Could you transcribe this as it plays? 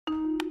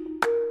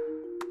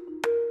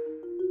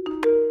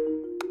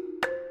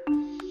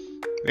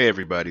Hey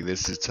everybody,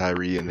 this is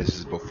Tyree and this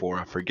is Before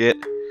I Forget.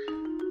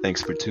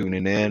 Thanks for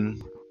tuning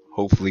in.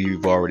 Hopefully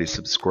you've already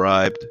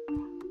subscribed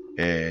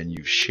and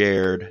you've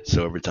shared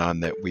so every time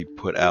that we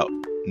put out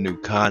new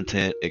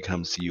content it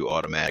comes to you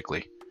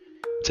automatically.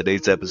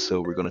 Today's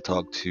episode we're going to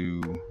talk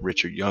to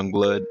Richard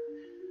Youngblood.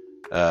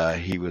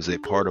 He was a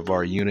part of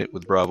our unit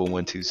with Bravo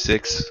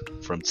 126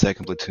 from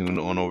 2nd Platoon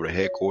on over to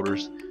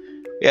headquarters.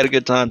 We had a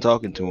good time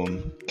talking to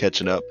him,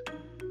 catching up,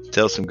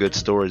 tell some good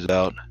stories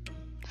about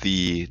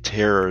the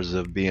terrors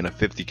of being a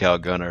 50 cal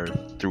gunner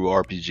through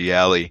RPG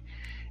Alley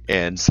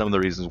and some of the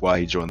reasons why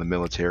he joined the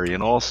military,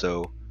 and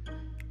also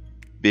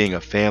being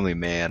a family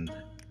man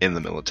in the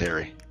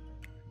military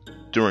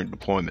during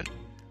deployment.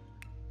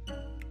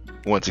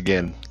 Once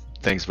again,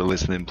 thanks for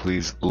listening.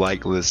 Please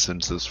like,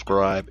 listen,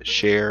 subscribe,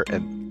 share,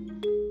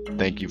 and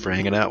thank you for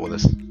hanging out with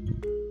us.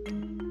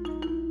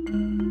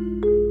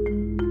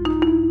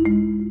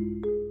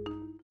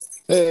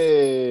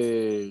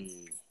 Hey,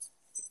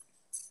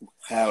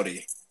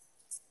 Howdy.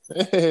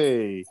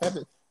 hey,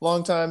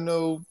 long time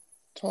no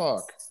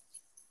talk.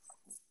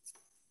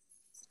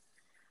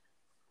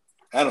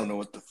 I don't know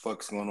what the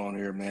fuck's going on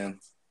here, man.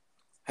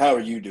 How are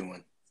you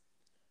doing?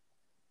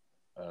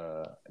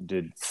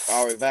 Did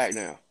Oh, we're back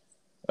now.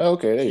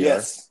 okay? There you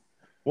Yes. are.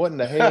 What in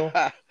the hell?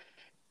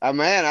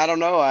 Man, I don't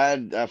know. I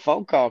had a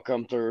phone call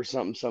come through or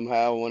something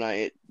somehow. When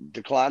I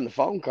declined the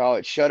phone call,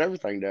 it shut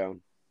everything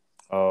down.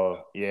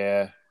 Oh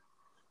yeah,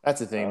 that's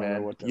the I thing, don't know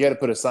man. what You got to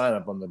put a sign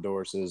up on the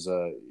door says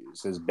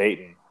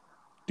baiting,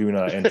 do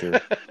not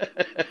enter.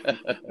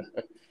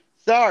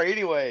 Sorry.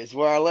 Anyways,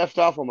 where I left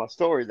off on my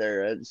story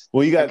there,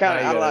 Well, you I got kind now.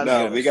 of You outlined.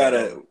 No, gotta we start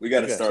gotta over. we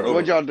gotta You gotta start So over.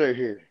 what y'all do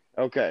here?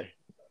 Okay.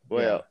 Yeah.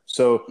 Well,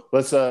 So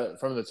let's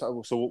from the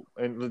top. So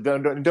and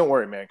don't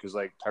worry, man, because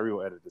like Tyree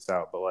will edit this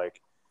out, but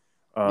like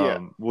yeah.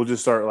 we'll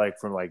just start like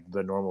from like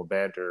the normal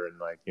banter and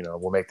like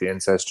we'll make the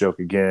incest joke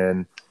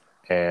again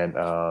and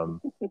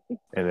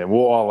then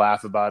we'll all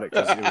laugh about it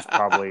because it was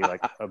probably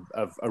like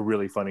a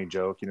really funny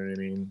joke, you know what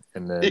I mean?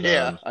 And then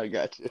Yeah, I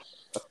got you.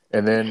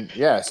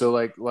 so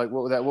like what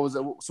was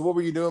that? So what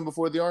were you doing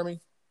before the army?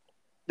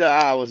 No,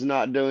 I was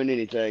not doing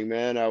anything,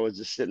 man. I was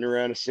just sitting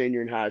around a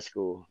senior in high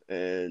school,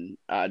 and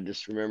I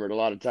just remembered a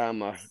lot of time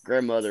my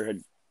grandmother had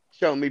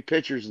shown me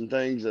pictures and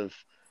things of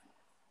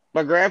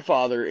my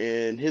grandfather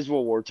in his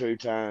World War II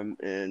time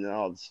and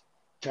all the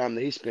time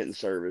that he spent in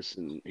service,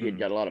 and he had Hmm.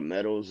 got a lot of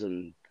medals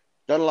and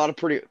done a lot of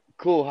pretty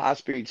cool high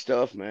speed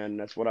stuff, man.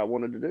 That's what I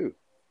wanted to do.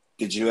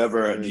 Do you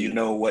And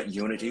know what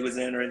unit he was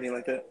in or anything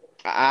like that?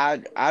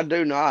 I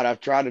do not.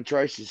 I've tried to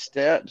trace his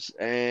steps,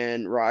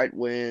 and right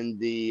when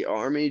the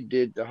army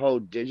did the whole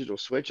digital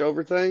switch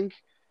over thing,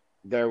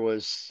 there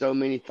was so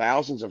many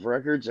thousands of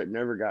records that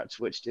never got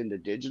switched into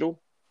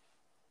digital,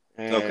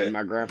 and Okay.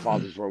 my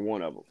grandfather's were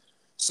one of them. Yeah,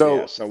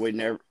 So so we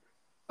never.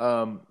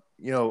 um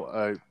you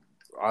know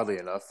oddly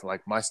enough,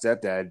 like my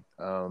stepdad,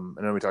 I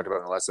know we talked about it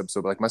in the last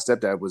episode, but like my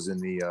stepdad was in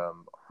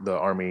the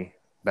army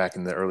back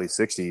in the early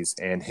 '60s,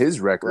 and his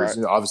records,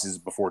 Right. obviously, this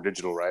is before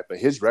digital, right? But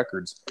his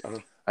records, Uh-huh.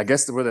 I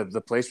guess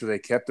the place where they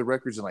kept the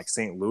records in like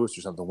St. Louis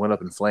or something went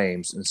up in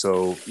flames, and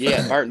so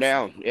Yeah, burnt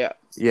down. Yeah.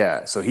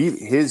 yeah, so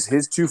his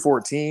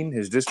 214,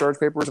 his discharge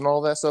papers, and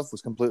all that stuff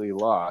was completely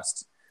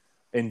lost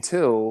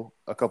until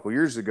a couple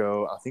years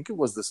ago. I think it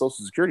was the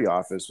Social Security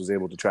office was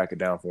able to track it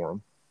down for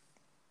him.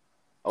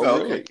 Oh, Oh,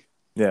 okay. really?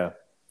 Yeah.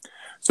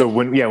 So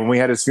when we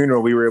had his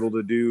funeral, we were able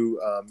to do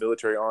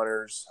military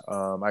honors.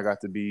 I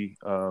got to be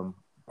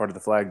part of the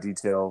flag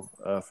detail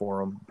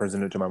for him,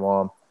 present it to my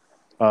mom.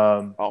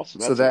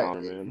 Awesome. So That's an that,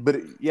 honor, man. but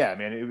yeah,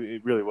 man,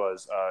 it really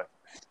was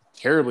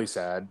terribly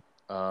sad,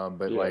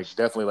 but like Yes.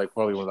 definitely like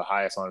probably one of the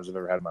highest honors I've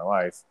ever had in my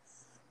life.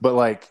 But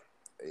like,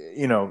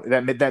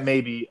 that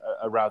may be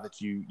a route that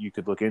you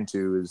could look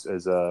into is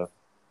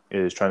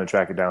trying to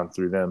track it down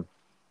through them.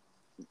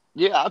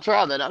 Yeah, I'll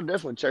try that. I'll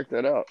definitely check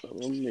that out.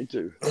 Me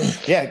too.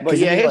 Yeah, But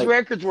because I yeah, mean, his like,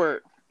 records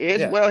were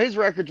yeah, his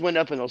records went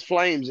up in those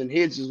flames, and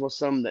his was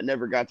some that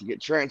never got to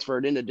get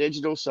transferred into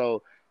digital.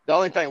 So the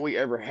only thing we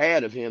ever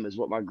had of him is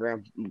what my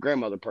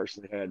grandmother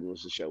personally had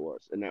was the show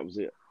us, and that was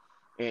it.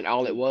 And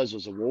all it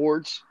was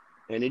awards,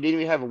 and he didn't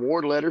even have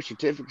award letters,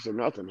 certificates, or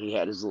nothing. He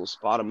had his little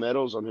spot of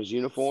medals on his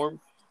uniform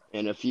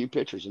and a few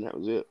pictures, and that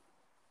was it.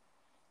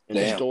 And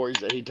the Damn. stories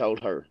that he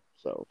told her.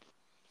 So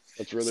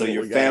that's really So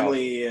what we got off.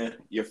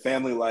 your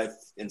family life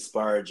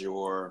inspired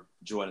your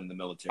joining the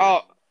military.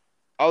 Oh,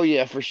 oh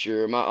yeah, for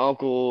sure. My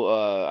uncle,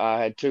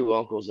 I had two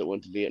uncles that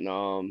went to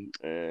Vietnam,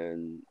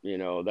 and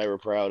they were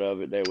proud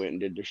of it. They went and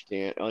did their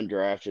stint,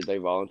 undrafted. They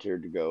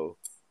volunteered to go.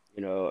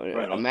 Right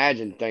And on.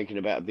 imagine thinking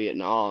about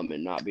Vietnam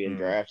and not being mm,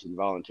 drafted and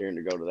volunteering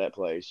to go to that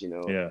place.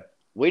 yeah,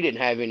 We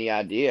didn't have any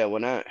idea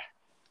when I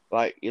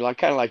like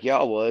kind of like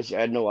y'all was. I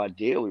had no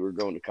idea we were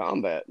going to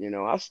combat.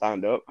 I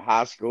signed up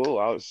high school.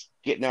 I was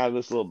getting out of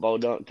this little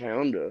bodunk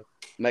town to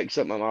make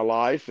something of my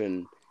life,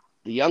 and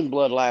the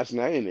Youngblood last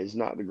name is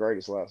not the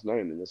greatest last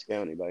name in this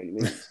county by any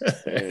means.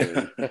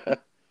 And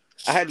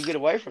I had to get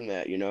away from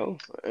that,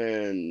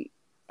 and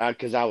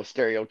because I was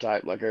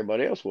stereotyped like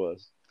everybody else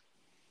was.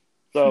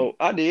 So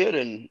I did,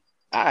 and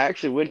I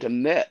actually went to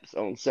MEPS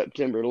on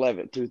September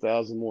 11th,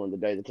 2001, the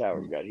day the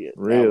towers got hit.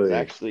 Really?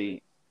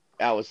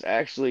 I was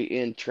actually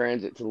in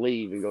transit to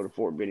leave and go to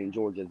Fort Benning,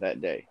 Georgia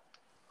that day.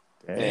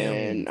 Damn.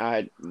 And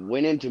I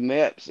went into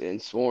MEPS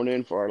and sworn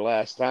in for our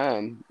last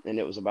time, and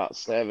it was about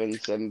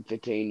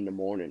 7:15 in the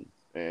morning.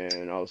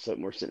 And all of a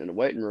sudden, we're sitting in the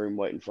waiting room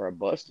waiting for our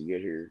bus to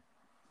get here.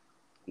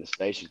 And the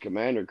station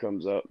commander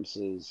comes up and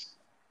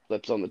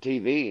flips on the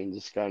TV and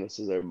just kind of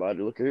says, "Everybody,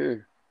 look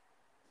here."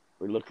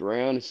 We look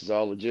around. This is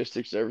all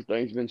logistics.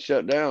 Everything's been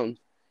shut down.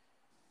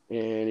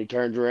 And he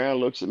turns around,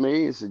 looks at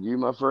me, and said, "You,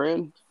 my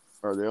friend,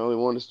 are the only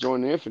one that's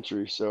joined the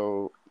infantry.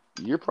 So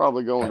you're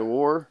probably going to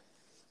war.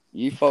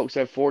 You folks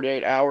have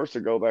 48 hours to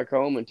go back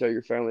home and tell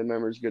your family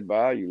members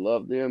goodbye. You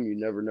love them. You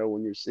never know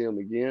when you'll see them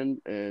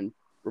again, and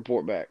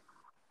report back."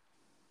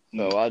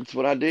 So that's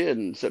what I did.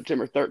 And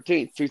September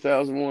 13th,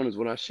 2001 is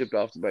when I shipped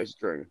off to basic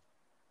training.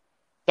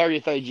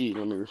 30th AG,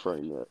 let me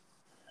reframe that.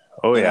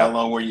 Oh, And yeah. how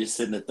long were you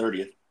sitting at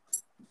 30th?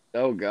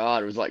 Oh,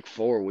 God, it was like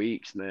 4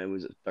 weeks, man. It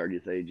was at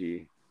 30th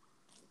AG.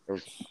 There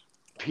was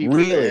people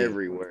Really?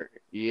 everywhere.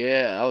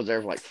 Yeah, I was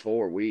there for like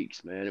 4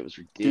 weeks, man. It was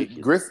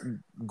ridiculous.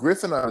 Dude,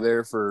 Griff and I were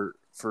there for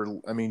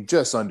I mean,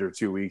 just under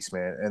 2 weeks,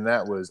 man. And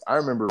that was, I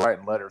remember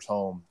writing letters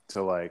home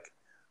to like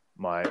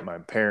my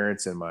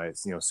parents and my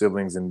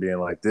siblings and being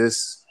like,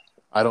 "This,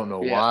 I don't know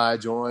why I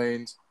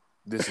joined.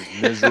 This is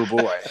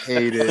miserable. I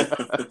hate it."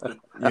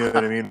 You know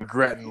what I mean?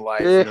 Regretting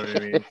life. You know what I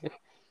mean?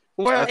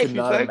 Well, I could if you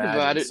not think about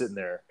imagine it, sitting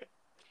there.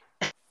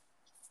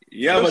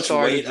 You know how much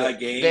started weight I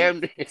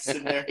gained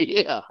sitting there?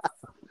 Yeah,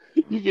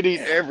 you could eat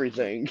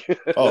everything.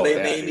 Well, they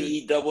yeah, made me dude.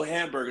 eat double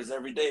hamburgers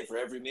every day for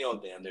every meal,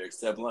 damn near,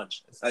 except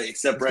lunch.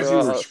 Except Because breakfast.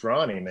 you were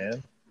scrawny,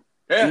 man.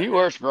 Yeah, You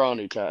were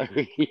scrawny,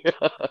 Tyree.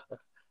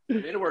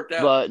 it worked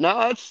out. But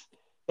no,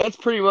 that's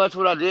pretty much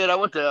what I did. I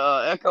went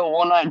to Echo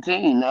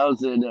 119. That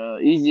was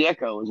at Easy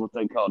Echo, is what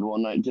they called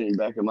 119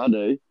 back in my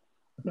day.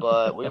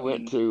 But we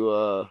went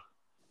to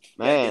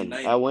Back in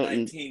man, I went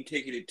 19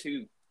 ticketed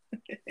too.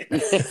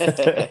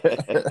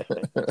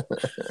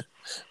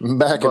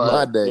 Back in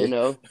my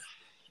day.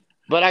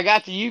 But I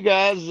got to you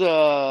guys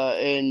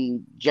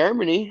in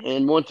Germany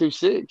in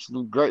 126,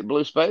 Great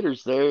Blue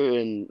Spaders there,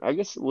 and I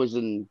guess it was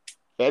in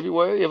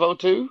February of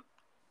 02.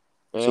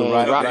 So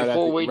right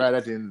before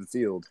at the end of the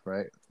field,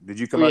 right? Did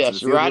you come out to the yes,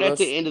 field right with at us?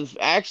 the end of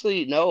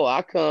actually no,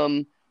 I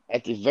come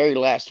at the very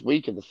last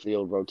week of the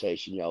field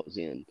rotation y'all was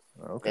in.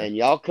 Okay. And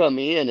y'all come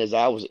in as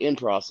I was in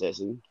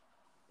processing,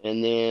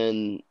 and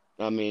then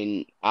I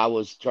mean I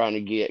was trying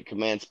to get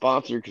command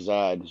sponsor because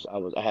I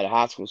had a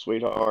high school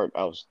sweetheart.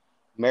 I was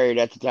married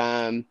at the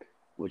time,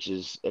 which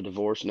is a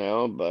divorce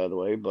now, by the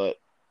way, but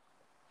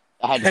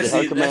I had to get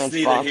her command That's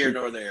neither sponsored. here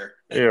nor there.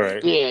 Yeah,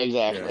 right. Yeah,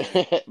 exactly.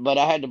 Yeah. But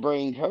I had to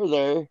bring her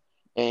there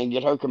and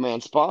get her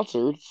command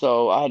sponsored,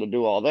 so I had to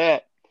do all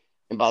that.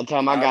 And by the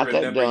time I got that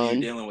remember done,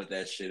 you dealing with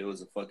that shit. It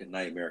was a fucking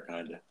nightmare,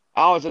 kind of.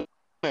 I was a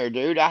nightmare,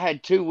 dude. I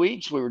had 2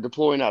 weeks. We were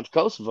deploying out to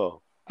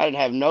Kosovo. I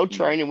didn't have no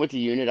training with the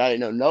unit. I didn't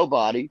know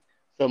nobody.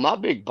 So my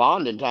big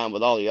bonding time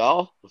with all of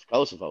y'all was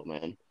Kosovo,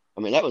 man.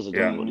 I mean, that was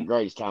the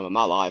greatest time of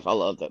my life. I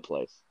love that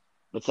place.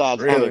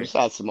 Besides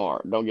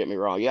Samar, don't get me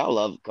wrong. Y'all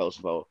love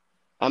Kosovo.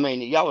 I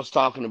mean, y'all was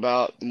talking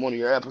about in one of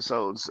your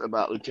episodes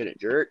about Lieutenant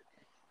Jurek,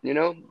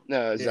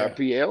 as our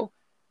PL.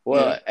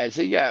 Well, as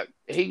he got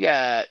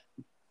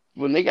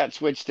when they got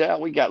switched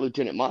out, we got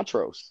Lieutenant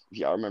Montrose. If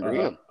y'all remember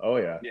him. Oh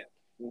yeah.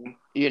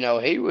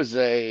 He was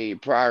a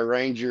prior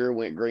Ranger,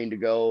 went green to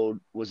gold,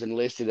 was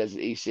enlisted as an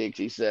E6,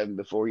 E7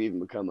 before he even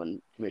become a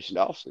commissioned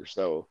officer.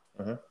 So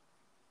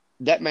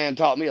that man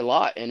taught me a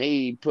lot, and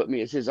he put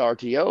me as his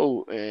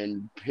RTO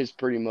and his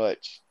pretty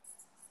much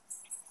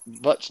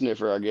butt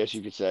sniffer, I guess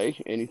you could say.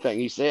 Anything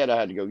he said, I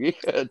had to go get.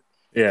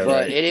 Yeah, but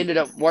right. it ended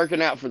up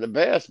working out for the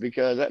best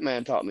because that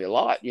man taught me a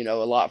lot, a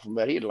lot from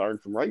what he had learned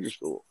from Ranger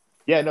School.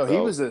 Yeah, no, he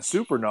was a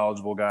super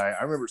knowledgeable guy.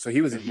 I remember. So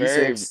he was an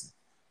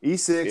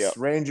E6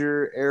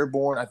 Ranger,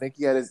 Airborne. I think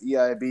he had his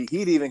EIB.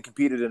 He'd even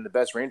competed in the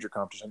best Ranger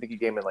competition. I think he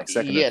came in like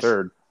second or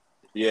third.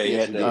 Yeah, he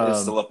had the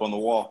pistol up on the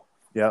wall.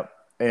 Yep,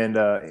 and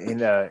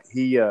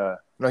he had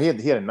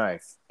a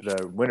knife.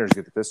 The winners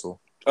get the pistol.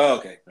 Oh,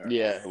 okay. Right.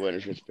 Yeah,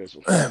 winners get the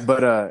pistol.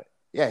 But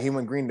yeah, he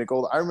went green to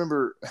gold. I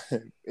remember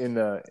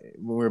when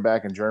we were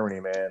back in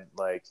Germany, man.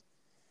 Like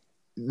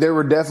there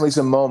were definitely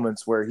some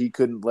moments where he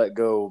couldn't let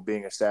go of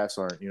being a staff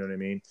sergeant. You know what I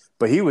mean?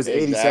 But he was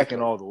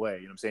 82nd all the way.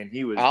 You know what I'm saying?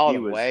 He was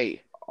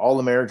all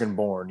American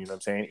born. You know what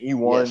I'm saying?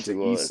 E1 to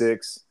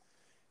E6,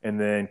 and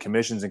then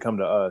commissions and come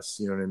to us.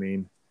 You know what I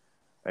mean?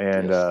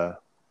 And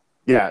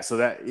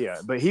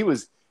but he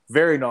was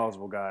very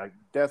knowledgeable guy.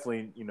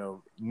 Definitely,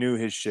 knew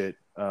his shit.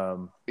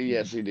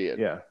 Yes, he did.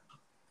 Yeah.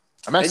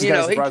 I'm actually kind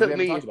of surprised we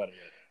haven't talked about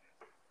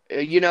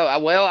it yet.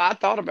 I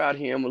thought about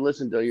him and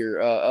listened to your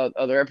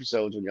other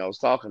episodes when y'all was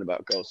talking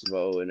about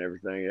Kosovo and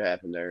everything that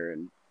happened there,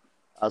 and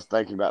I was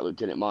thinking about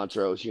Lieutenant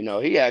Montrose.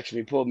 He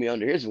actually pulled me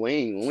under his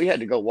wing when we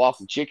had to go walk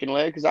the chicken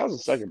leg because I was in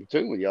second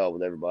platoon with y'all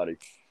with everybody,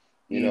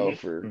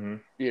 for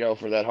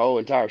that whole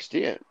entire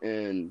stint,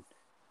 and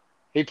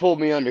he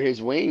pulled me under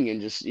his wing and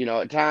just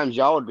at times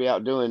y'all would be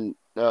out doing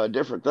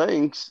different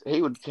things,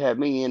 he would have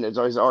me in as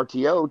his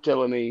RTO,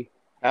 telling me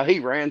how he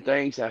ran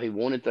things, how he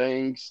wanted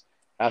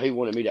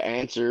me to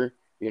answer,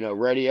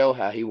 radio,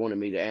 how he wanted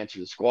me to answer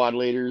the squad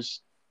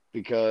leaders,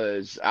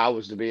 because I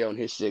was to be on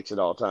his six at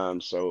all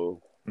times.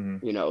 So,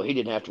 Mhm. he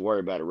didn't have to worry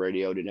about a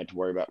radio, didn't have to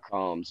worry about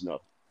comms,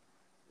 nothing.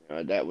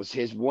 That was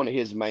one of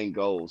his main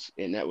goals,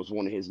 and that was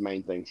one of his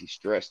main things he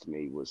stressed to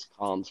me was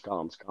comms,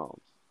 comms, comms.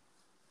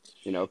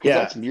 Because Yeah,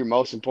 that's your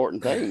most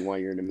important thing while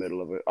you're in the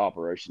middle of an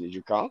operation is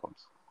your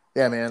comms.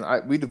 yeah, man.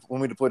 When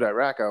we deployed to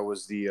Iraq, I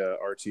was the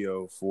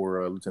RTO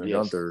for Lieutenant Yes.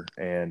 Gunther,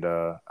 and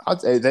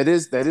I'd say that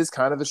is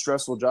kind of a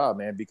stressful job,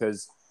 man,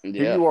 because here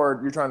Yeah. you are,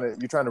 you're trying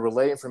to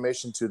relay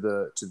information to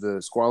the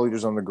squad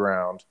leaders on the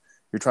ground.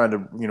 You're trying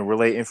to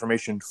relay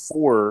information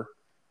for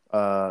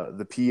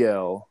the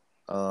PL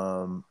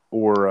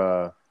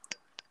or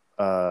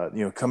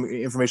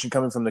information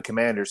coming from the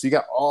commander. So you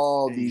got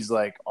all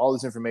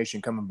this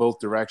information coming both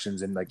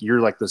directions, and like you're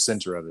like the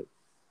center of it.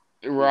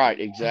 Right,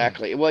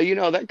 exactly.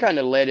 Well, that kind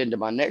of led into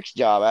my next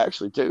job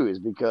actually too, is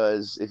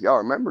because if y'all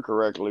remember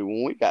correctly,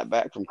 when we got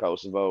back from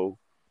Kosovo,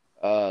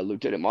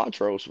 Lieutenant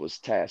Montrose was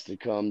tasked to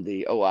become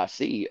the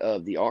OIC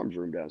of the arms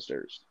room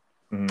downstairs.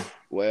 Mhm.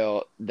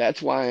 Well,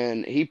 that's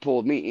when he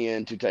pulled me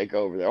in to take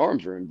over the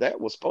arms room.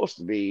 That was supposed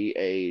to be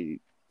a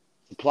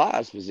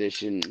supplies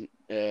position,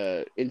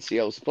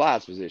 NCO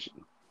supplies position.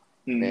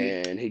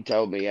 Mhm. And he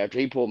told me after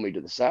he pulled me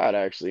to the side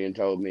actually and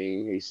told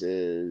me, he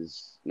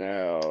says,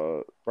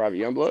 "Now, Private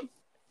Youngblood,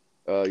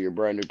 you're a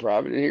brand new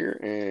private in here,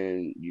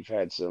 and you've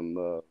had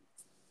some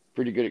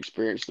pretty good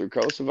experience through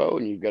Kosovo,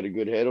 and you've got a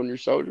good head on your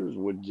shoulders.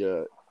 Would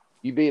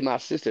you be my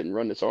assistant and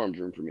run this arms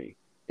room for me?"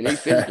 And he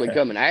physically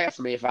come and asked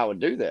me if I would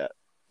do that.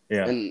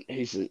 Yeah. And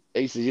he says,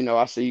 I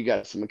see you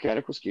got some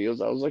mechanical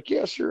skills. I was like,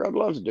 yeah, sure, I'd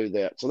love to do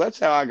that. So that's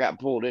how I got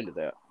pulled into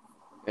that.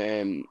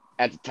 And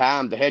at the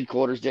time, the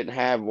headquarters didn't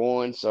have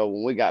one. So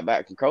when we got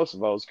back from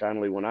Kosovo, it's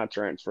kind of when I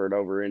transferred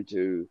over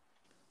into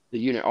the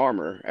unit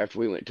armor after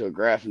we went to a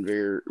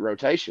Grafenveer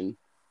rotation.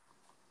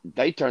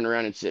 They turned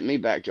around and sent me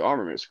back to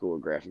armament school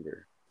at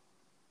Grafenveer.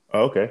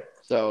 Oh, okay.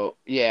 So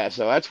yeah,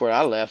 so that's where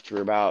I left for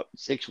about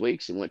 6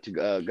 weeks and went to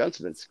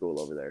gunsmith school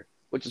over there,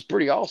 which is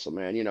pretty awesome,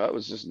 man. It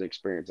was just an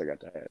experience I got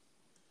to have.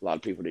 A lot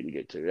of people didn't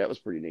get to. That was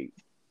pretty neat.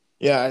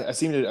 Yeah, I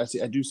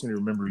do seem to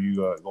remember you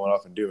going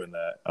off and doing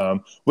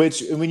that.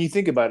 Which, when you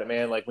think about it,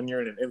 man, like when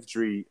you're in an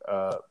infantry,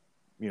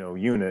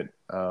 unit,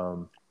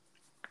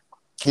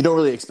 you don't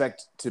really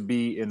expect to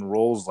be in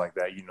roles like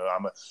that.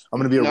 I'm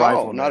going to be a No,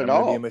 rifleman. not I'm at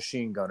going to be a all.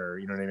 machine gunner.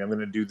 You know what I mean? I'm going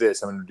to do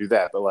this. I'm going to do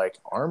that. But like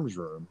arms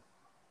room.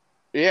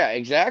 Yeah,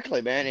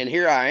 exactly, man. And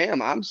here I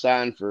am. I'm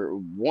signed for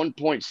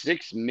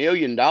 $1.6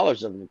 million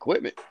of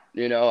equipment.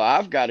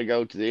 I've got to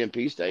go to the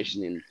MP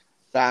station and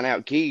sign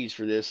out keys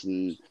for this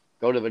and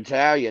go to the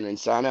battalion and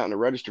sign out in the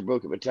register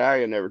book at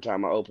battalion every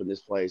time I open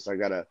this place. I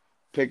got to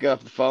pick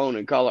up the phone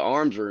and call the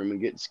arms room and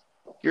get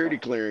security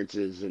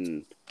clearances.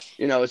 And,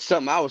 it's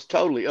something I was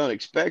totally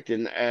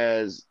unexpected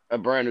as a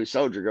brand new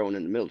soldier going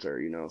in the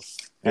military. Hadn't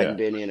Yeah.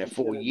 been in a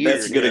full year,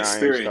 That's a and good here I am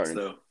experience, starting.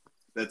 though.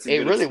 That's a It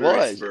good really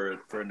experience was.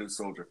 for a new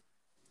soldier.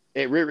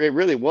 It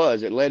really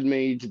was. It led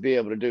me to be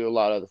able to do a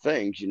lot of other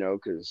things,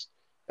 because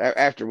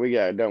after we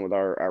got done with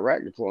our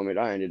Iraq deployment,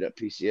 I ended up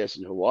PCS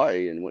in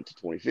Hawaii and went to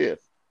 25th,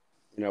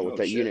 with Oh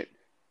that shit. unit.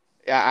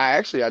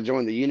 I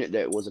joined the unit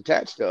that was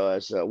attached to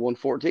us,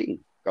 114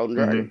 Golden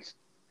Mm-hmm. Dragons.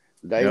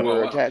 They Yep. Oh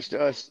were wow. attached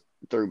to us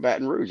through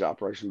Baton Rouge,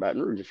 Operation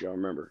Baton Rouge, if y'all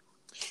remember.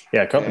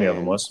 Yeah. A company of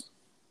them And was.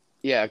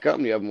 yeah, a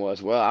company of them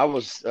was. Well, I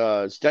was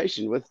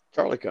stationed with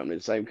Charlie Company,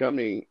 the same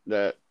company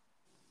that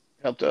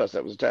helped us,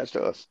 that was attached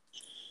to us.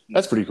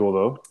 That's pretty cool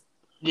though.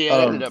 Yeah,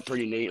 it ended Um, up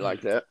pretty neat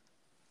like that.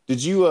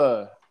 did you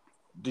uh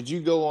did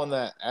you go on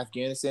that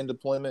Afghanistan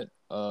deployment?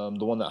 The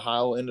one that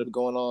Heil ended up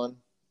going on?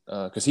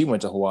 Because he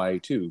went to Hawaii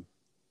too.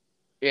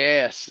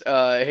 Yes,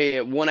 he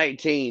at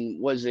 118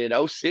 was it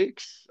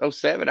 06,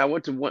 07? I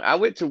went to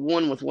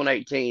one with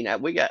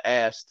 118. We got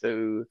asked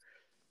to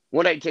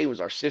 118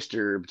 was our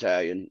sister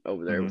battalion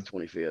over there Mm-hmm.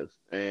 with 25th,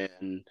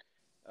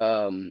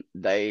 and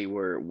they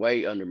were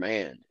way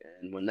undermanned.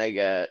 And when they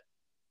got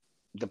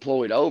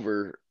deployed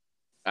over,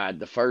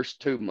 the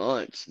first 2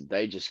 months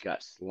they just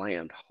got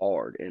slammed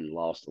hard and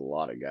lost a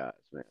lot of guys,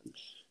 man.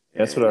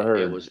 That's what I And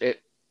it heard. was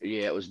it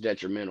yeah, it was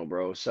detrimental,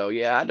 bro. So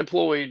yeah, I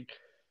deployed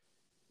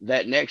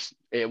that next,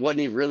 it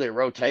wasn't even really a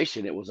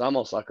rotation, it was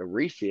almost like a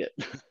refit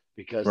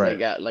because Right.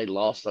 they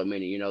lost so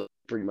many,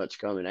 pretty much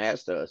come and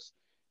asked us.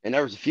 And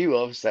there was a few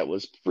of us that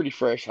was pretty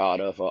fresh hot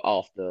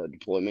off the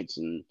deployments,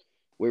 and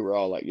we were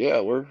all like,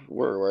 yeah, we're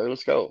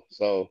let's go.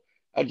 So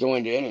I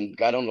joined in and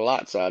got on the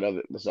light side of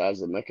it besides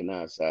the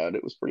mechanized side.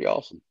 It was pretty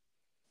awesome.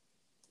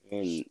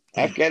 And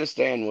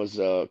Afghanistan was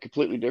a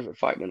completely different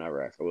fight than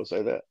Iraq, I will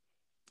say that.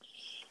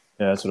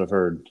 Yeah, that's what I've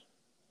heard.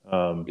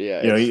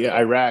 Yeah, it's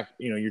Iraq,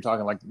 you're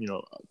talking like,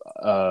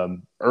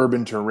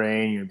 urban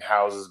terrain,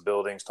 houses,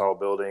 buildings, tall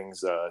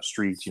buildings,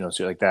 streets, shit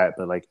like that.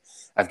 But like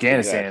exactly.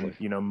 Afghanistan,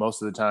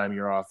 most of the time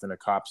you're off in a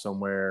cop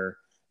somewhere,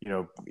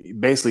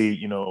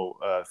 basically,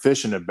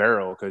 fish in a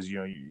barrel because,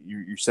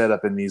 you're set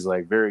up in these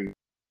like very,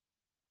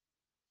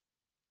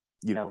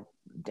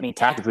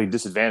 tactically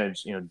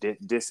disadvantaged.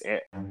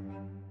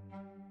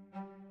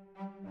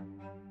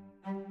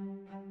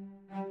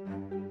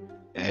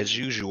 As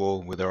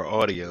usual with our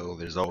audio,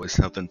 there's always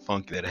something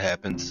funky that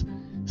happens,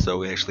 so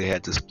we actually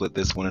had to split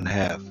this one in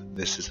half.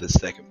 This is the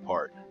second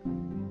part.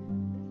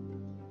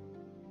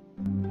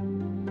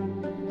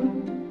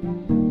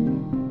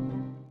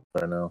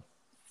 Right now,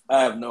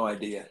 I have no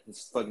idea.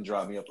 It's fucking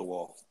dropped me up the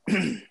wall.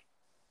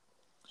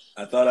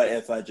 I thought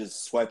if I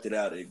just swiped it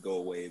out, it'd go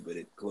away, but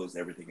it closed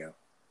everything out.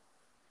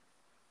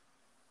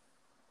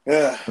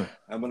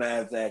 I'm going to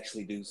have to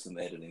actually do some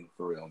editing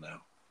for real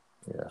now.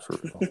 Yeah, for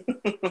real.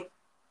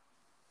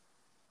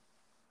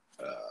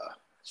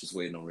 Just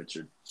waiting on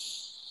Richard.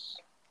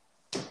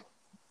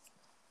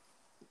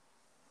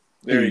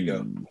 There you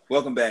go.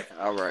 Welcome back.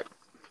 All right.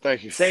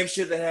 Thank you. Same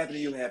shit that happened to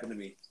you happened to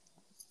me.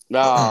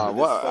 Nah, This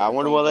what? I fucking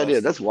wonder phone what they calls.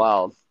 did. That's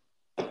wild.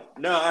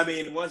 No, I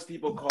mean, once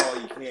people call,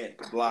 you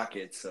can't block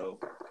it. So,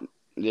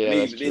 Yeah, I mean,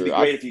 that's it'd true. be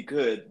great if you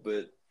could,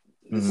 but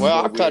this is Well,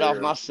 I what cut off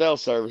we're- my cell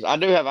service. I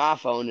do have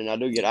iPhone and I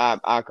do get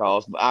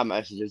iCalls,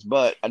 iMessages,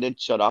 but I did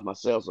shut off my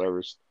cell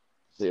service.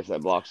 See if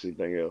that blocks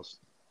anything else.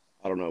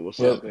 I don't know. We'll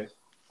see. Yep. Okay.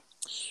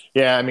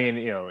 Yeah, I mean,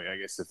 I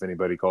guess if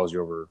anybody calls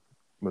you over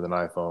with an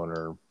iPhone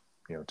or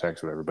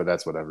text, whatever, but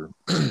that's whatever.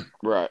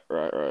 Right.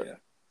 Yeah.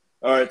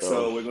 All right, so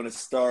So- we're going to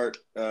start.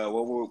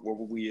 What were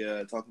we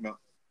talking about?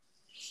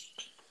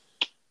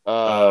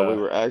 We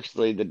were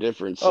actually the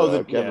difference.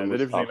 The Kevin was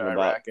difference talking between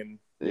about. Iraq and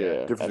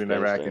difference between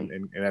Iraq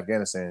and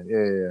Afghanistan.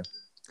 Yeah.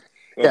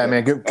 Okay. Yeah,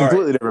 man, All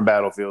completely right. different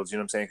battlefields. You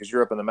know what I'm saying? Because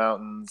you're up in the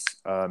mountains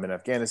in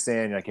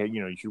Afghanistan.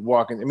 You should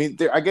walk in. I mean,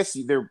 I guess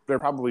there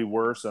probably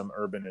were some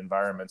urban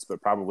environments,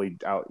 but probably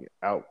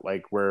out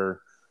like where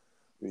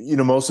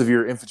most of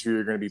your infantry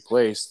are going to be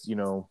placed.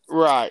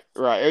 Right.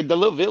 The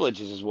little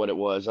villages is what it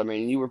was. I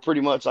mean, you were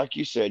pretty much like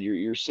you said.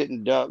 You're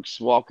sitting ducks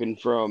walking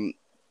from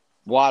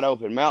wide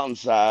open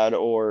mountainside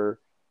or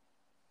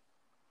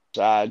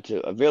side to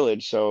a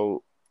village,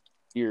 so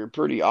you're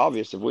pretty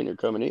obvious of when you're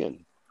coming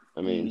in.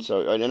 I mean, Mhm.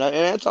 so and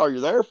that's all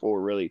you're there for,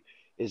 really,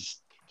 is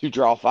to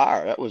draw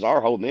fire. That was our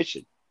whole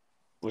mission,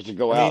 was to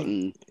go out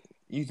and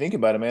you think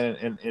about it,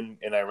 man.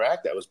 In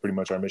Iraq, that was pretty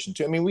much our mission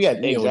too. I mean, we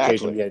had Exactly.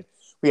 occasionally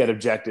we had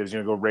objectives.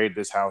 Go raid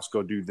this house,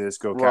 go do this,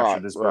 go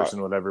capture this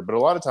person, whatever. But a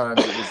lot of times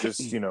it was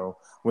just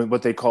when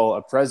what they call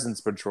a presence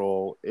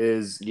patrol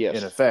is Yes.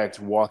 in effect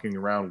walking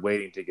around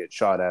waiting to get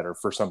shot at or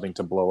for something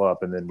to blow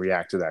up and then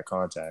react to that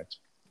contact.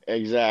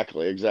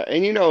 Exactly.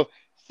 And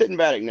sitting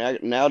back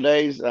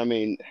nowadays, I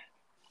mean,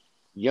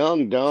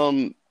 young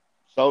dumb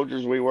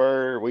soldiers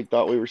we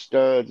thought we were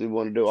studs. We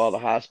wanted to do all the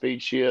high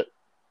speed shit.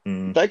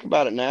 Mm. Think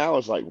about it now,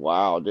 it's like,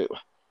 wow, dude,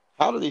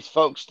 how do these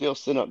folks still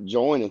sit up,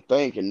 join, and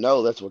think and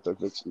know that's what they're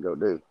fixing to go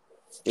do?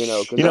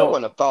 Because that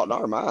wasn't a thought in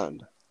our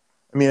mind.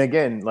 I mean,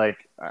 again, like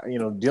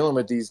dealing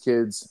with these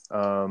kids,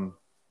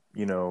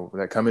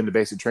 that come into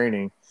basic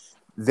training,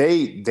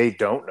 they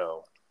don't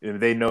know.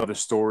 They know the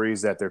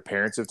stories that their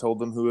parents have told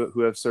them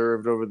who have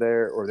served over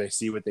there, or they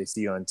see what they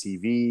see on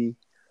TV.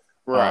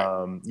 Right.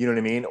 You know what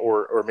I mean?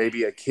 Or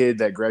maybe a kid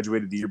that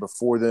graduated the year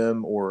before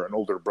them, or an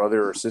older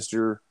brother or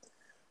sister.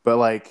 But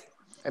like,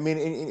 I mean,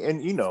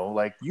 and you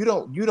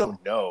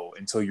don't know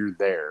until you're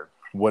there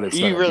what it's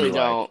going to be like. You really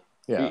don't.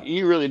 Yeah.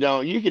 You really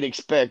don't. You can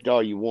expect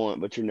all you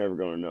want, but you're never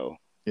going to know.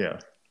 Yeah.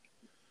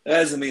 That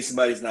doesn't mean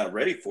somebody's not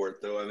ready for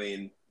it, though. I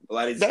mean, a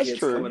lot of these That's kids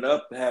true. coming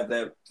up have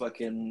that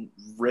fucking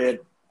red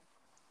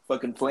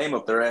fucking flame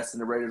up their ass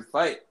and they're ready to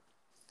fight.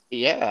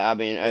 Yeah, I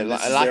mean, And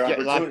this is their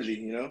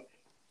opportunity,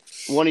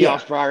 One of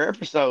y'all's prior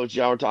episodes,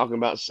 y'all were talking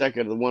about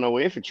second of the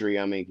 101 Infantry.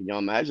 I mean, can y'all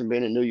imagine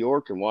being in New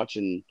York and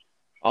watching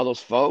all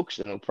those folks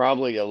and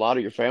probably a lot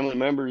of your family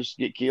members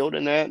get killed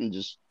in that and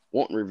just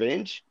wanting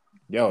revenge?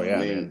 Oh yeah, I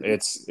mean, man.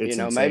 It's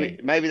insane. insane.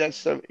 maybe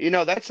that's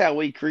that's how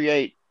we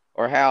create,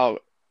 or how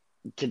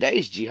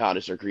today's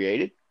jihadists are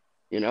created.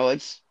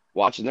 It's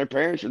watching their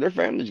parents or their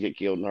families get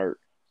killed and hurt,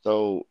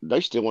 so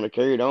they still want to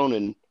carry it on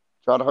and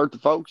try to hurt the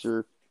folks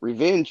or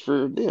revenge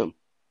for them.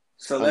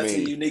 So that's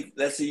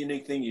a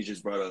unique thing you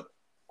just brought up.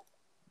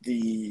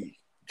 The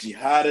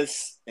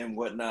jihadists and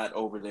whatnot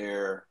over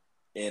there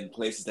in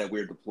places that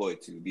we're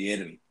deployed to, the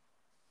enemy.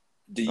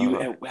 Do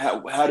you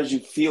how did you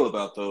feel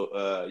about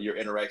your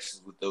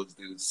interactions with those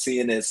dudes?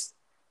 Seeing this,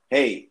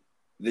 hey,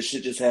 this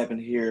shit just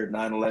happened here.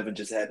 9/11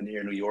 just happened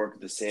here in New York.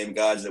 The same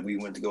guys that we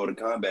went to go to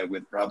combat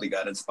with probably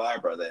got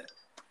inspired by that.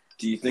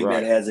 Do you think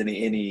that has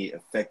any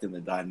effect in the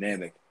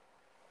dynamic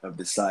of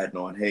deciding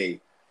on, hey,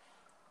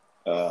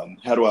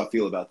 how do I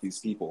feel about these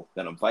people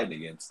that I'm fighting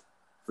against?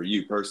 For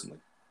you personally.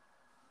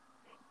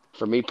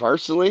 For me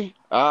personally,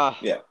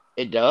 Yeah.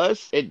 it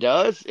does.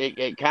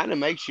 It kind of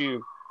makes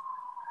you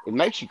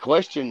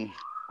question,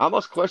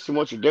 almost question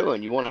what you're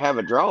doing. You want to have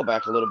a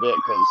drawback a little bit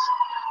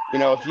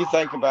because, if you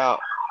think about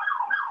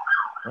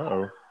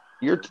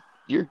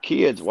your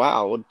kids,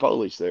 wow, what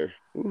police there?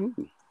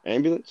 Woo-hoo.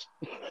 Ambulance.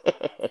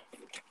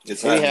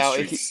 It's hot in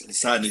the streets.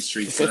 It's hot in the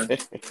streets, son.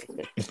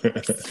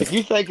 If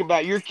you think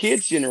about your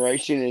kids'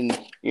 generation and,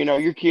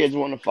 your kids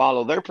want to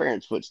follow their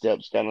parents'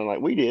 footsteps kind of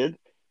like we did.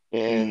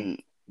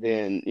 And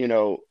then,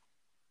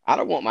 I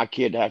don't want my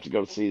kid to have to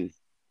go see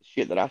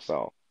shit that I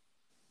saw.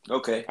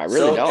 Okay, I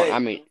really so don't. hey, I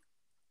mean,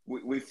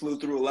 we flew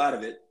through a lot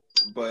of it,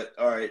 but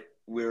all right,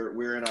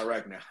 we're in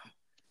Iraq now.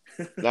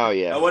 oh I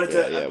yeah, wanted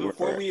yeah, to yeah.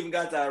 before we even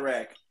got to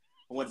Iraq,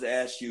 I wanted to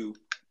ask you,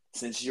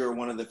 since you're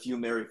one of the few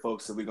married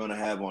folks that we're going to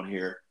have on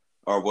here,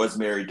 or was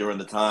married during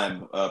the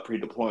time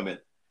pre-deployment,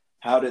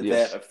 how did that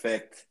Yes.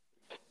 affect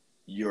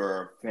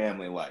your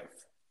family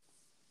life?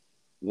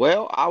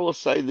 Well, I will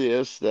say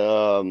this: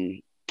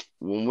 when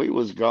we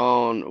was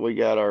gone, we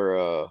got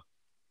our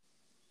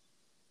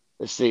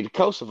let's see, to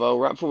Kosovo.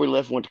 Right before we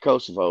left, went to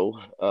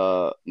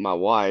Kosovo. My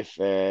wife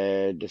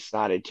had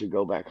decided to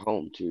go back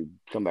home to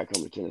come back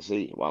home to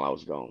Tennessee while I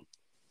was gone.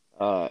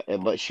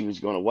 But she was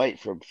going to wait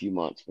for a few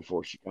months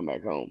before she come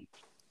back home.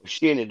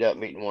 She ended up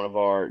meeting one of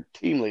our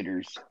team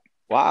leaders'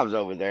 wives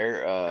over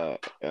there.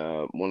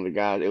 One of the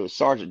guys, it was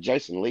Sergeant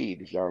Jason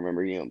Lead, if y'all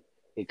remember him.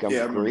 He come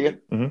Yeah, I from remember Korea.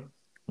 him.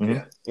 Mm-hmm. Mm-hmm.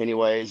 Yeah.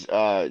 Anyways,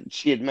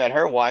 she had met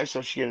her wife,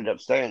 so she ended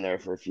up staying there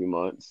for a few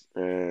months.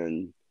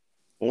 And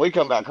when we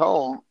come back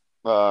home,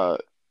 uh,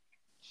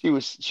 she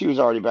was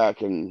already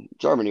back in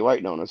Germany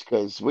waiting on us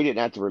because we didn't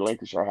have to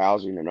relinquish our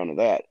housing or none of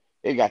that.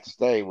 It got to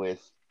stay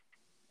with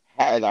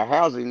our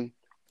housing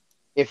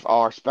if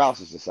our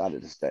spouses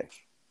decided to stay.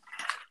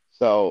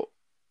 So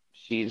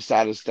she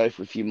decided to stay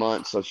for a few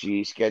months, so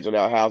she scheduled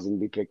out housing to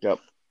be picked up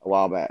a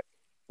while back.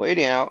 Well,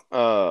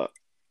 anyhow,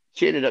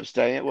 she ended up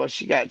staying. Well,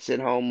 she got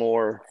sent home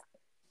more.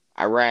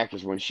 Iraq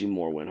is when she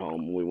more went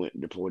home when we went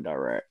and deployed to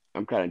Iraq.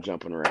 I'm kind of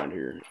jumping around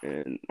here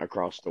and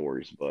across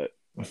stories, but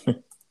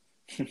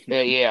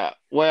yeah, yeah.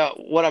 Well,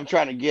 what I'm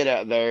trying to get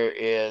at there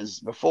is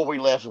before we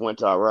left and went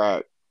to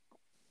Iraq,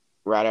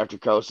 right after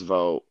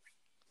Kosovo,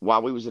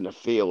 while we was in the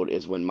field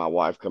is when my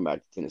wife come back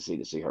to Tennessee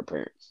to see her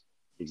parents.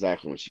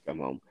 Exactly when she come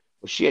home.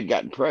 Well, she had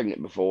gotten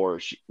pregnant before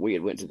we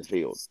had went to the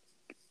field,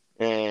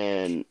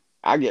 and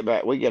I get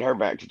back. We get her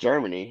back to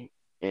Germany,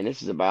 and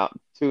this is about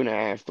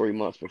 2.5, 3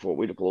 months before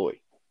we deploy.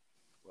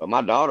 Well,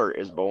 my daughter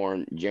is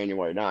born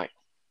January 9th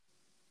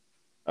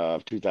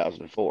of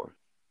 2004,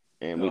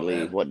 and we Oh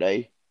leave man. what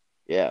day?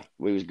 Yeah,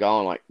 we was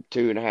gone like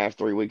 2.5,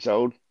 3 weeks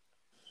old,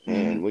 Mm-hmm.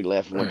 and we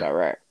left and went to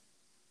Iraq.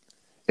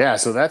 Yeah,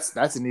 so that's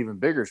an even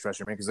bigger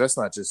stretcher, man, because that's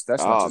not Oh just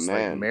like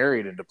man,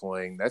 married and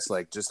deploying. That's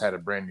like just had a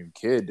brand new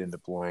kid and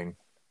deploying.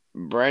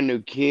 brand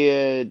new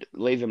kid,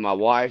 leaving my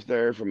wife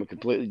there from a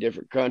completely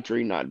different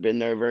country, not been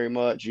there very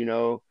much,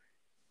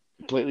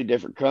 completely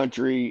different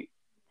country.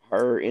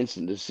 Her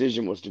instant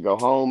decision was to go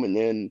home, and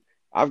then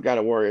I've got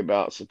to worry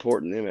about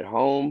supporting them at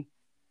home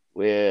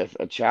with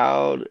a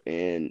child.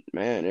 And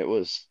man, it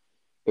was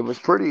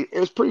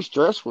pretty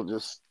stressful.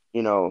 Just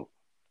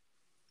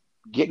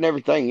getting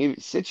everything even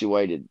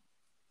situated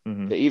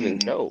Mm-hmm. to even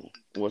Mm-hmm. go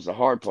was the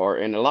hard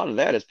part, and a lot of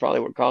that is probably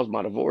what caused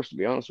my divorce. To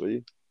be honest with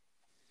you.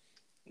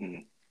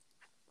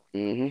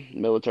 Mm-hmm.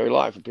 Military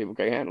life, and people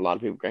can't handle. A lot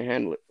of people can't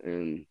handle it,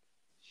 and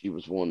she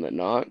was one that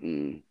not,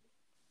 and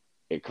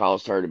it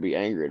caused her to be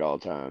angry at all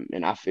time.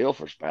 And I feel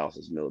for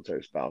spouses,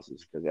 military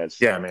spouses, because that's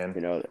Yeah, man.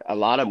 a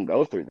lot of them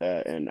go through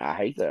that, and I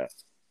hate that.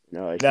 They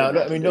Now, shouldn't I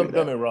have to mean, do don't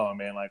get that. me wrong,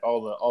 man. Like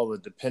all the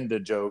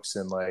dependent jokes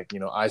and like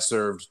I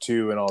served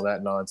too and all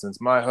that nonsense.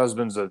 My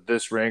husband's at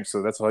this rank,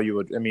 so that's how you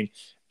would. I mean,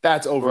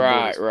 that's overboard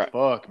Right, as right.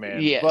 fuck, man.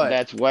 Yeah, But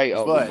that's way but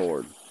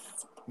overboard.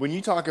 when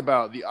you talk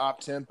about the op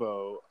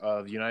tempo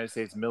of the United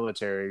States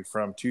military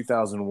from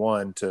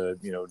 2001 to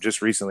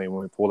just recently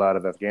when we pulled out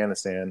of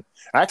Afghanistan,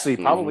 actually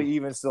hmm probably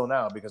even still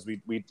now because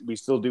we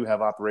still do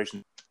have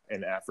operations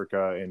in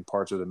Africa and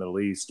parts of the Middle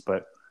East,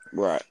 but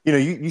Right.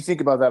 you think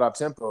about that op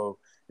tempo,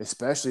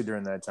 especially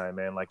during that time,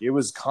 man. Like it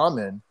was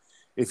common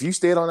if you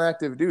stayed on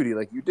active duty,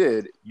 like you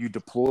did, you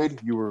deployed,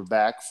 you were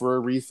back for a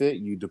refit,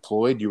 you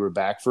deployed, you were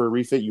back for a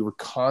refit, you were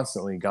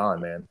constantly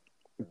gone, man.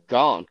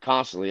 Gone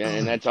constantly,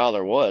 and that's all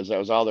there was. That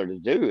was all there to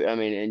do. I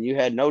mean, and you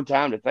had no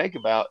time to think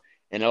about.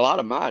 And a lot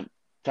of my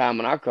time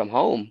when I come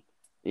home,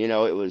 it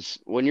was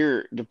when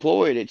you're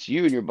deployed. It's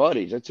you and your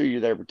buddies. That's who you're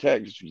there to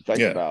protect. That's what you think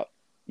Yeah. about.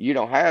 You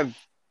don't have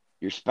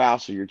your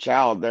spouse or your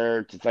child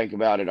there to think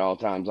about at all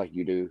times like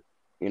you do.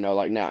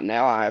 Like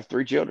now I have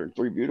 3 children,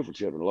 3 beautiful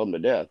children. Love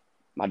them to death.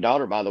 My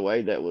daughter, by the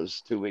way, that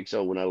was 2 weeks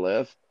old when I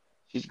left.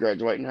 She's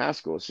graduating high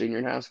school, senior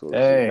in high school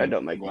this year. That Dang.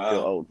 don't make you feel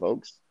Wow. old,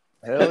 folks.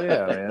 Hell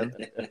yeah, man.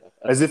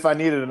 As if I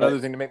needed another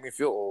thing to make me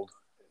feel old.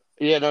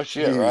 Yeah, no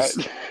shit, right?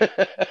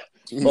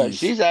 Jeez. But Jeez.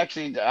 she's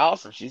actually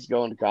awesome. She's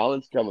going to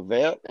college, become a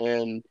vet,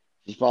 and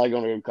she's probably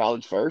going to go to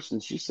college first.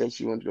 And she said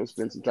she wants to go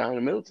spend some time in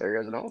the military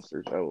as an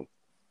officer. So,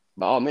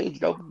 by all means,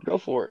 go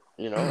for it.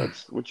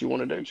 That's what you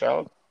want to do,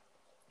 child.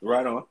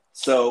 Right on.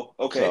 So,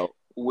 okay, So,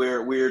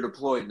 we're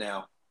deployed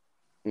now.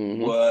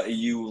 hmm What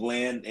you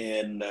land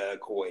in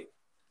Kuwait?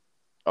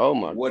 oh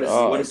my What is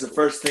God, the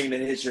first thing that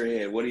hits your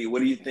head? What are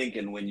you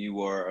thinking when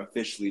you are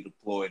officially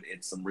deployed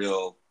in some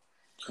real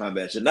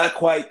combat? You're not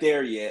quite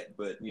there yet,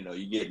 but you're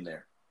getting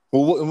there.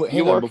 Well, you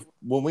hang on. work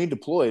When we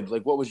deployed,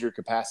 like, what was your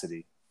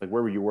capacity? Like,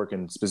 where were you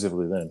working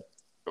specifically then?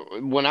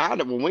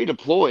 when we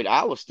deployed.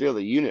 I was still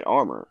the unit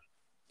armor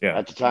Yeah.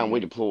 at the time we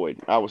Mm-hmm. deployed.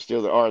 I was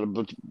still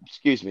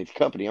the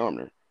company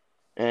armor,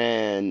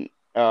 and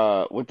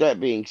with that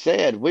being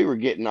said, we were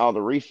getting all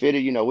the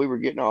refitted. We were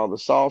getting all the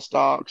saw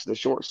stocks, the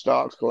short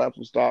stocks,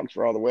 collapsible stocks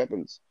for all the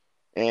weapons,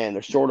 and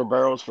the shorter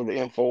barrels for the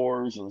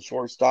M4s and the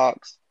short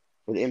stocks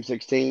for the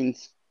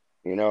M16s.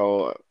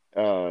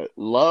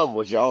 Love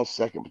was y'all's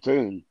second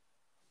platoon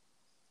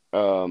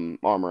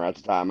armor at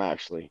the time,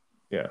 actually.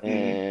 Yeah.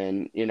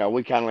 And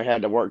we kind of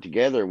had to work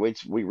together. We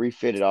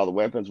refitted all the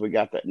weapons. We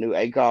got that new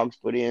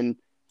ACOGs put in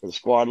for the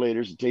squad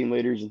leaders, the team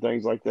leaders, and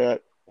things like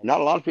that. And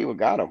not a lot of people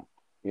got them.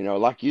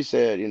 Like you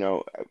said,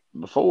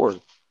 before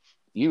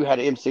you had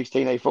an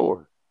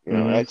M16A4.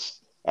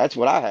 That's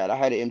what I had. I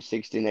had an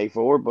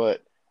M16A4,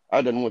 but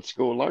I didn't went to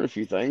school and learn a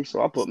few things,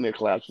 so I put me a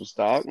collapsible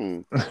stock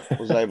and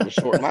was able to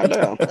shorten mine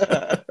down.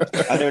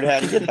 I knew how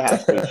to get the high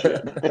speed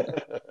shit.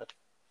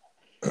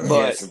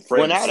 But some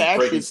when I'd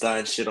actually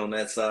Frankenstein shit on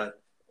that side.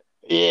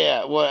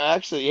 Yeah, well,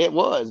 actually, it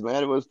was,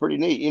 man. It was pretty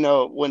neat.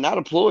 When I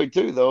deployed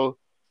too, though,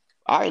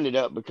 I ended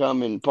up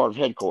becoming part of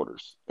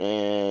headquarters.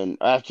 And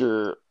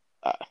after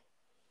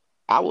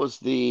I was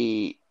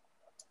the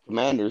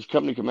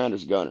company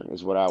commander's gunner,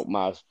 is what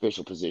my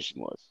official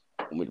position was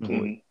when we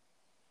deployed.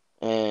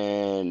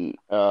 And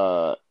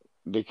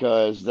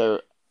because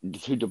to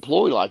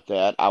deploy like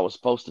that, I was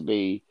supposed to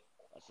be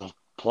a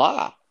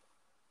supply,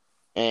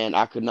 and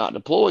I could not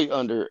deploy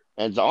under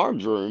as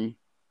arms room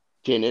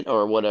tenant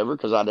or whatever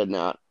because I did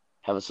not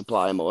have a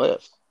supply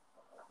MOS.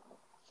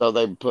 So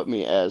they put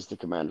me as the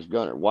commander's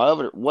gunner.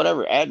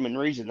 Whatever admin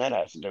reason that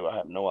has to do, I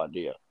have no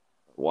idea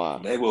why.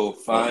 They will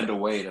find a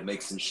way to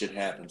make some shit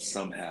happen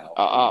somehow.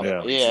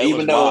 Yeah,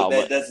 even though wild,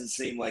 that doesn't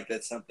seem like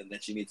that's something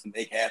that you need to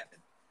make happen.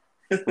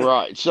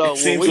 Right. So it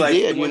seems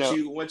like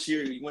once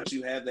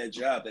you have that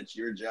job, that's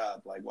your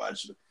job. Like why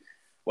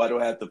do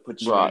I have to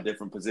put you in a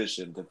different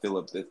position to fill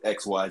up the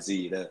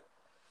XYZ to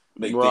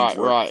make things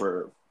work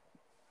for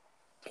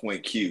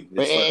point Q?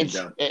 It's fucking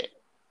dumb.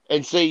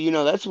 And see,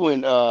 that's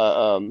when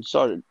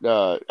started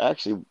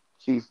actually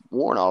Chief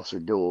Warrant Officer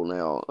duel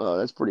now.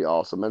 That's pretty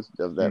awesome. That's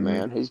of that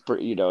man. He's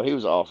pretty he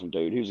was an awesome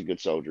dude. He was a good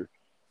soldier.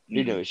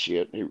 He knew his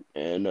shit.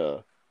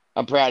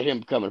 I'm proud of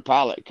him becoming a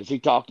pilot because he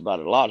talked about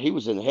it a lot. He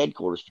was in the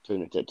headquarters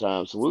platoon at that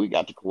time. So when we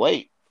got to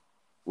Kuwait,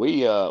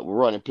 we were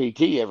running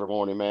PT every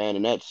morning, man,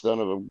 and that son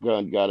of a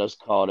gun got us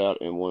caught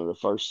out in one of the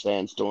first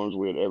sandstorms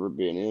we had ever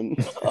been in.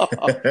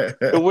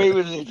 And we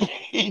was in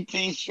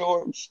PT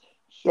shorts,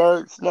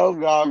 shirts, snow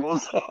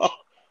goggles.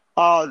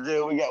 Oh,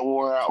 dude, we got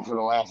wore out for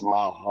the last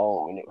mile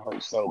home, and it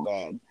hurt so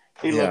bad.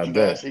 He looked at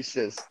us. He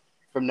says,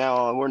 "From now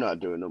on, we're not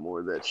doing no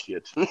more of that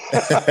shit."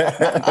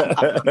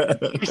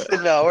 He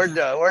said, "No, we're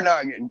done. We're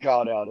not getting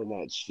caught out in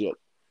that shit."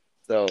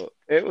 So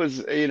it was,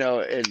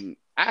 and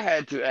I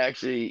had to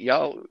actually,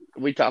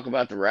 we talk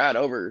about the ride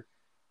over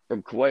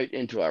from Kuwait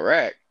into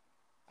Iraq.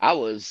 I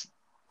was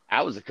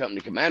a company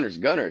commander's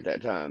gunner at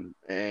that time.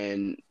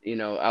 And,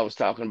 I was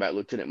talking about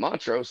Lieutenant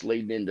Montrose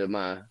leading into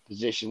my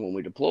position when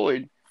we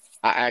deployed.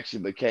 I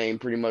actually became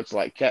pretty much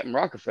like Captain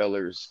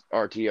Rockefeller's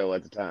RTO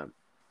at the time,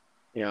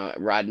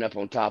 riding up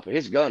on top of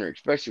his gunner,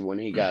 especially when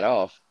he got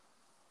off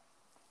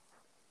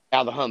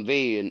out of the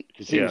Humvee, and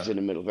because he was in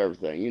the middle of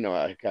everything.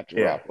 How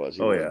Captain Rock was.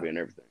 He was being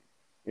everything.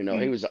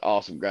 He was an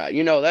awesome guy.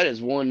 That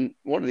is one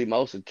of the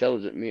most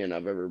intelligent men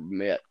I've ever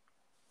met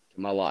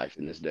in my life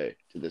to this day.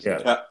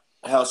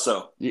 How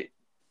so?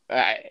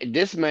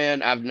 This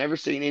man, I've never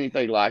seen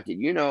anything like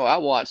it. I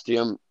watched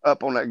him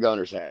up on that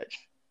gunner's hatch,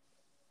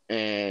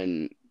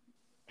 and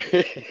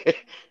I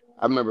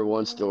remember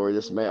one story.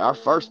 This man, our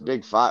first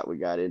big fight we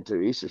got into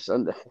Easter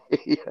Sunday.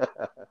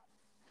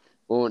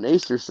 When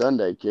Easter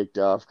Sunday kicked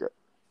off,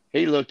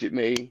 he looked at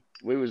me.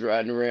 We was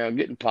riding around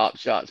getting pop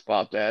shots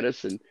popped at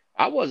us, and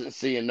I wasn't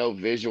seeing no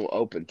visual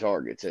open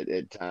targets at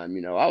that time.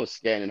 I was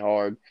scanning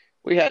hard.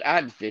 I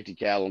had 50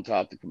 cal on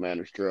top of the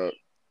commander's truck.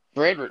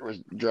 Frederick was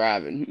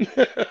driving.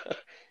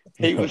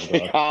 He was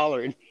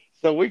hollering.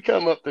 So we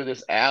come up to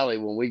this alley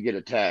when we get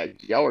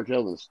attacked. Y'all were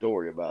telling a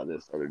story about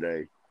this the other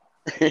day.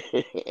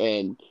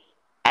 And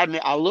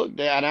I looked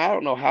down. I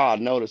don't know how I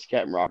noticed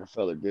Captain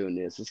Rockefeller doing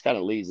this. This kind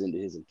of leads into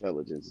his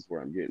intelligence is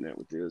where I'm getting at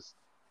with this.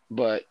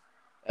 But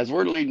as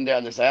we're leading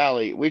down this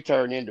alley, we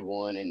turn into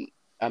one. And,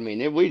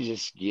 we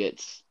just get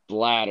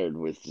splattered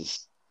with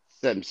just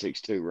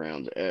 7.62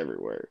 rounds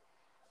everywhere.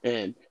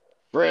 And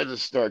Fred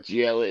just starts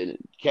yelling, and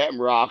Captain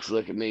Rocks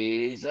look at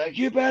me. He's like,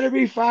 "You better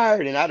be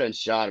fired." And I done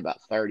shot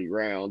about 30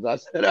 rounds. I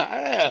said, "I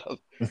have."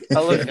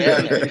 I looked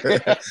down at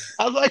him.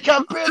 I was like,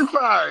 "I've been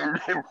fired."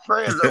 And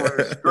Fred's over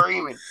there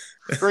screaming,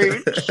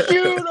 "Shoot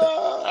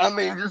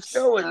her!" Just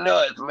going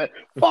nuts, man.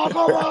 Fuck him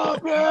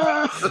up,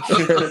 yeah.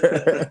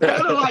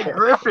 Kind of like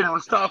Griffin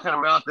was talking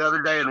about the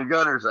other day in the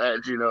gunner's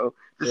hatch,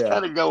 just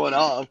kind of going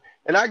on.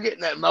 And I get in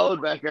that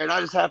mode back there, and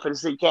I just happen to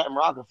see Captain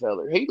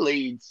Rockefeller. He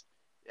leads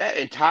that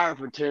entire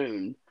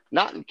platoon,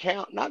 not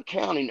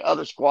counting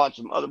other squads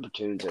from other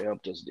platoons that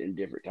helped us in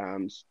different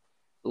times,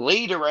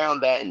 lead around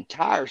that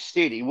entire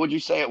city. Would you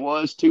say it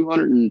was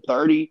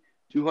 230,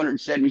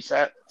 270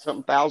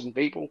 something thousand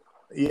people?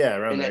 Yeah,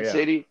 around in there, that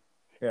city.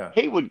 Yeah,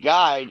 he would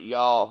guide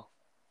y'all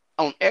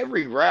on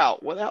every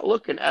route without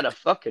looking at a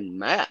fucking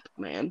map,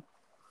 man.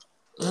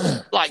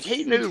 Like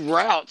he knew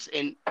routes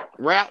and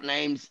route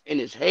names in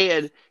his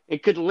head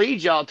and could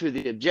lead y'all to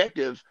the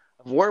objective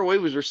of where we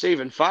was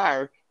receiving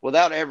fire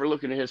without ever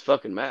looking at his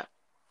fucking map.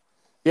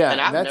 Yeah,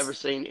 And I've never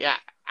seen. Yeah,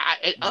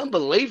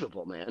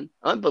 unbelievable, man,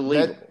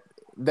 unbelievable.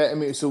 That I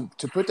mean, so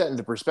to put that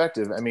into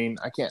perspective, I mean,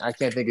 I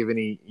can't think of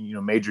any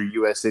major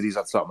U.S. cities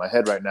off the top of my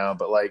head right now,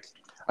 but like,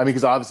 I mean,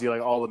 because obviously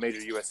like all the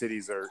major U.S.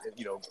 cities are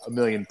a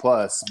million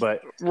plus,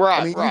 but I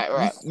Right, mean,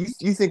 right.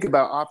 you think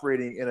about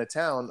operating in a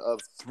town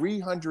of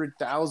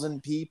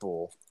 300,000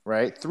 people,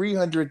 right?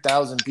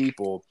 300,000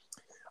 people.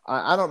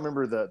 I don't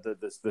remember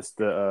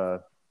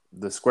the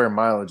square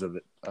mileage of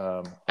it,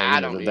 or I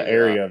don't the either.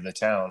 area of the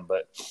town,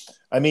 but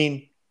I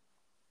mean,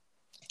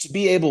 to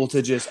be able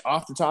to just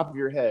off the top of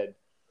your head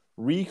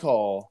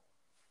recall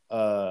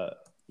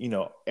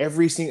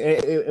every single,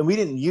 and we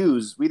didn't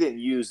use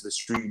the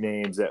street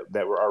names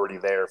that were already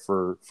there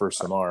for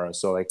Samara.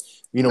 So like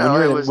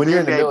No, it was when the you're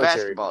in the NBA military,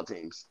 basketball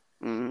teams.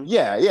 Mm-hmm.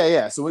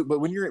 yeah. So but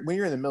when you're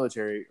in the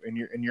military and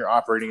you're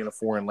operating in a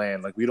foreign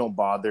land, like we don't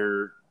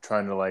bother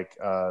trying to like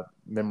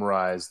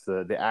memorize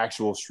the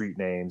actual street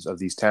names of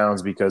these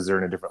towns because they're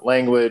in a different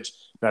language.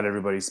 Not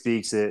everybody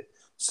speaks it,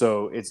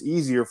 so it's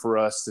easier for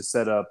us to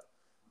set up.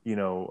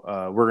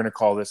 We're going to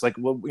call this like,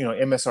 well,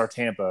 MSR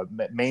Tampa,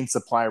 main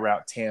supply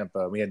route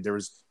Tampa. There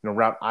was,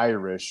 route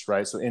Irish,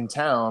 right? So in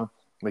town,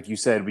 like you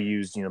said, we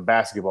used,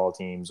 basketball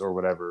teams or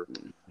whatever.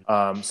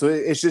 So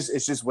it's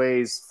just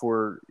ways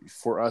for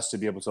us to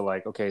be able to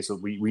like, okay, so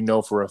we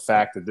know for a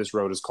fact that this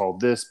road is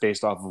called this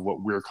based off of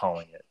what we're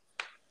calling it.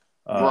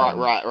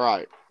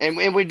 Right.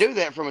 And we do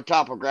that from a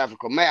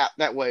topographical map.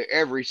 That way,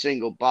 every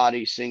single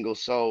body, single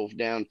soul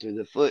down to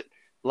the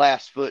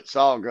last foot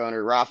saw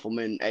gunner,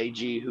 rifleman,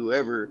 AG,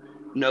 whoever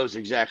knows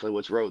exactly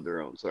which road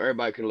they're on. So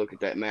everybody can look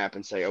at that map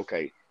and say,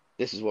 okay,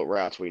 this is what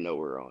routes we know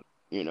we're on.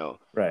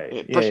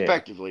 Right.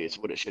 Prospectively, it's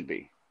what it should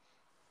be.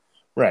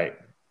 Right.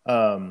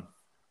 So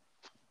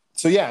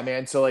yeah,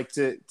 man. So like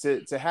to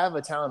have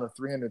a town of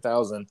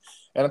 300,000, and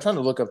I'm trying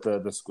to look up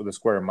the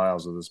square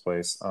miles of this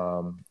place,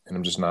 and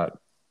I'm just not.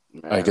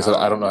 Man, I guess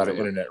I don't know how to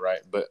internet right,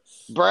 but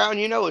Brown,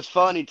 it's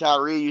funny,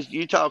 Tyree.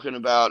 You talking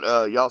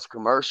about y'all's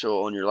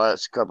commercial on your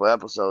last couple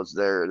episodes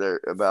there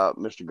about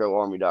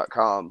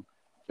MrGoArmy.com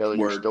telling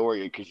your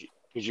story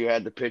because you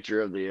had the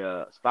picture of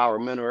the spiral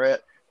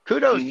minaret.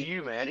 Kudos to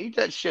you, man. Eat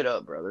that shit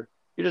up, brother.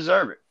 You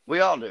deserve it. We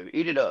all do.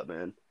 Eat it up,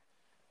 man.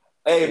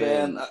 Hey,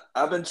 man,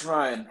 I've been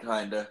trying,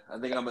 kinda. I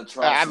think I'm gonna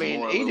try.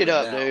 Eat it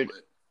up, dude. But...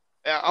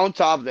 On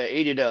top of that,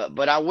 eat it up.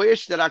 But I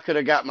wish that I could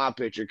have got my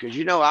picture because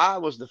I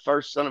was the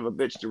first son of a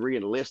bitch to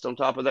re-enlist on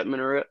top of that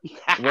minaret.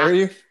 Where are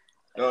you?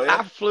 Oh, yeah?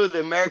 I flew the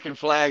American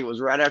flag. It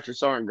was right after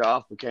Sergeant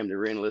Goff became the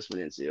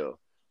re-enlistment NCO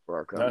for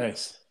our company.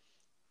 Nice.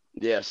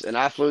 Yes, and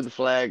I flew the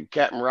flag.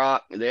 Captain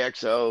Rock, the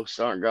XO,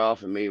 Sergeant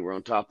Goff, and me were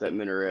on top of that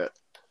minaret,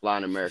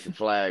 flying American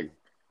flag,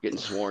 getting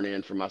sworn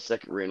in for my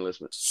second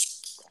re-enlistment.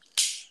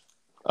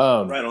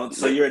 Right on.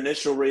 So your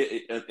initial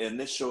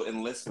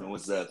enlistment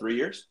was 3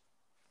 years?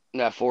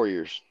 No, 4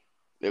 years.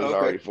 It was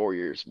already 4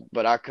 years.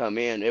 But I come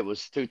in, it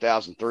was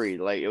 2003.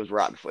 It was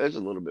right before, it was a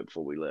little bit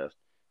before we left.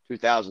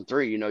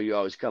 2003, you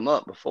always come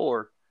up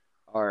before,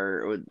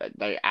 I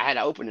had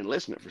an open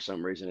enlistment for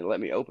some reason. It let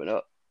me open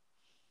up.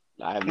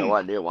 I have no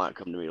idea why it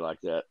come to me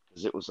like that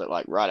because it was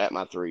like right at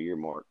my 3-year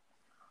mark.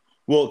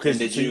 Well,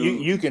 because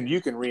you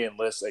can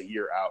re-enlist a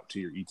year out to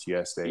your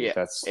ETS date.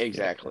 Yeah,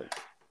 exactly.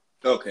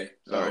 Okay.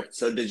 All right.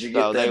 So did you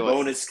get that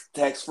bonus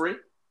tax-free?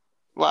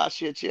 Well,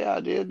 shit, yeah, I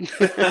did.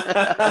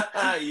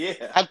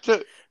 Yeah.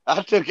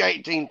 I took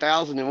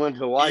 18,000 and went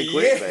to Hawaii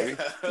quick, baby.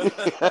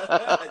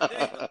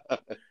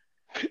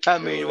 I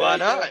mean, why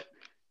not?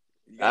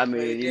 I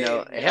mean,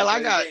 hell,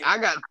 I got,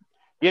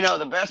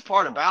 the best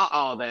part about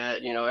all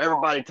that,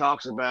 everybody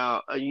talks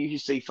about, you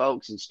see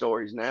folks in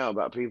stories now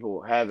about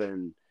people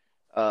having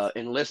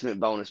enlistment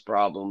bonus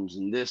problems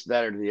and this,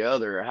 that, or the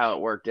other, how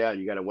it worked out.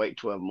 You got to wait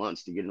 12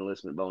 months to get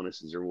enlistment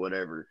bonuses or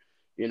whatever.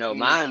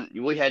 Mine,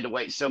 we had to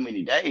wait so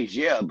many days,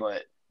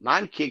 but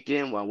mine kicked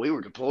in while we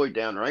were deployed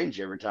downrange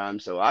every time.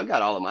 So I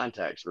got all of mine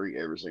tax free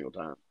every single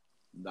time.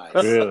 Nice.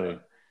 Really?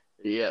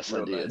 Yes,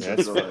 I did.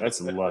 That's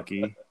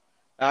lucky.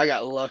 I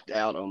got lucked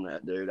out on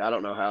that, dude. I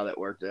don't know how that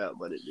worked out,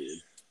 but it did.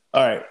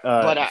 All right.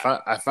 But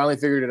I finally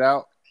figured it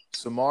out.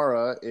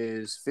 Samara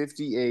is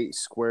 58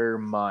 square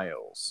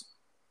miles.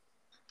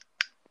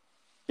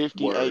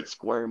 58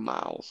 square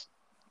miles.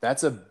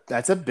 That's a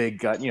big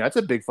gut. That's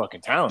a big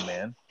fucking town,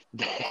 man.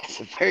 It's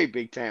a very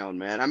big town,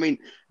 man. I mean,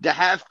 to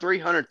have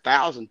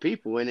 300,000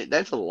 people in it,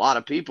 that's a lot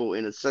of people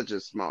in such a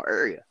small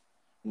area.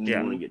 Yeah.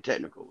 You want to get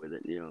technical with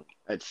it,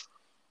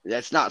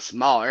 that's not a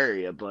small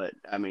area, but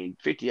I mean,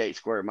 58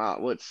 square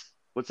miles.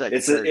 What's that?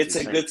 It's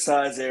a good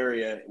size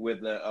area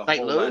with a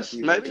whole lot of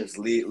people just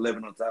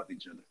living on top of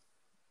each other.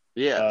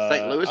 Yeah,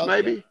 St. Louis,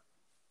 maybe.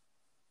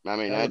 I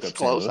mean, that's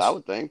close. I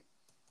would think.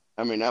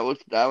 I mean, that was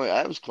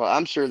close.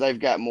 I'm sure they've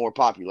got more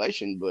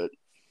population, but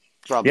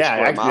probably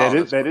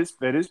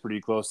that is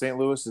pretty close. St.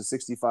 Louis is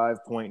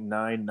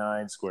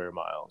 65.99 square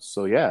miles.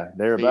 So yeah,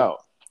 they're about.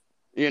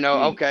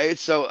 Okay.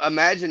 So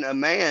imagine a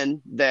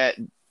man that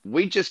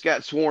we just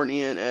got sworn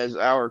in as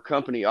our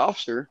company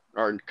officer,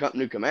 our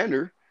company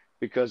commander,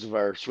 because of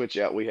our switch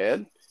out we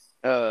had.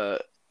 Uh,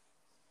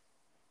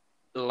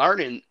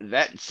 Learning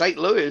that St.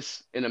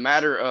 Louis in a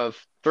matter of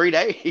 3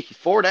 days,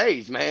 4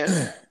 days,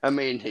 man. I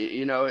mean,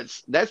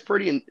 that's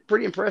pretty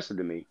impressive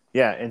to me.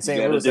 Yeah, and You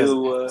got to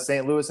do.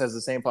 St. Louis has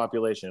the same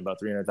population, about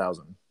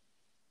 300,000.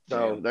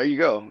 So there you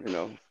go.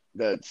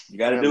 That's You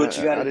got to do what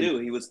you got to I do.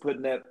 He was put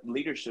in that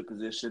leadership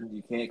position.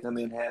 You can't come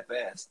in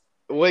half-assed.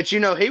 Which he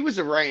was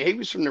he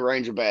was from the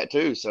Ranger Bat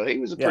too, so he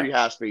was a pretty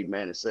high speed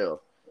man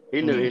himself.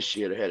 He knew his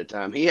shit ahead of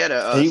time. He had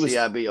a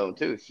CIB on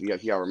too,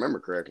 if y'all remember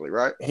correctly,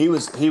 right? He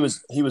was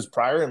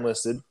prior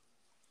enlisted,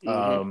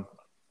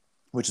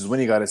 which is when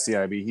he got a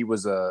CIB. He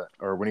was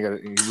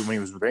when he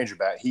was with Ranger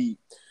Bat.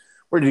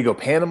 Where did he go?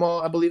 Panama,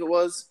 I believe it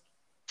was.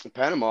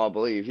 Panama, I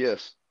believe,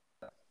 yes.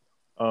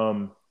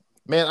 Man,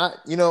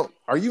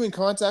 are you in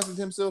contact with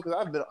him still?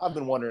 Because I've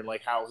been wondering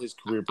like how his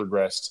career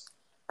progressed.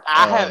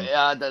 I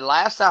have the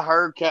last I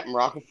heard, Captain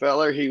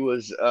Rockefeller, he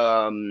was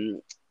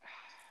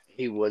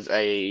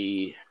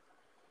a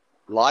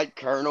light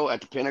colonel at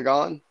the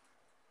Pentagon.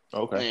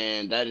 Okay.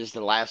 And that is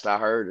the last I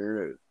heard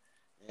or knew.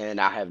 And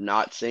I have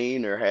not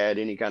seen or had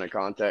any kind of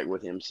contact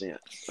with him since.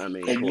 I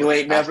mean, and you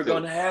ain't never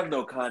going to have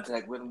no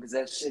contact with him because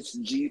that shit's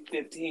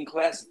G-15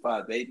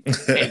 classified, baby.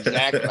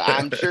 Exactly.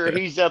 I'm sure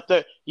he's up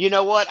there. You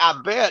know what? I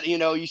bet,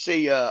 you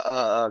see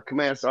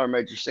Command Sergeant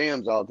Major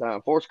Sims all the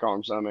time, Force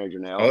Column Sergeant Major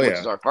now, which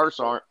is our first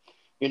sergeant.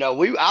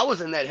 I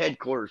was in that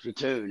headquarters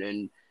platoon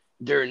and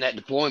during that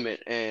deployment,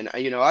 and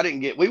I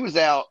didn't we was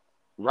out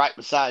right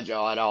beside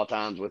y'all at all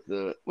times with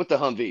the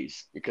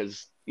Humvees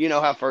because you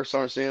know how First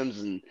Sergeant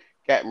Sims and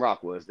Captain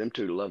Rock was. Them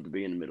two loved to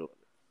be in the middle of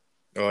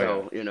it.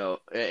 Oh, So,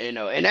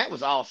 and that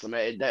was awesome.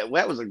 That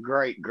was a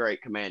great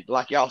command.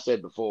 Like y'all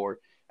said before,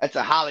 that's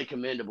a highly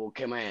commendable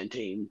command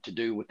team to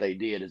do what they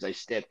did as they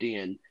stepped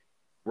in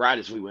right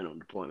as we went on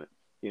deployment.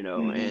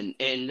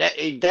 And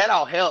that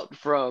all helped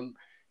from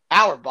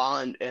our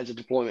bond as a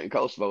deployment in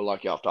Kosovo,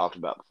 like y'all talked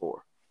about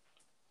before.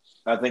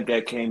 I think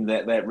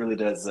that really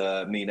does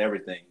mean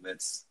everything.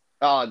 That's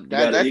you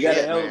got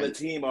a hell of a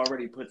team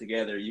already put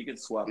together. You can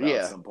swap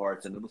out some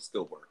parts and it'll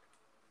still work.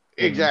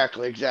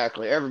 Exactly.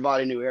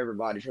 Everybody knew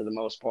everybody for the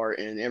most part,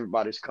 and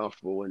everybody's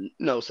comfortable and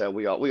knows how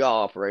we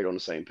all operate on the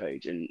same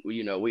page. And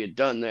we had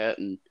done that,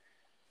 and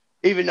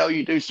even though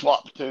you do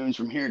swap platoons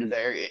from here to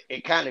there,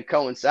 it kind of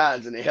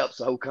coincides and it helps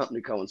the whole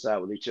company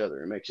coincide with each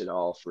other. It makes it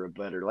all for a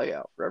better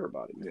layout for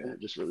everybody. Man. Yeah.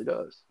 It just really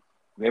does.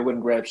 They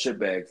wouldn't grab shit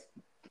bags.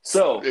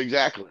 So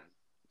exactly.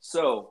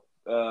 So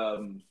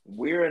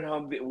we're in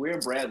Humvee. We're in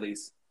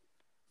Bradley's.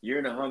 You're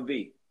in a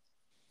Humvee.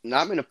 No,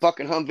 I'm in a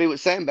fucking Humvee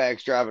with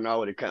sandbags driving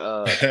all the way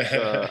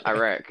to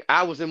Iraq.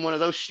 I was in one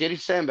of those shitty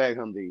sandbag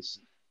Humvees.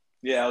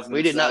 Yeah, I was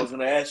going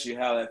to ask you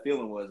how that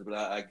feeling was, but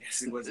I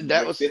guess it wasn't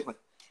a great feeling.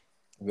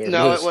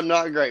 No, it was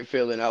not a great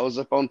feeling. I was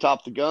up on top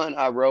of the gun.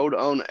 I rode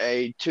on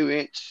a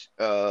 2-inch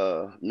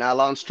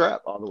nylon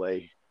strap all the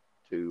way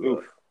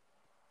to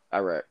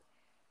Iraq.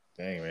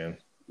 Dang, man.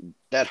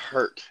 That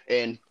hurt.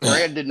 And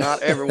Brad did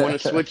not ever want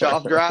to switch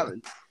off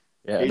driving.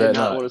 Yeah, he did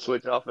not want to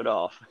switch off at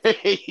all.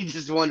 He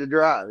just wanted to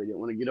drive. He didn't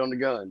want to get on the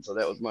gun. So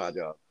that was my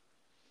job.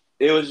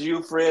 It was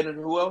you, Fred, and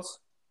who else?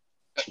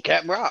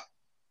 Captain Rock.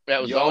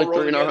 That was the only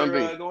three in our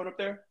Humvee. Going up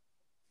there?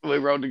 We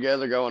rode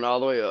together going all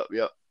the way up.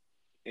 Yep.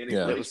 Any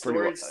funny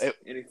stories?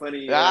 Any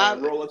funny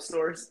roll-up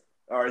stories?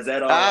 Or is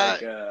that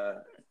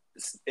all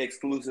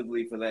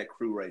exclusively for that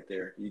crew right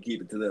there? You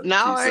keep it to them.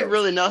 No, ain't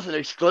really nothing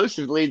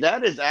exclusively.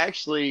 That is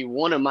actually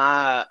one of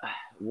my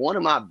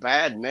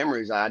bad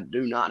memories I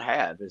do not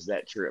have is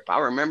that trip. I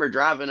remember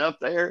driving up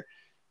there.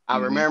 I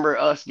remember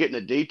us getting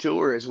a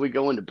detour as we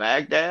go into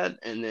Baghdad,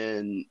 and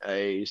then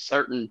a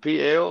certain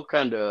PL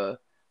kind of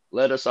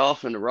led us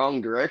off in the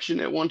wrong direction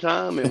at one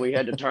time, and we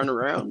had to turn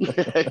around.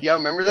 Y'all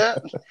remember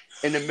that?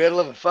 In the middle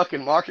of a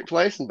fucking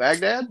marketplace in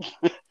Baghdad?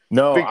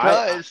 No,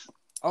 because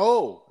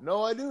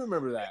I do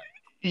remember that.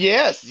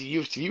 Yes,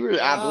 you were. Wow.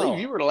 I believe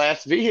you were the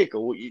last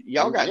vehicle.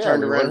 Y'all got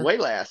turned around way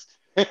last.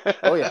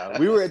 Oh yeah,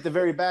 we were at the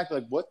very back.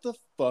 Like, what the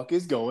fuck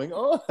is going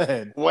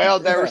on? Well,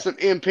 there were some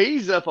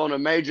MPs up on a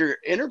major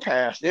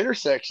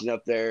intersection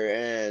up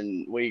there,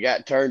 and we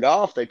got turned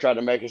off. They tried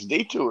to make us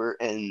detour,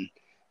 and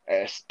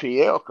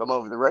SPL come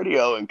over the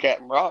radio, and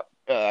Captain Rock,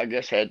 I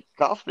guess, had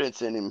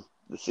confidence in him,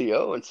 the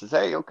CO, and says,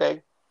 "Hey,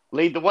 okay,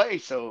 lead the way."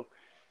 So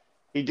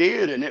he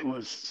did, and it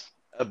was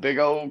a big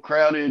old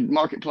crowded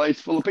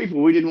marketplace full of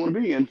people we didn't want to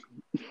be in.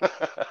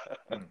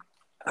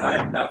 I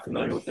am not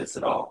familiar with this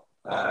at all.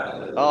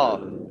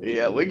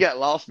 Yeah, we got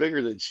lost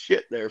bigger than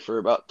shit there for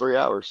about 3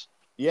 hours.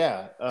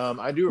 Yeah,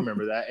 I do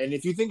remember that. And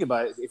if you think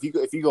about it, if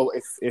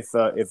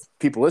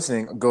people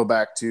listening go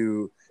back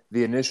to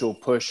the initial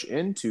push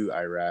into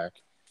Iraq,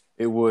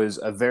 it was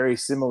a very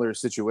similar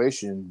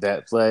situation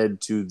that led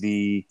to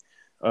the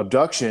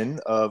abduction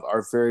of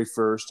our very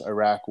first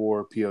Iraq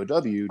War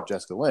POW,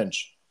 Jessica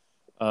Lynch.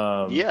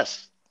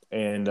 Yes,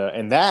 and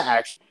that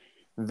actually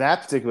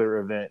that particular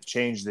event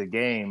changed the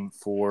game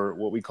for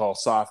what we call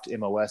soft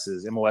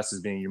MOSs. MOSs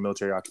being your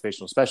military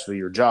occupational specialty,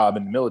 your job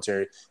in the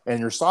military, and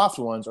your soft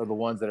ones are the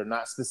ones that are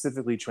not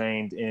specifically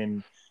trained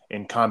in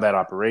combat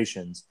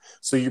operations.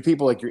 So your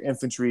people like your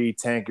infantry,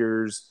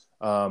 tankers,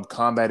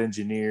 combat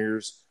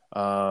engineers,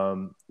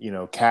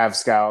 Cav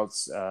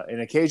scouts,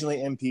 and occasionally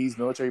MPs,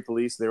 military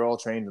police. They're all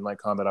trained in like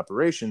combat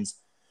operations,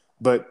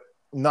 but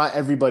not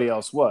everybody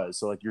else was.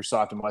 So like your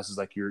soft MOSs,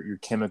 like your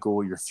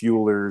chemical, your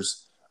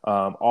fuelers,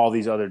 all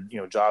these other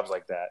jobs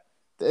like that.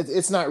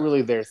 It's not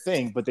really their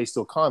thing, but they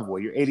still convoy.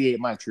 Your 88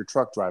 mics, your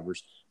truck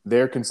drivers,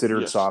 they're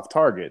considered Yes. soft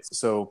targets.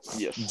 So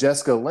Yes.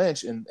 Jessica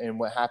Lynch and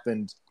what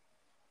happened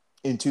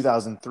in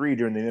 2003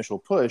 during the initial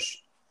push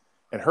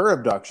and her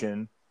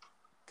abduction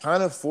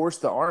kind of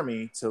forced the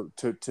Army to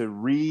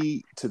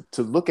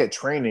look at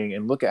training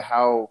and look at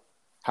how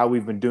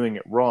we've been doing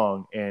it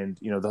wrong. And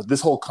this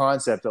whole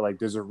concept that like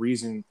there's a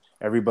reason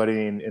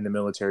everybody in the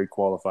military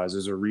qualifies.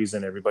 There's a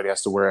reason everybody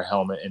has to wear a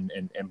helmet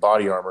and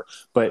body armor,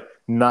 but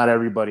not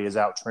everybody is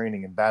out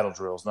training in battle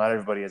drills. Not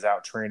everybody is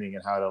out training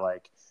in how to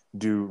like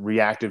do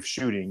reactive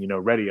shooting,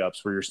 ready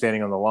ups where you're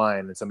standing on the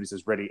line and somebody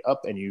says ready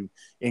up and you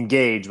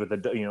engage with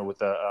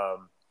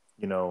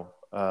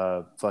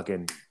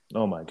fucking,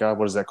 oh my God,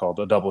 what is that called?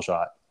 A double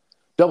shot,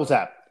 double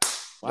tap.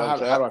 How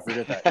do I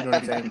forget that? You know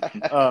what I'm saying?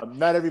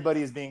 Not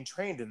everybody is being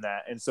trained in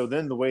that. And so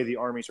then the way the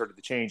Army started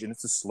to change, and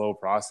it's a slow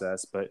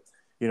process, but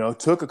it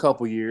took a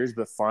couple years,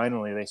 but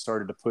finally they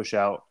started to push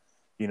out,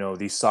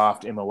 these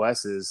soft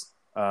MOSs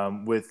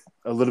with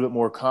a little bit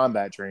more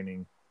combat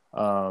training.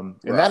 And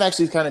that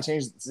actually kind of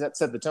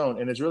set the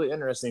tone. And it's really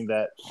interesting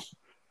that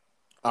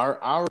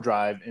our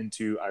drive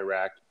into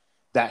Iraq,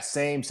 that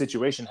same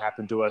situation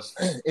happened to us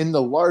in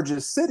the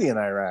largest city in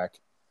Iraq.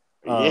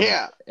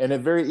 And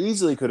it very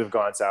easily could have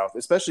gone south,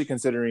 especially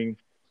considering,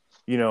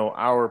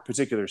 our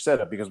particular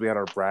setup, because we had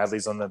our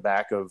Bradleys on the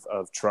back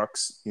of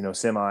trucks,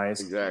 semis.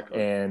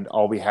 Exactly. And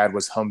all we had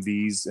was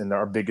Humvees, and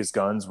our biggest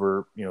guns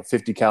were,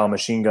 50 cal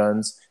machine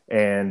guns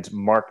and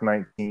Mark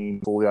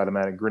 19 fully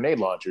automatic grenade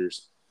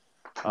launchers.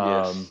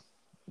 Yes.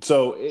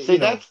 So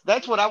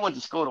that's what I went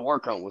to school to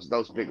work on, was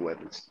those big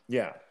weapons.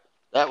 Yeah.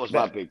 That was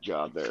my big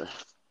job there.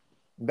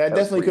 That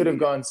definitely could have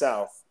gone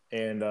south.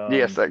 And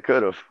yes, that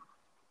could have.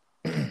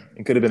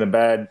 It could have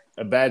been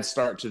a bad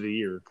start to the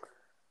year.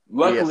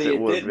 Luckily, yes, it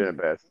would have been a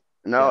bad.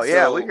 No,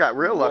 yeah, we got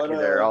real lucky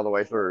there all the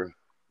way through.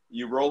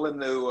 You roll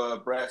into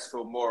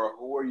Brassfield Moore.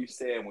 Who are you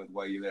staying with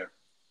while you're there?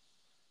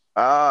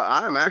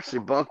 I'm actually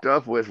bunked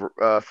up with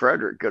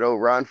Frederick, good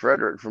old Ron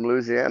Frederick from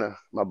Louisiana.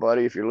 My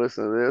buddy, if you're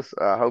listening to this,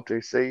 I hope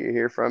to see you,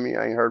 hear from you.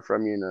 I ain't heard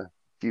from you in a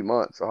few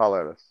months, so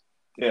holler at us.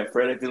 Yeah,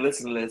 Fred, if you're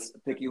listening to this,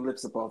 pick your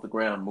lips up off the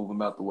ground, move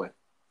them out the way.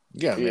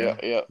 Yeah, man.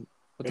 Yeah.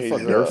 What the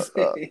fuck,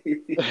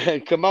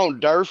 Durf? Come on,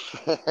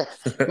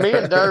 Durf. Me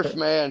and Durf,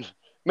 man.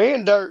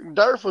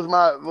 Durf was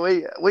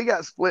we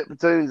got split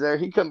platoons there.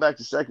 He come back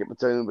to second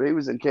platoon, but he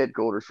was in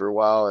headquarters for a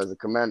while as a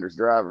commander's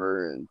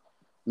driver. And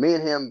me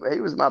and him, he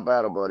was my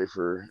battle buddy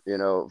for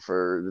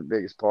the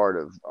biggest part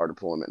of our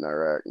deployment in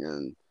Iraq.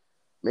 And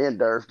me and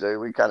Durf, dude,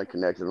 we kind of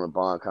connected on a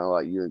bond, kind of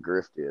like you and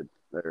Griff did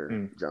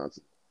there,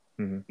 Johnson.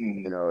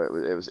 Mm-hmm.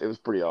 It was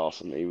pretty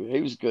awesome. He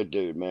was a good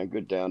dude, man.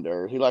 Good down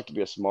there. He liked to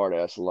be a smart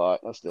ass a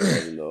lot. I still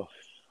love him though.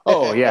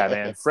 Oh yeah,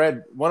 man.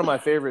 Fred, one of my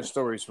favorite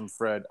stories from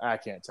Fred. I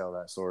can't tell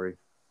that story.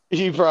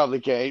 You probably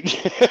can't.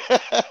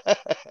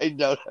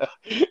 No,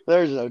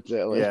 there's no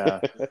telling. Yeah.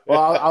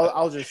 Well,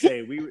 I'll just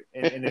say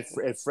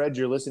if Fred,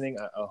 you're listening,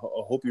 I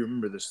hope you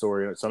remember this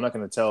story. So I'm not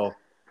going to tell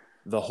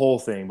the whole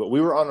thing, but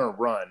we were on a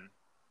run,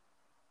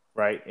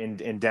 right,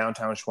 in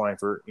downtown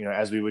Schweinfurt.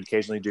 As we would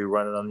occasionally do,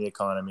 running on the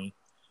economy,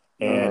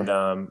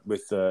 and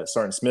with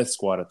Sergeant Smith's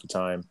squad at the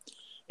time,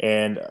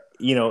 and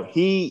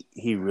he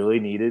really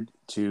needed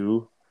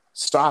to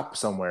stop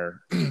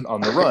somewhere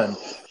on the run.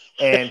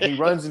 And he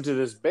runs into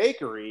this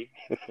bakery,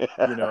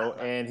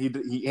 and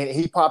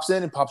he pops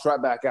in and pops right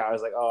back out. I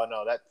was like, oh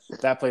no,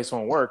 that place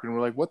won't work. And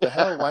we're like, what the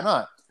hell? Why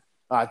not?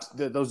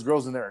 Those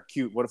girls in there are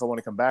cute. What if I want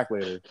to come back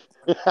later?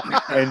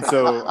 And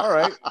so, all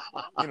right,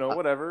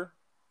 whatever.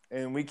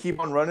 And we keep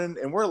on running,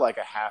 and we're like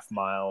a half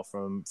mile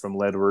from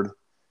Leadward,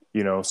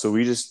 so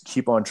we just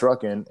keep on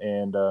trucking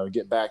and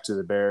get back to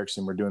the barracks,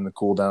 and we're doing the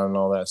cool down and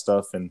all that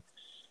stuff. And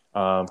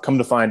come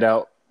to find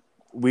out,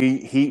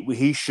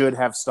 he should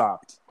have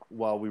stopped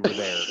while we were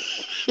there.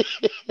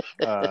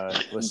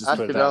 Let's just I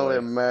put it can that only way.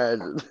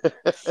 imagine.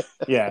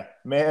 Yeah,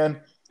 man.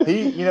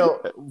 He,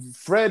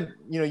 Fred,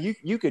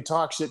 you could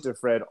talk shit to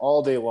Fred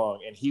all day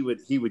long, and he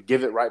would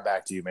give it right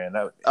back to you, man.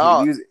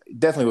 He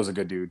definitely was a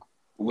good dude.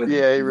 With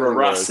he really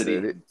veracity.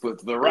 was,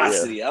 With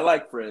veracity. Yeah. I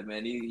like Fred,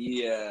 man.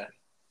 He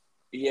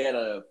had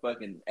a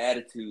fucking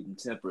attitude and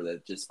temper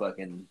that just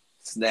fucking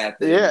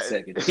snapped in a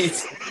second. He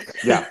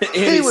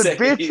would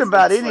bitch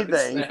about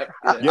anything.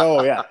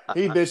 Yeah.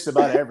 He bitched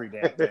about every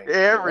damn thing.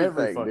 Every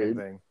fucking dude.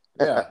 thing.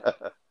 Yeah.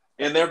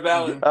 And they're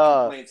valid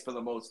complaints for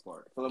the most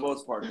part. For the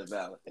most part, they're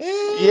valid.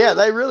 Yeah,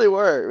 they really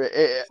were.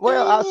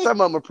 Well,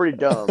 some of them are pretty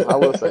dumb. I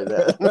will say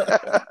that.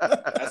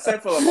 I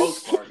said for the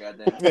most part,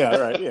 goddamn. Yeah,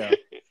 right. Yeah.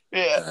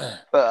 Yeah.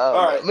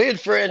 All right. Me and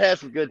Fred had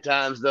some good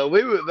times though.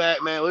 We went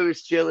back, man. We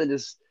was chilling,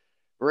 just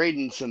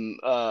reading some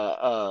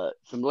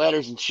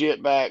letters and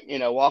shit back.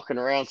 Walking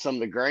around some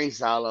of the grain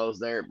silos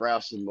there at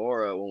Browse and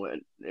Mora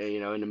when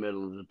in the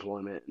middle of the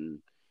deployment, and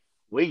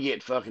we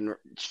get fucking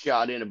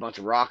shot in. A bunch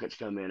of rockets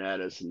come in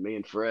at us, and me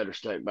and Fred are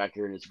stuck back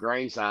here in this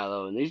grain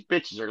silo, and these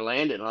bitches are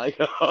landing like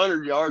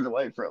 100 yards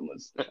away from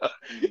us.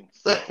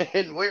 So,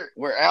 and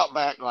we're out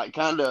back, like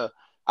kind of.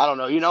 I don't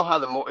know. You know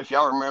how if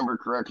y'all remember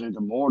correctly,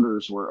 the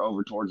mortars were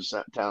over towards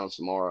the town of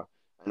Samara,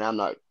 and I'm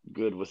not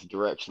good with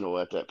directional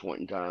at that point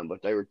in time,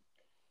 but they were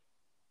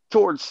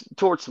towards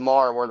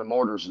Samara where the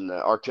mortars and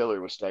the artillery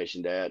was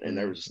stationed at, and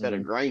there was a set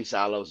of grain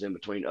silos in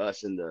between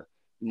us and the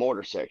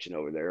mortar section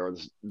over there, or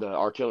the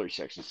artillery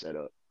section set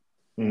up.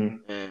 And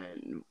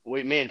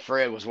me and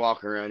Fred was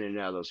walking around in and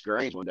out of those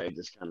grains one day,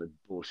 just kind of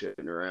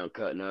bullshitting around,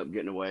 cutting up,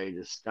 getting away,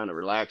 just kind of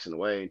relaxing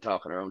away and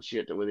talking our own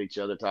shit with each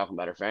other, talking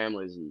about our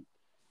families, and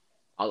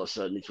all of a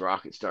sudden these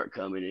rockets start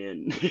coming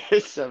in.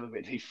 Some of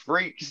it, he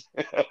freaks.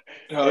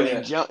 He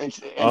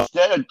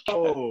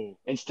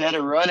instead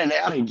of running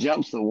out, he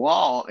jumps the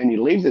wall and he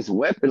leaves his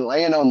weapon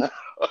laying on the.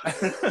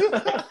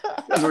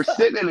 Because we're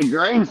sitting in a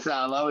grain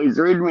silo, he's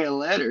reading me a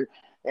letter,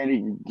 and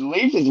he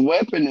leaves his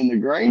weapon in the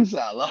grain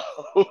silo.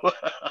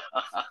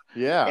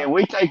 Yeah. And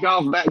we take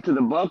off back to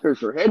the bunkers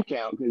for head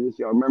count, because if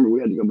y'all remember, we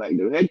had to go back and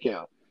do head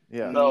count.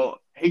 Yeah. So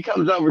he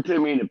comes over to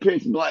me in the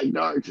pitch black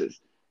dark and says,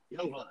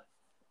 "Youngblood,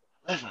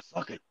 there's a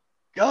fucking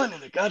gun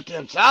in the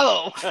goddamn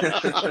silo."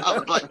 I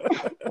was like,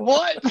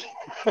 "What?"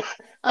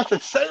 I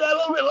said, "Say that a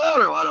little bit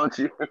louder, why don't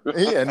you?"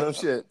 Yeah, no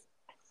shit.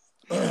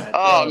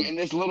 And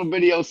this little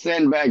bitty old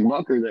sandbag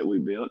bunker that we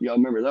built, y'all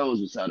remember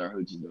those beside our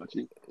hoochies, don't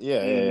you?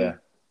 Yeah.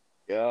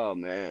 Oh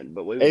man,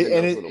 but we were in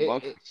those little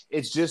bunkers.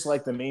 It's just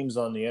like the memes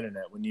on the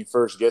internet. When you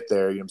first get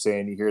there, you know what I'm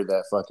saying, you hear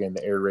that fucking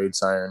air raid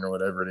siren or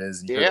whatever it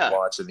is, and you hear the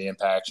launch and the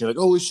impact. You're like,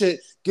 "Holy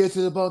shit, get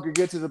to the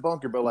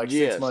bunker." But like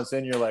 6 months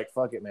in, you're like,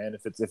 "Fuck it, man.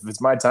 If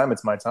it's my time,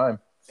 it's my time.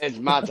 It's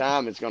my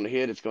time. It's gonna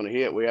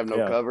hit. We have no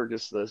cover.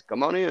 Just let's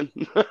come on in."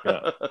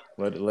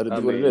 Let it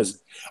do what it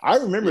is. I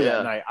remember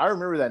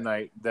that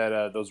night.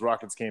 That those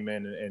rockets came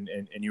in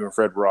and you and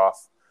Fred were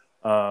off.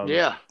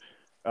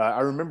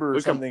 I remember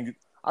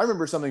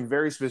something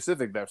very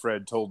specific that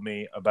Fred told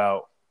me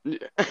about being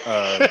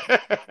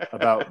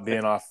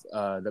off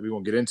that we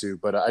won't get into,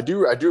 but I do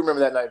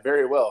remember that night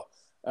very well.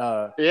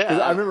 Because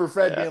I remember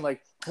Fred being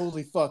like,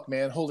 "Holy fuck,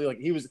 man! Holy!" Like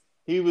he was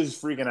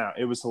freaking out.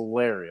 It was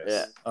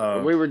hilarious.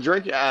 Yeah, we were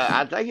drinking.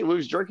 I think we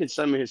was drinking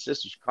some of his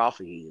sister's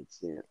coffee he had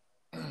sent.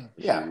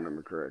 If I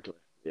remember correctly.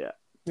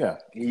 Yeah.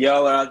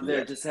 Y'all are out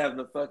there just having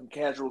a fucking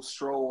casual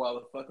stroll while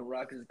the fucking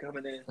rockets are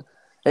coming in.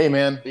 Hey,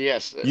 man.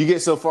 Yes. You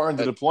get so far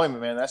into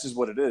deployment, man. That's just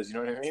what it is. You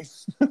know what I mean?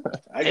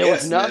 It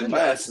was nothing to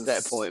us at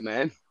that point,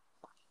 man.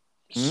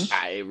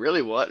 It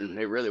really wasn't.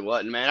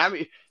 Man. I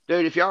mean,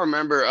 dude, if y'all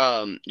remember,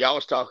 y'all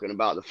was talking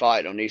about the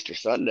fight on Easter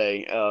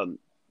Sunday.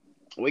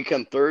 We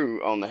come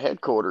through on the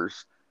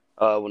headquarters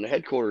when the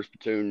headquarters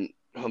platoon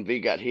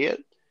Humvee got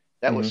hit.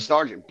 That was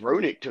Sergeant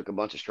Brunick took a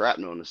bunch of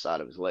shrapnel on the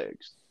side of his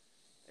legs.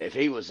 If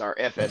he was our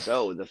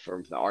FSO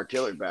from the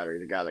artillery battery,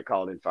 the guy that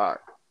called in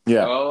fire.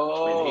 Yeah.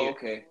 Oh,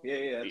 okay.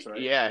 Yeah, that's right.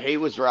 Yeah, he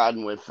was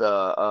riding with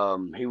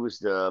he was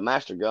the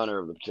master gunner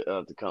of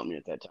the company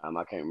at that time.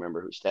 I can't remember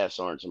who, staff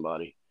sergeant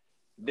somebody.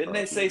 Didn't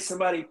they say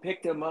somebody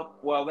picked him up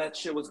while that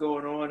shit was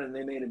going on and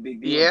they made a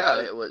big deal?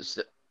 It was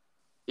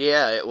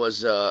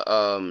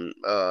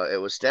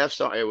staff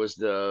sergeant. It was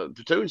the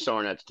platoon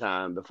sergeant at the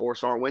time before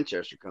Sergeant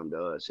Winchester come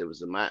to us. It was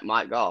the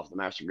Mike Goff, the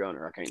master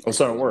gunner. I can't.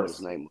 Sergeant Worth.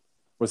 His name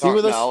was he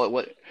with us? No, it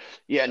was.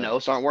 Yeah, no,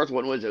 Sergeant Worth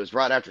wasn't with us. It was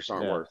right after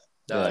Sergeant Worth.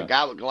 The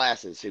guy with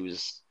glasses. He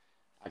was.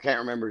 I can't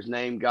remember his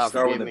name. God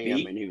forgive me. I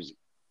mean, he was.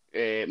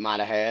 It might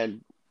have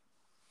had.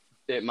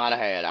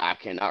 I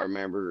cannot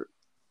remember.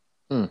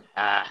 We'll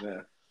have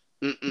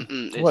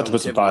to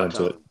put some thought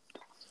into it.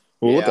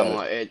 We'll look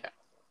at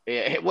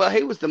it. Well,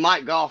 he was the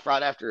Mike Goff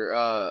right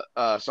after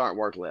Sergeant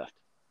Worth left.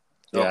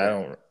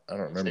 Yeah, I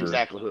don't remember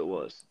exactly who it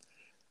was.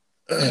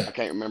 I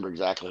can't remember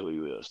exactly who he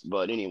was,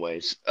 but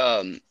anyways,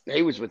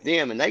 he was with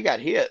them and they got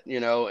hit,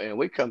 and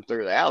we come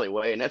through the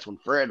alleyway, and that's when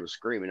Fred was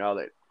screaming all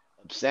that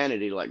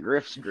obscenity like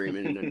Griff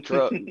screaming in the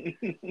truck.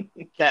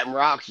 Captain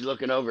Rock's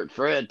looking over at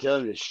Fred,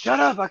 telling him to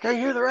shut up, I can't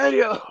hear the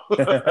radio.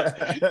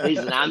 He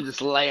said, "I'm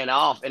just laying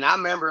off." And I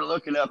remember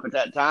looking up at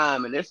that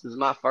time, and this is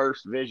my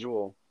first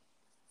visual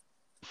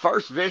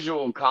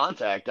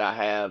contact I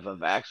have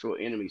of actual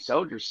enemy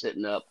soldiers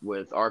sitting up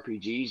with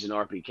RPGs and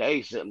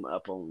RPKs sitting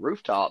up on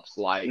rooftops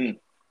like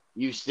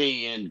you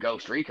see in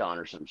Ghost Recon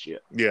or some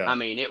shit. Yeah. I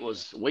mean,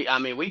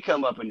 we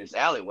come up in this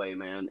alleyway,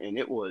 man, and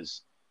it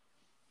was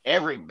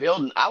every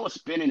building. I was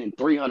spinning in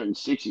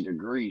 360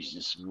 degrees,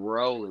 just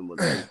rolling with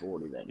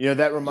 340.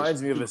 That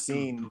reminds me of a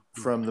scene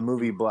from the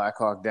movie Black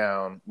Hawk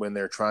Down when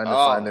they're trying to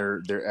find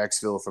their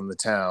exfil from the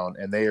town,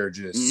 and they are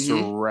just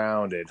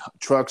surrounded.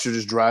 Trucks are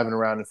just driving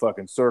around in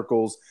fucking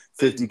circles.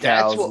 50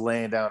 cows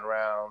laying down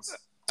rounds.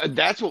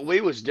 That's what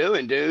we was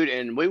doing, dude,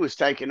 and we was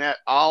taking that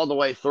all the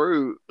way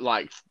through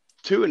like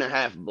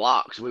 2.5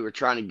 blocks. We were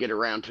trying to get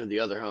around to the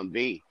other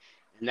Humvee.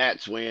 And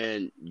that's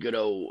when good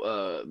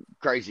old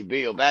Crazy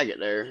Bill Baggett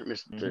there,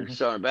 Mr. Mhm.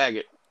 Son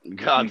Baggett,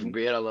 God Mhm.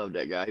 forbid, I love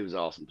that guy. He was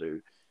awesome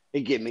too.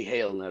 He'd give me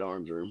hell in that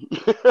arms room.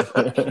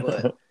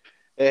 But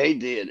yeah, he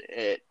did.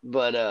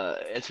 But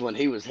it's when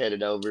he was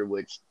headed over,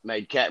 which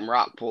made Captain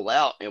Rock pull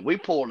out. And we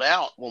pulled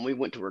out when we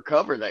went to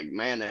recover that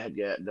man that had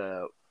got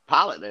the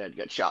pilot that had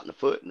got shot in the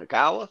foot in the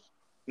Kiowa.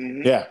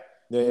 Mhm. Yeah.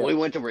 Yeah. When Yeah. we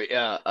went to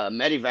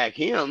medevac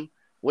him,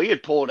 we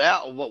had pulled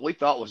out of what we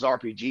thought was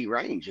RPG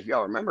range, if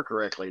y'all remember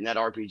correctly. And that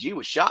RPG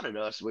was shot at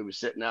us. We were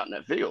sitting out in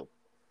that field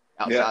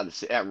Yeah.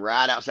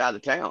 right outside the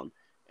town.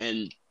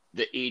 And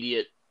the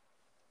idiot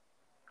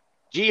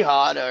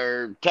Jihad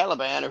or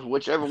Taliban or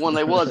whichever one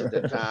they was at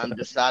that time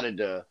decided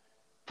to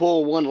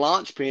pull one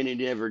launch pin and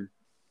never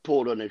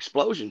pulled an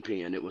explosion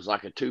pin. It was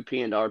like a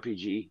 2-pin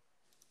RPG,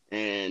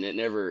 and it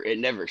never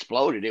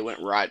exploded. It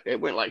went like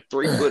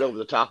 3 foot over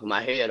the top of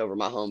my head over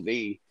my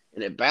Humvee,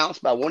 and it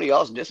bounced by one of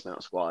y'all's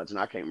dismount squads, and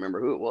I can't remember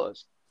who it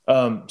was.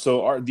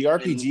 So the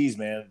And RPGs,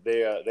 man,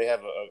 they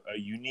have a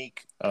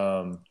unique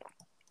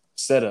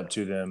setup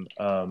to them.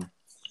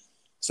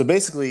 So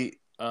basically,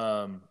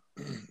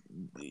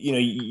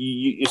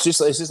 it's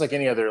just like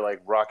any other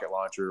like rocket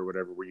launcher or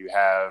whatever, where you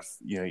have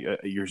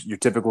your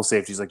typical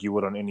safeties like you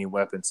would on any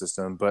weapon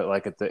system. But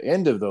like at the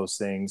end of those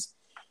things,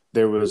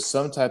 there was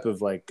some type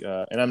of like,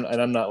 and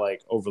I'm not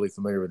like overly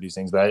familiar with these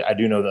things, but I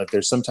do know that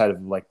there's some type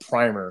of like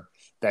primer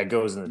that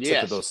goes in the tip of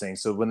yes, those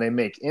things. So when they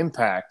make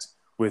impact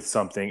with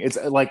something, it's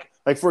like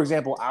for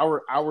example,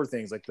 our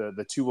things like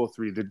the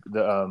 203,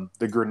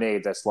 the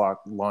grenade that's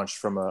launched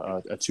from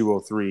a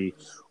 203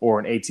 or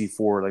an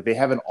AT4, like they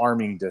have an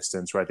arming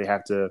distance, right? They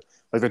have to,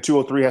 like the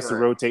 203 has to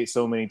correct, rotate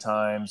so many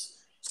times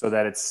so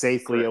that it's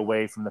safely correct.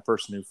 away from the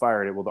person who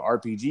fired it. Well, the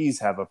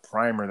RPGs have a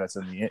primer that's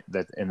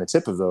in the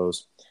tip of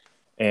those,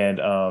 and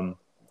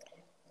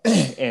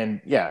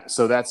and yeah,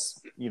 so that's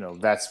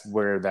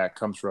where that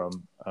comes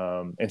from.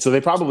 And so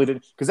they probably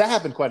did, because that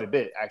happened quite a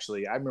bit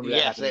actually. I remember that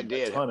Yes, happening that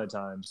a did. ton of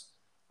times.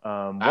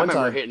 I One remember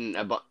time, hitting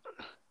a. go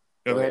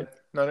Go ahead. ahead.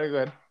 No, go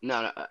ahead.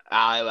 No, no,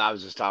 I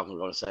was just talking.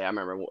 Going to say I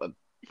remember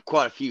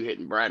quite a few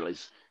hitting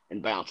Bradleys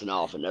and bouncing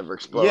off and never Yeah.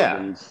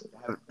 exploding.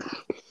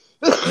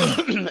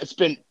 I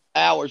spent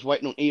hours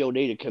waiting on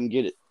EOD to come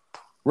get it.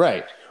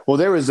 Right. Well,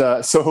 there was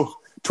so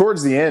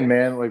towards the end,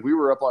 man, like we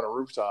were up on a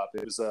rooftop.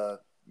 It was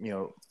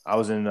I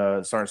was in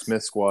Sergeant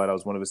Smith's squad. I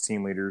was one of his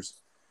team leaders,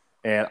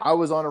 and I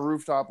was on a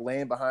rooftop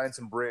laying behind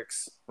some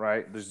bricks.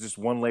 Right. There's just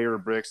one layer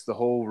of bricks. The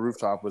whole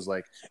rooftop was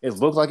like, it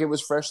looked like it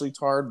was freshly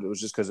tarred, but it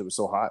was just because it was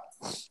so hot.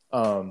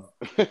 Um,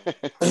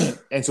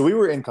 and so we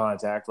were in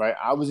contact. Right.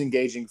 I was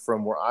engaging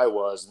from where I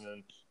was, and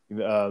then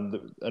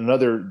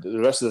the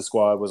rest of the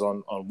squad was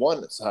on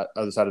one side,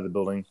 other side of the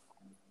building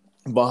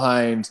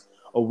behind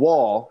a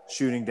wall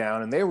shooting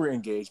down, and they were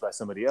engaged by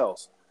somebody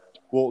else.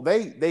 Well,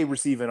 they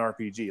receive an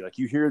RPG. Like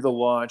you hear the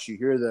launch, you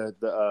hear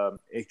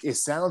it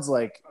sounds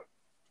like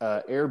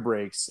air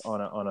brakes on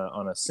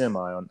a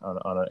semi on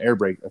an air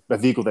brake, a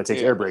vehicle that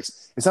takes air Yes.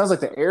 brakes. It sounds like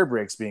the air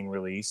brakes being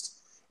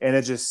released, and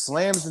it just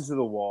slams into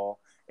the wall.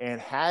 And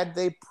had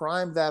they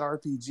primed that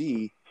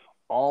RPG,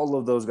 all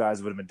of those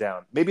guys would have been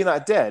down. Maybe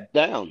not dead,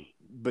 Down.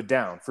 but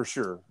down for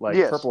sure. Like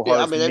Yes. Purple Yeah. I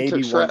Hearts, mean, they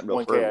maybe took shrapnel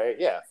one through. KIA.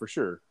 Yeah, for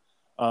sure.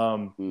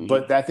 Mm-hmm.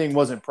 But that thing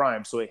wasn't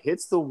primed, so it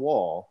hits the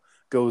wall,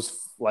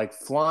 goes like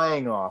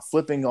flying off,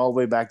 flipping all the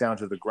way back down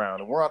to the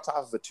ground, and we're on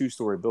top of a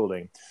 2-story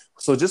building.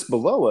 So just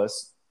below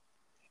us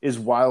is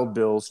Wild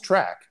Bill's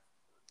track.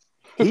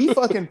 He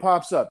fucking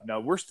pops up.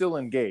 Now we're still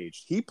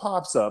engaged. He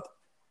pops up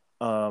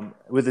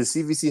with his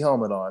CVC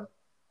helmet on,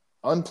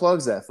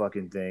 unplugs that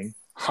fucking thing,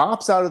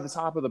 hops out of the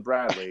top of the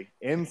Bradley,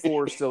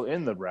 M4 still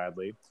in the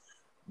Bradley,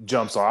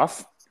 jumps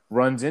off,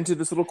 runs into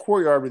this little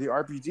courtyard where the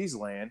RPGs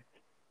land,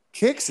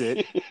 kicks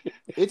it,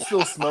 it's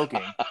still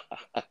smoking,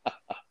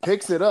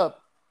 picks it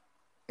up,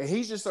 and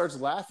he just starts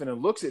laughing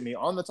and looks at me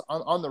on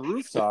the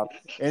rooftop,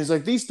 and he's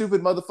like, "These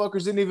stupid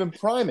motherfuckers didn't even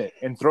prime it,"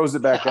 and throws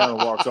it back down and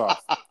walks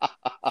off.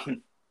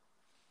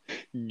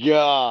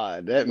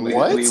 God, that We,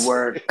 What? we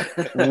were.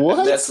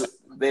 What?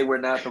 They were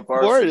not the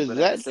Where varsity, does but at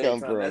that the same come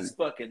time, from? that's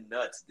fucking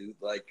nuts, dude.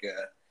 Like,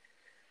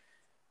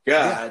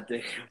 God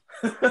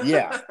damn.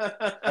 Yeah.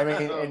 I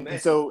mean, Oh, and man.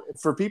 so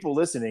for people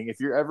listening, if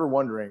you're ever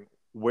wondering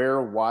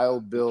where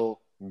Wild Bill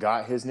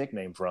got his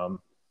nickname from,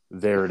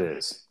 there it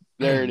is.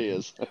 There it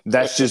is.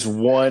 That's just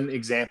one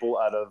example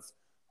out of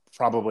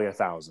probably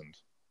 1,000.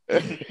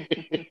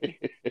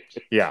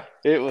 Yeah.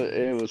 It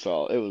was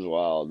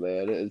wild,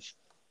 man. It's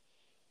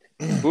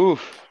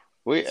oof.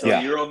 So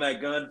Yeah. you're on that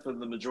gun for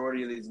the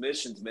majority of these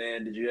missions,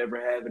 man. Did you ever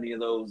have any of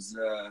those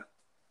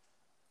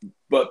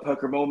butt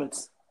pucker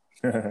moments?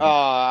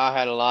 I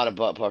had a lot of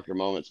butt pucker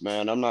moments,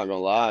 man. I'm not gonna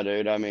lie,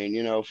 dude. I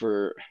mean,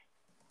 for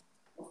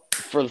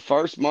the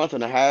first month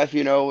and a half,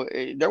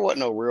 there wasn't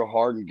no real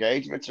hard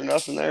engagements or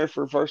nothing there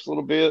for the first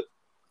little bit.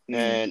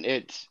 And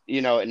it's,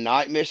 at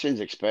night missions,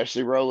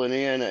 especially rolling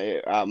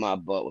in, my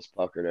butt was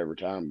puckered every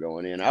time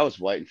going in. I was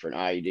waiting for an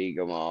IED to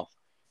go off.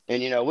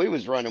 And, we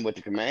was running with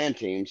the command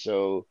team.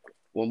 So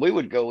when we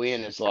would go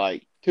in, it's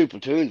like 2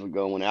 platoons would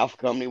go in. Alpha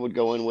Company would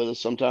go in with us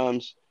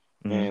sometimes.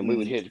 and we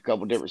would hit a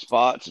couple different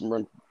spots and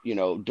run,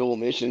 dual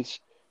missions.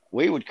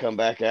 We would come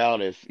back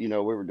out if, we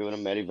were doing a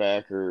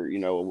medevac or,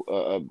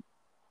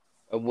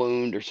 a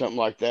wound or something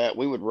like that.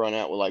 We would run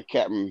out with like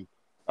Captain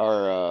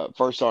or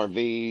First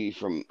RV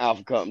from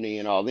Alpha Company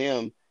and all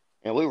them,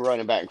 and we were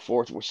running back and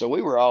forth. So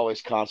we were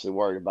always constantly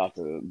worried about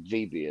the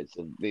VBIDs,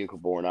 the vehicle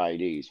borne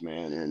IEDs,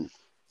 man. And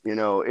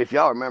if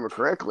y'all remember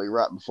correctly,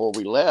 right before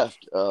we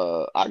left,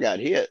 I got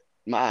hit.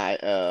 My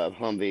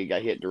Humvee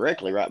got hit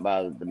directly right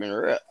by the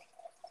minaret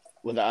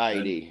with the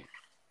IED.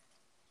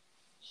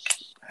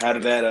 How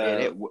did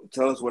that?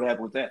 Tell us what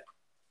happened with that.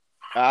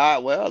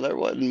 Well, there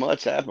wasn't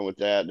much happened with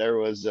that. There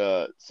was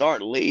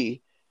Sergeant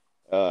Lee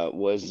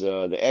was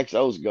the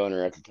XO's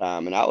gunner at the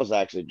time, and I was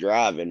actually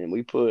driving, and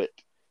we put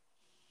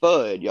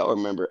Bud. Y'all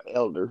remember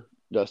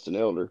Dustin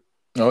Elder?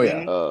 Oh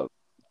yeah.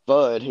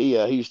 Bud, he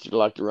used to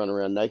like to run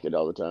around naked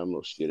all the time,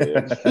 little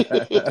shithead.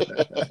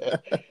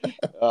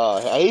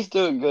 He's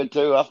doing good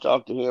too. I've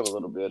talked to him a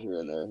little bit here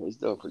and there. He's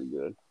doing pretty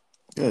good.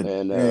 Good.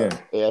 And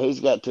he's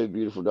got two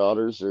beautiful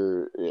daughters,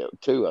 or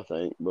two, I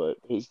think, but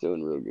he's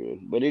doing real good.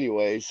 But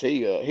anyways,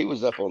 he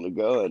was up on the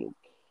gun.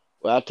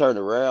 Well, I turned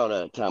around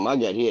at the time I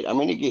got hit. I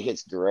mean, it get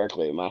hits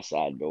directly at my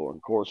side door.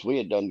 Of course, we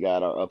had done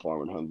got our up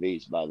armored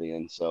Humvees by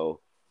then, so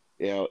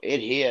it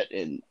hit,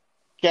 and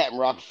Captain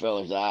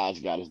Rockefeller's eyes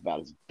got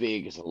about as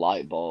big as a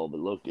light bulb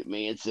and looked at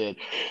me and said,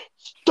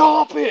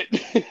 "Stop it!"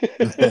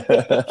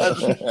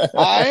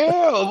 I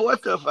am.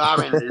 What the? I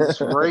mean, it's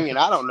ringing.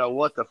 I don't know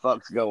what the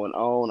fuck's going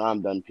on.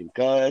 I'm done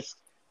concussed.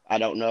 I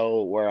don't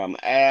know where I'm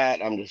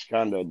at. I'm just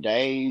kind of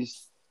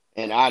dazed.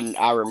 And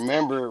I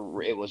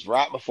remember it was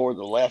right before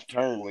the left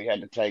turn we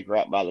had to take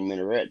right by the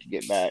minaret to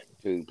get back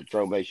to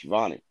Patrol Base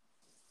Uvalde.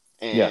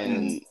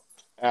 And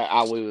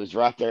I was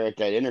right there at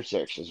that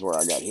intersection is where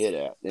I got hit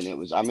at. And it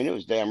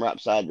was damn right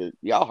beside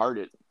y'all heard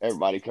it.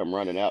 Everybody come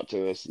running out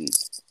to us. And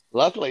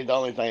luckily, the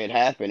only thing that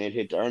happened, it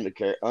hit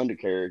the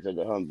undercarriage of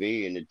the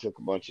Humvee, and it took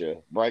a bunch of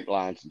brake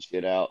lines and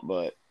shit out.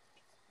 But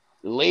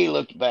Lee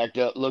looked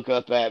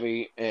up at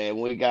me, and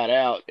we got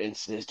out and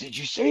says, "Did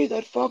you see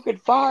that fucking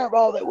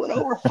fireball that went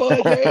over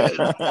Fud's head?"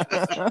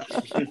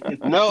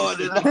 No, I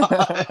did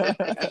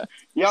not.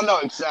 Y'all know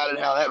excited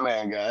how that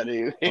man got.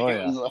 He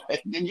was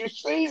like, "Did you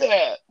see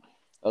that?"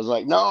 I was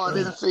like, "No, I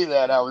didn't see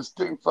that. I was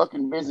too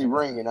fucking busy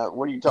ringing.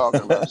 What are you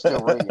talking about? I'm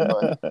still ringing,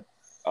 but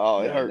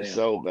it hurt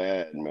so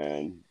bad,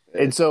 man."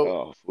 And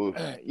so, I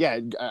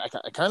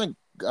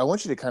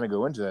want you to kind of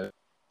go into that.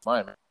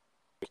 Fine.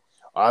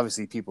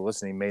 Obviously, people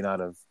listening may not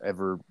have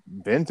ever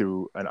been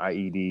through an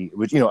IED,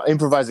 which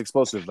improvised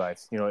explosive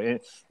device.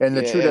 And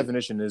the true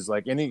definition is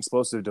like any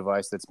explosive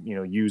device that's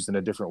used in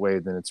a different way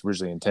than it's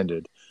originally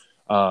intended.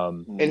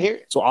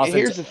 Here's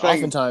the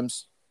thing.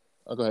 Oftentimes,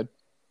 go ahead.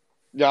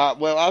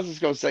 Well, I was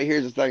just going to say,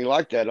 here's the thing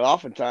like that.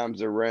 Oftentimes,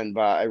 they're run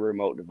by a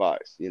remote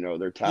device.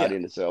 They're tied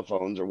into cell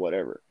phones or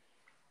whatever.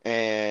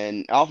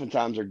 And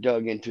oftentimes, they're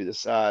dug into the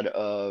side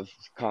of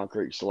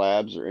concrete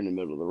slabs or in the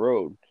middle of the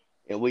road.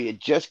 And we had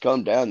just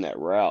come down that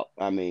route.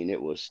 I mean,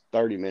 it was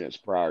 30 minutes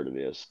prior to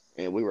this.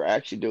 And we were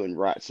actually doing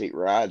right seat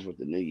rides with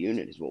the new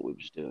unit is what we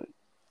was doing.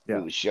 Yeah.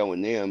 We was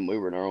showing them. We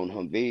were in our own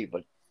Humvee,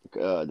 but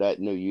that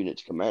new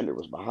unit's commander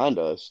was behind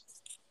us.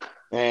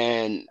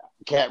 And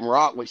Captain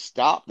Rock, we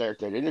stopped there at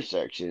that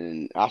intersection.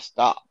 And I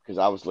stopped because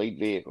I was lead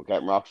vehicle.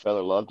 Captain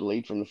Rockefeller loved to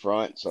lead from the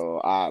front.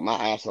 So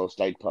my asshole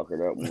stayed puckered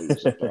up when we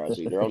was up there. I was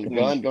either on the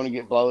gun going to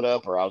get blowed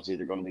up, or I was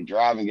either going to be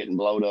driving, getting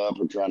blowed up,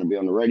 or trying to be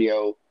on the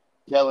radio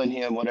telling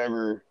him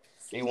whatever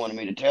he wanted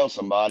me to tell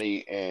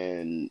somebody,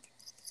 and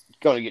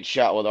going to get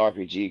shot with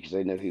RPG because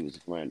they knew he was the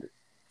commander,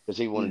 because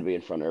he wanted to be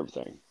in front of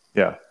everything.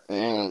 Yeah.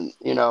 And,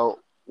 when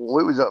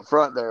we was up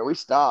front there, we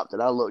stopped,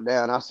 and I looked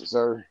down. I said,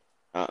 "Sir,"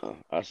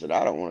 I said,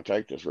 "I don't want to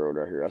take this road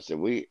right here." I said,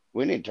 we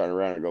need to turn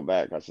around and go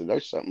back. I said,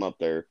 "There's something up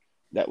there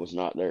that was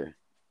not there."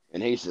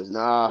 And he says,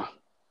 "Nah."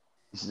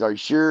 He says, "Are you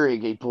sure?"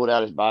 He pulled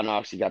out his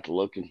binocs. He got to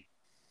looking.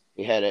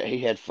 He had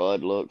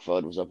Fudd look.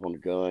 Fudd was up on the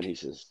gun. He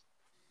says,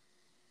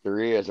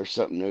 There's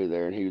something new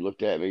there." And he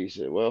looked at me. He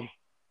said, "Well,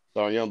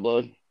 sorry,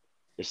 Youngblood."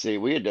 You see,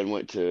 we had done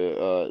went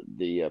to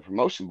the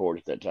promotion board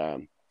at that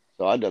time.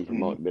 So I'd been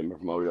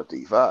promoted up to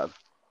E5.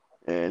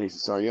 And he said,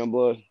 "Sorry,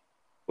 Youngblood,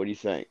 what do you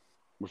think?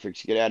 We're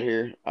fixing to get out of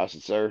here." I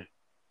said, "Sir,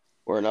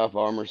 we're enough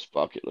armors.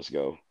 Fuck it, let's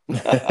go."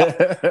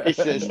 He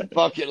says,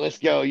 "Fuck it, let's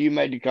go. You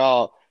made the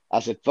call." I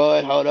said,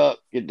 "Fudd, hold up,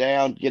 get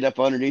down, get up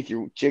underneath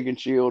your chicken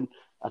shield.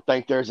 I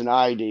think there's an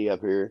IED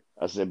up here."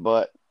 I said,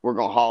 "But we're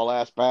going to haul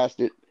ass past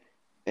it."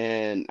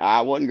 And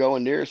I wasn't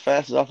going near as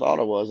fast as I thought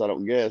I was, I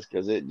don't guess,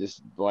 because it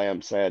just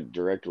sad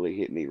directly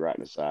hit me right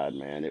in the side,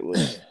 man. It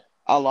was,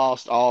 I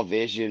lost all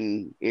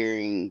vision,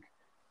 hearing.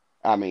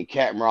 I mean,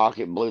 Captain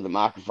Rocket blew the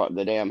microphone,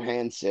 the damn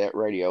handset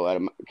radio out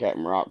of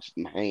Captain Rock's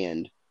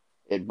hand.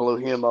 It blew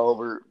him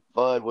over.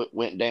 Fudd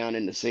went down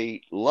in the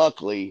seat.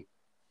 Luckily,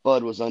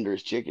 Fudd was under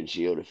his chicken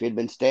shield. If he'd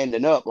been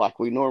standing up like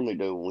we normally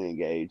do when we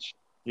engage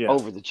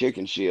over the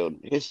chicken shield,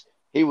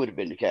 he would have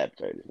been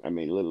decapitated. I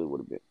mean, literally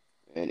would have been.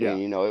 And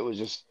it was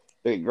just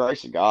the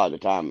grace of God at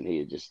the time, and he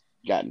had just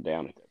gotten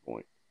down at that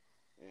point.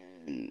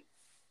 And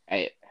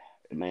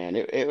man,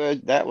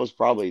 that was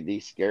probably the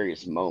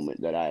scariest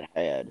moment that I'd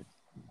had.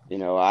 You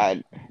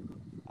know,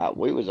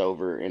 we was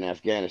over in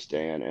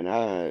Afghanistan, and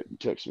I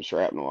took some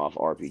shrapnel off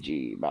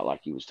RPG, about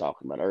like he was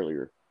talking about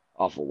earlier,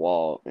 off a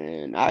wall,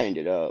 and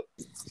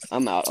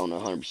I'm out on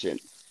 100%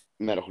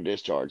 medical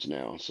discharge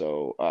now.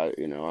 So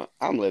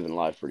I'm living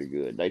life pretty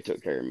good. They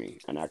took care of me,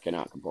 and I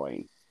cannot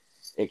complain,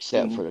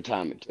 except Mhm. for the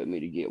time it took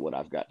me to get what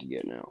I've got to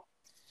get now.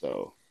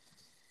 So,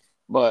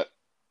 but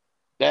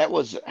that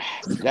was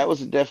that was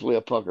definitely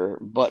a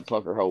butt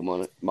pucker hole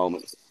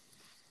moment.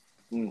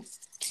 Mm.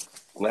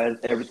 Glad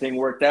everything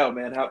worked out,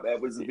 man. How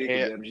bad was the vehicle,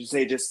 Yeah, man? Did you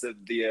say just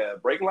the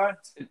brake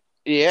lines?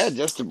 yeah,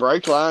 just the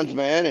brake lines,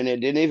 man, and it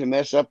didn't even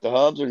mess up the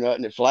hubs or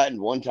nothing. It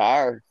flattened one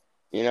tire.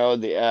 You know,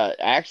 the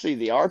actually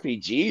the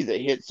RPG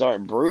that hit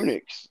Sergeant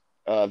Brunick's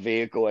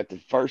vehicle at the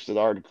first of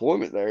our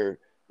deployment there,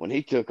 when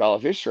he took all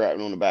of his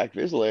shrapnel on the back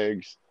of his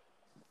legs,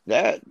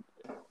 that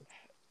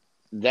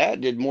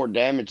that did more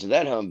damage to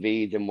that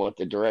Humvee than what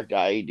the direct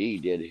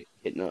IED did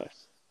hitting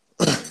us.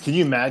 Can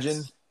you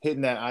imagine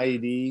hitting that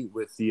IED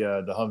with the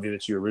Humvee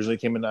that you originally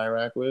came into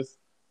Iraq with?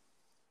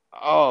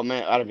 Oh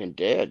man, I'd have been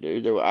dead,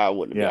 dude. I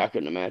wouldn't have been. Yeah, I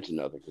couldn't imagine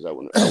nothing because I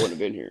wouldn't have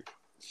been here.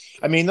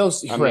 I mean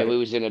those I mean, right we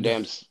was in a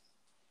damn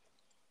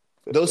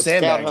those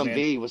Scout sandbags, man.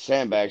 Humvee with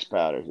sandbags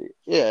powder.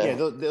 Yeah, Yeah,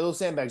 those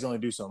sandbags only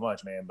do so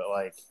much, man. But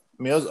like,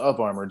 I mean, those up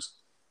armoreds,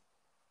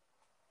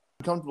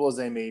 comfortable as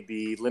they may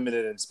be,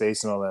 limited in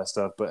space and all that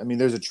stuff. But I mean,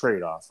 there's a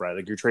trade off, right?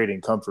 Like you're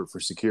trading comfort for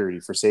security,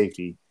 for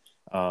safety.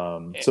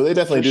 So they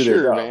definitely for do their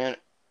sure, job. man.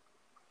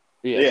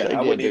 Yes, Yeah, they I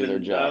did wouldn't do their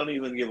even. I job. don't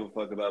even give a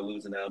fuck about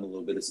losing out on a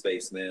little bit of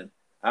space, man.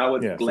 I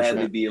would Yeah, for sure.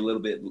 gladly be a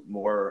little bit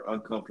more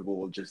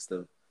uncomfortable just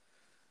to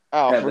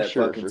Oh, have for that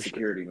sure, fucking for sure.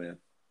 security, man.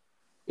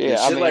 Because Yeah,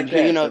 I shit mean, like you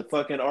that, know, the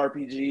fucking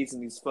RPGs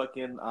and these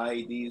fucking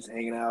IEDs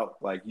hanging out,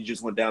 like you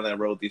just went down that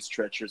road. These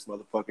treacherous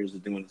motherfuckers are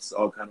doing this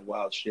all kind of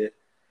wild shit.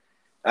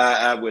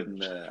 I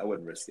wouldn't. I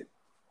wouldn't risk it.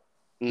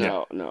 Yeah,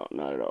 no, no,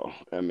 not at all.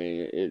 I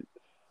mean,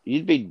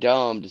 you'd be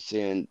dumb to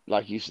send,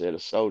 like you said,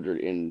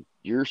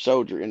 your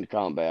soldier into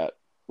combat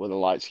with a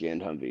light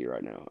skinned Humvee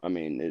right now. I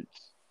mean,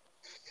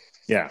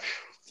 yeah.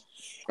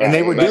 And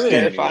they were Back it's doing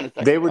then, it. anyway. terrifying to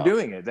think They were about.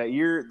 doing it that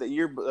year. That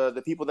year,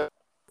 the people that,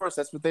 of course,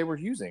 that's what they were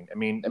using.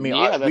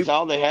 Yeah, that's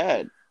all they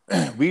had.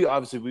 we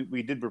obviously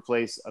we did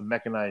replace a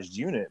mechanized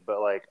unit,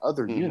 but like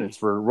other Hmm. units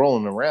were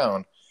rolling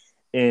around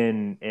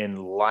in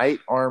light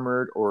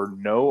armored or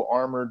no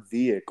armored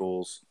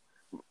vehicles.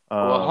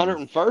 Well, Um,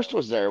 101st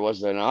was there,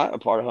 was they not? A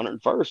part of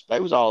 101st.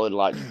 They was all in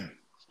light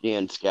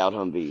skinned Scout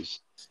Humvees.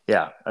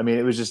 yeah, I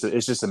mean, it's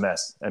just a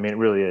mess. I mean, it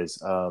really is.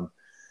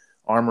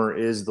 Armor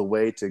is the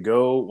way to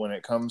go when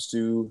it comes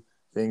to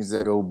things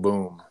that go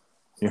boom.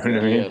 You know what I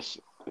mean? Yes,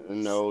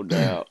 no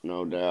doubt,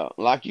 no doubt.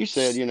 Like you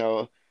said,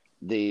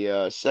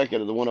 the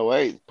second of the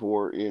 108th,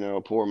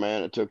 poor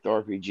man that took the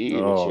RPG in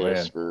the Oh man,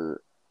 chest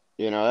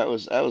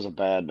that was a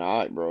bad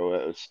night,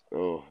 bro.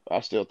 I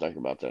still think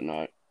about that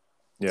night.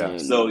 yeah.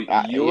 So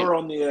And you were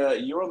on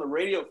the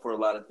radio for a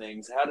lot of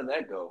things. How did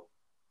that go?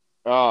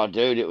 oh,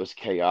 dude, it was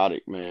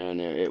chaotic, man.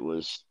 It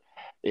was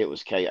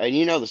chaos.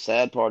 And the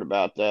sad part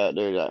about that,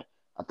 dude,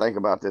 I think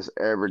about this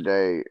every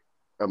day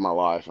of my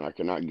life, and I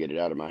cannot get it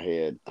out of my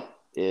head.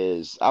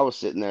 Is I was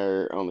sitting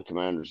there on the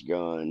commander's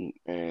gun,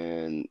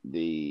 and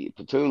the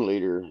platoon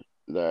leader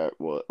that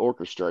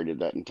orchestrated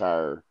that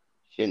entire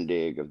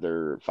shindig of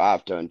their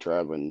 5-ton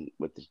traveling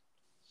with the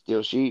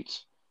steel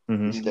sheets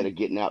Hmm. instead Mm-hmm. of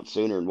getting out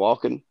sooner and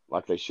walking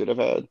like they should have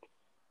had.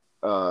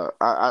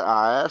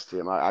 I asked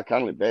him. I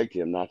kindly begged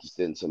him not to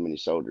send so many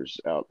soldiers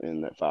out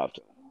in that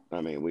 5-ton.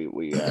 I mean,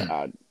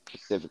 I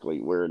specifically,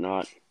 we're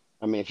not.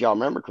 I mean, if y'all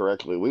remember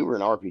correctly, we were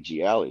in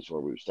RPG alleys where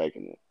we was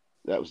taking it.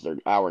 That was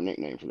our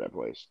nickname for that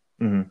place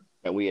Hmm.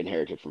 that we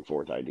inherited from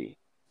Fourth ID.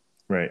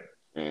 Right.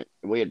 And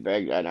we had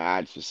begged, and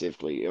I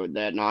specifically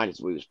that night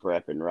as we was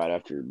prepping right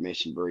after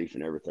mission brief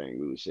and everything,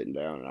 we was sitting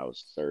down, and I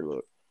was, sir,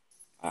 look,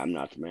 I'm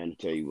not the man to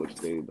tell you what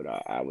to do, but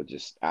I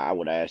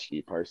would ask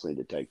you personally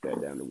to take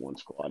that down to one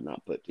squad,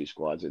 not put two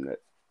squads in that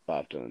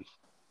 5-ton.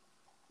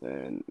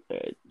 And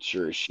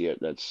sure as shit,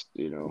 that's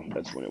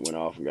when it went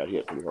off and got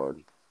hit pretty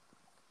hard.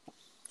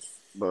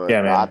 But Yeah,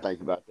 I man.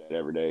 think about that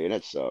every day, and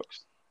it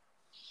sucks.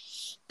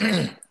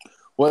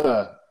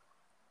 What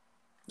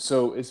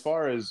so as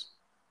far as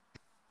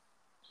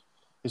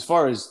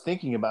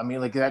thinking about, I mean,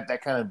 like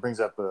that kind of brings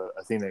up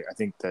a thing that I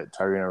think that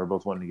Tyree and I were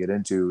both wanting to get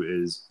into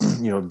is,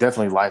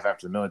 definitely life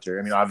after the military.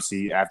 I mean,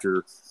 obviously,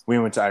 after we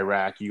went to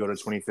Iraq, you go to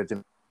 25th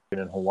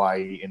in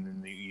Hawaii, and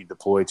then you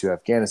deploy to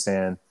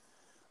Afghanistan.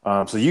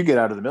 So you get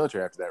out of the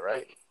military after that,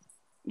 right?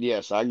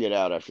 Yes, I get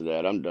out after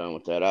that. I'm done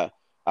with that.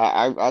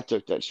 I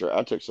took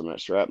I took some of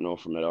that shrapnel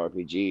from that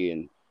RPG,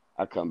 and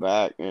I come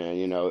back, and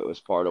it was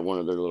part of one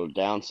of their little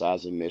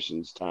downsizing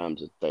missions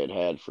times that they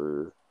had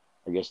for,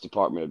 I guess,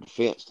 Department of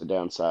Defense to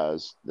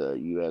downsize the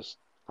U.S.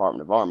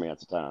 Department of Army at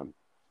the time.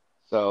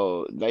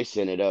 So they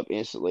sent it up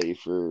instantly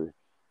for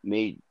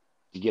me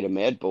to get a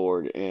med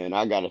board, and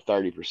I got a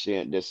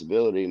 30%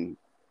 disability and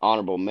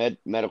honorable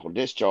medical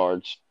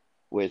discharge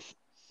with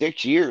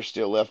 6 years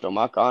still left on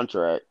my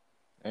contract.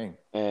 Dang.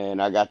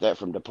 And I got that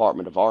from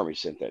Department of Army,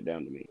 sent that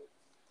down to me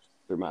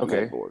through my med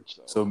Okay. board.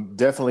 So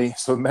definitely,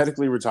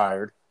 medically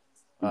retired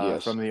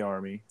Yes, from the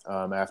Army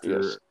yes,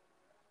 after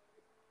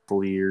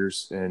 4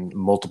 years and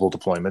multiple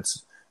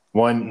deployments.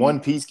 One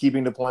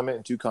peacekeeping deployment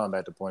and 2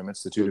 combat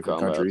deployments to 2 2 different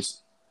combats.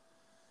 countries.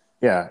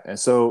 Yeah, and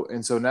so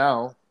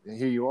now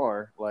here you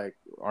are. Like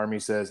Army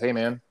says, "Hey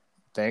man,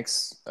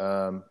 thanks,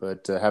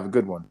 but have a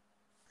good one."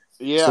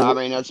 Yeah, I So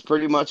mean that's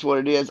pretty much what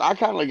it is. I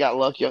kind of got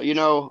lucky. You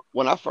know,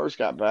 when I first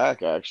got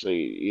back,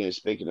 actually, you know,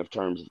 speaking of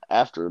terms of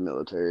after the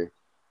military,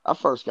 I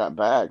first got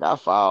back. I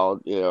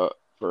filed, you know,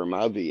 for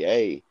my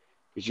VA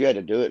because you had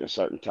to do it in a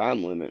certain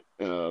time limit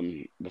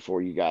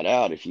before you got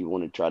out if you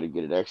wanted to try to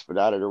get it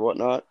expedited or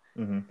whatnot.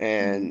 mhm.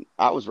 And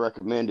I was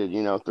recommended,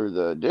 you know, through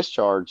the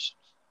discharge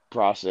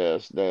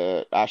process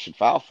that I should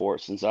file for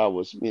it since I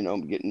was, you know,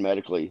 getting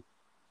medically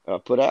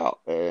put out.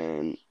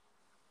 And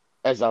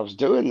as I was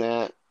doing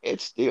that, it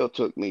still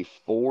took me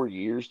 4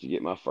 years to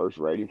get my first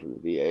rating from the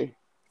VA.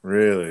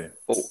 Really,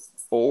 Four,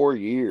 4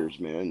 years,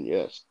 man.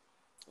 Yes,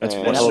 that's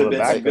one That hell should of have a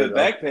been and some back pay good though.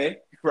 back pay,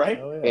 right?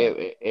 Oh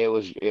yeah.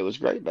 it was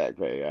great back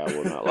pay. I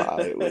will not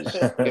lie.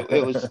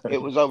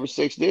 It was over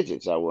 6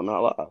 digits. I will not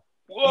lie.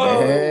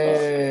 Whoa,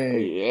 Dang.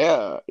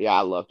 Yeah,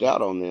 I lucked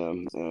out on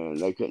them, and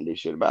they couldn't do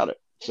shit about it.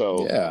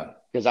 So, Yeah.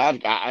 because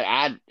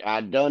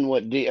I'd done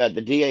what the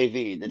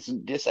DAV, that's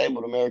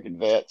Disabled American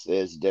Vets,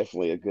 is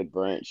definitely a good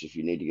branch if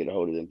you need to get a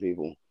hold of them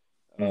people.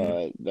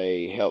 Hmm.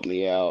 They helped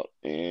me out,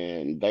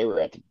 and they were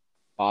at the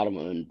bottom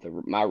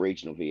of my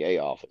regional VA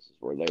offices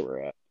where they were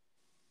at,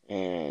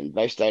 and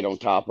they stayed on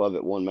top of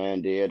it. One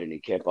man did, and he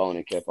kept on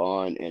and kept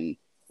on. And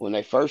when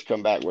they first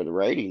come back with a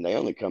rating, they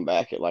only come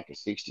back at like a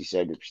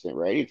 60-70%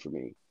 rating for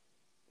me,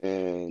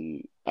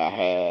 and I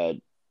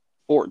had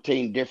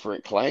 14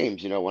 different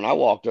claims. You know, when I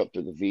walked up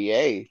to the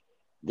VA,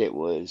 that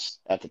was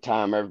at the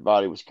time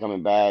everybody was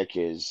coming back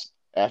is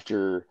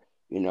after,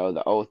 you know,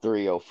 the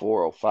 '03,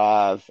 '04,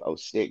 '05,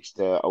 '06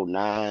 to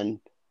 '09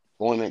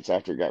 deployments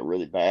after it got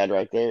really bad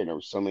right there. And there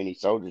were so many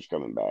soldiers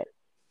coming back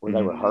where they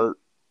Hmm. were hurt,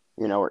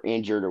 you know, or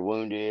injured or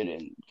wounded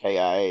and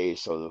KIA.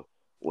 So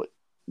what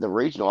the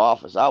regional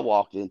office I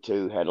walked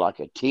into had like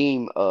a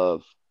team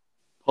of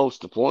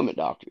post deployment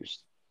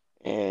doctors,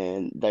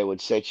 and they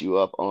would set you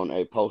up on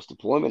a post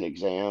deployment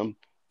exam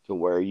to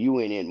where you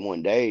went in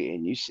one day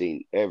and you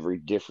seen every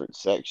different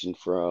section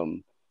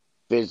from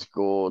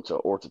physical to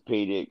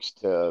orthopedics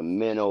to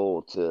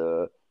mental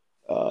to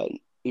uh,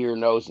 ear,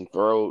 nose, and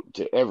throat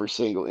to every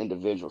single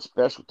individual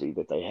specialty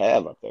that they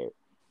have up there.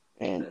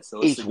 And yeah,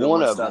 so it's a each good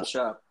one one of stop them,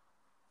 shop.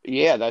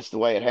 yeah, that's the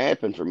way it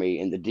happened for me.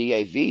 And the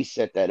DAV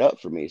set that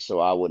up for me so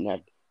I wouldn't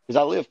have, because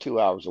I live 2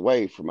 hours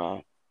away from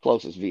my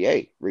closest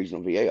VA,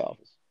 regional VA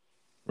office.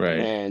 Right.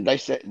 And they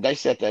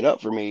set that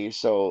up for me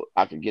so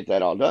I could get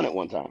that all done at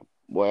one time.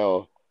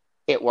 Well,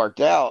 it worked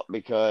out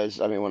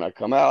because I mean when I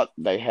come out,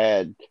 they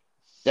had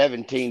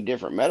 17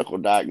 different medical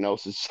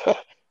diagnoses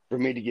for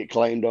me to get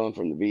claimed on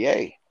from the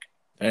VA.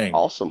 Dang.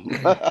 Awesome.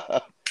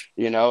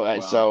 You know,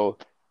 and Wow. so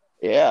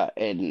yeah,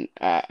 and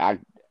I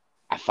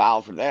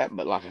filed for that,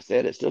 but like I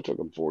said, it still took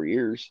them 4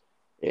 years.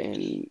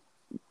 And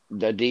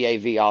the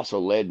DAV also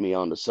led me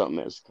on to something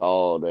that's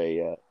called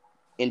a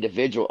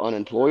individual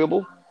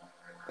unemployable.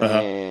 Uh huh.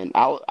 And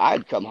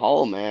I'd come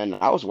home, man.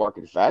 I was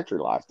working factory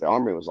life. The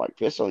army was like,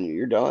 piss on you,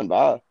 you're done,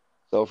 bye.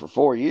 So for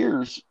 4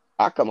 years,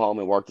 I come home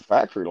and work the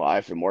factory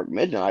life and work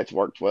midnights,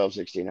 work 12,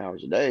 16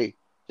 hours a day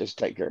just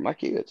to take care of my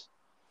kids.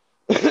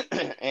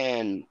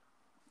 And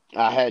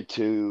I had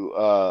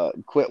to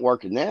quit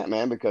working that,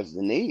 man, because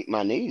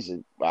my knees,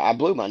 I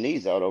blew my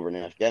knees out over in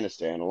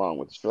Afghanistan along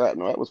with the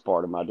shrapnel. That was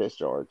part of my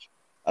discharge.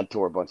 I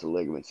tore a bunch of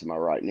ligaments in my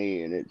right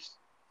knee, and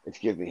it's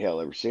given me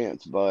hell ever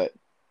since. But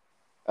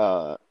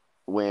uh,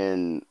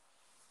 when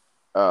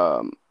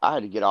I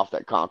had to get off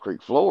that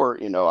concrete floor.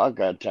 You know, I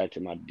got attacked to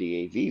my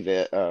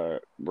DAV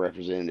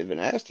representative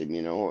and asked him,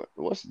 you know,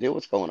 what's the deal?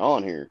 What's going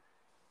on here?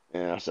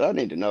 And I said, I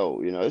need to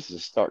know. You know, this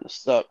is starting to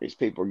suck. These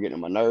people are getting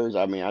on my nerves.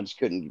 I mean, I just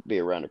couldn't be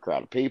around a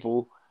crowd of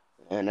people,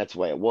 and that's the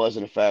way it was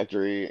in a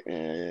factory.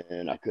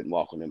 And I couldn't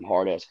walk on them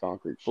hard ass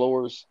concrete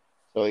floors.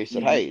 So he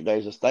said, Hmm. hey,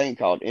 there's this thing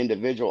called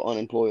individual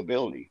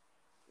unemployability.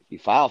 If you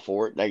file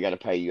for it, they got to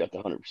pay you at the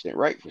 100%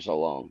 rate for so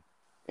long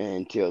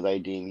until they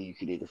deem you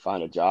can either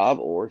find a job,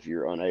 or if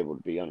you're unable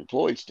to be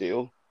unemployed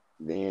still,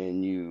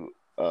 then you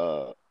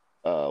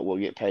will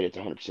get paid at the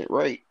 100%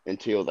 rate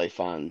until they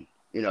find,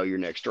 you know, your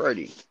next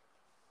rating.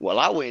 Well,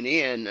 I went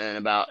in, and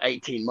about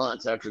 18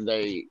 months after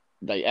they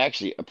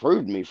actually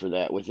approved me for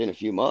that, within a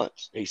few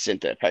months, he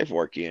sent that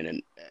paperwork in,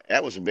 and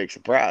that was a big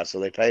surprise. So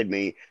they paid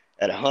me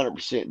at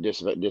 100%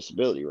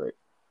 disability rate.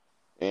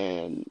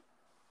 And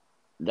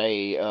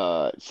they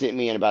sent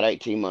me in about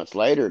 18 months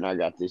later, and I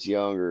got this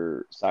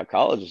younger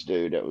psychologist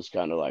dude that was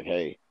kind of like,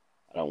 hey,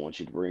 I don't want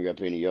you to bring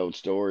up any old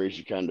stories.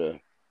 You kind of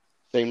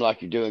seem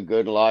like you're doing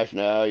good in life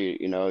now.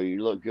 You know,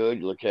 you look good,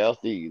 you look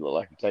healthy, you look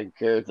like you're taking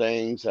care of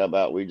things. How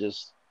about we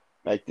just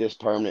make this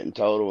permanent and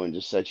total and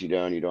just set you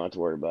down? You don't have to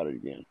worry about it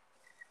again.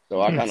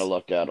 So I Hmm. kind of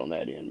lucked out on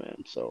that end,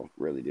 man. So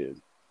really did.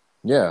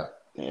 Yeah.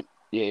 And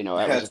yeah, you know,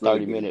 that was a That's really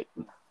 30 good. minute.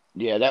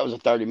 Yeah, that was a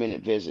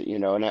 30-minute visit,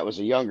 and that was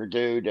a younger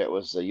dude. That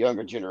was a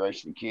younger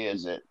generation of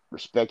kids that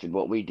respected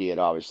what we did,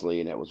 obviously,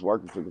 and that was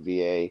working for the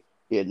VA.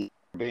 He had never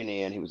been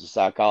in. He was a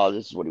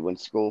psychologist, is what he went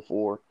to school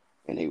for,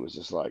 and he was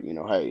just like,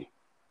 hey,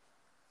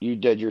 you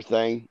did your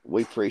thing.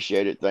 We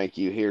appreciate it. Thank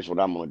you. Here's what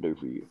I'm going to do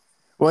for you.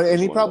 Well, It and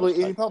was he one of those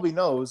probably type things.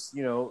 knows,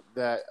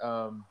 that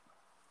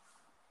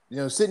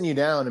sitting you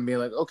down and being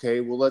like, okay,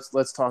 well,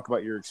 let's talk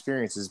about your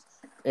experiences,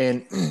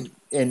 and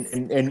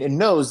and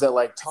knows that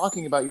like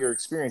talking about your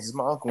experiences.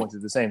 My uncle went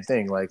through the same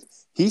thing. Like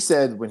he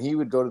said, when he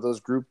would go to those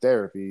group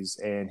therapies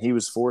and he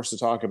was forced to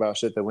talk about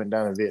shit that went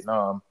down in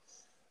Vietnam,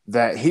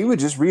 that he would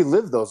just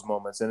relive those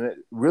moments, and it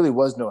really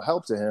was no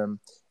help to him.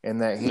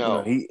 And that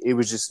No, it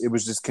was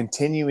just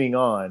continuing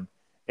on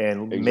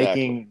and exactly.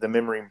 making the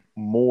memory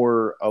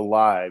more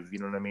alive. You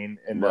know what I mean?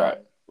 And Right,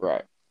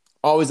 right,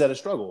 always at a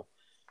struggle.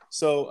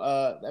 So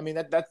I mean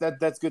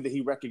that's good that he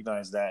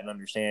recognized that and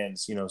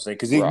understands, say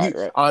because you right,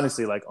 right.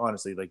 honestly, like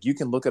you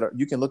can look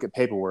at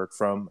paperwork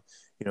from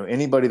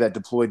anybody that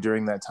deployed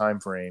during that time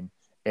frame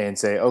and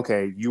say,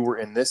 okay, you were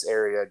in this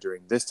area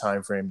during this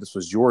time frame. This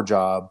was your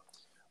job,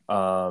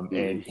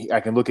 Hmm.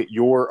 I can look at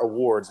your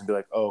awards and be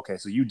like, oh, okay,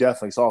 so you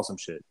definitely saw some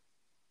shit,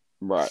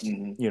 Right.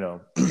 Mm-hmm.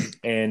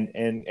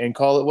 and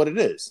call it what it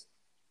is.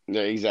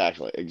 Yeah,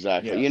 exactly,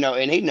 exactly. Yeah,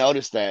 And he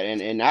noticed that,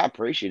 and I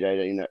appreciated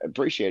it.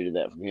 Appreciated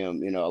that from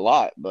him. A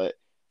lot. But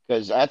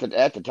because at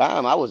the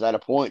time, I was at a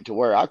point to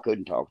where I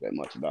couldn't talk that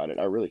much about it.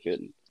 I really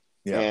couldn't.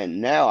 yeah,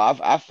 And now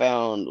I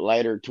found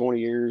later, 20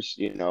 years,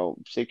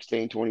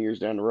 16, 20 years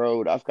down the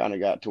road, I've kind of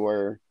got to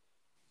where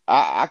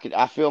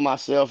I feel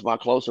myself, my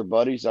closer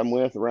buddies I'm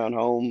with around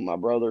home, my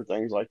brother,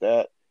 things like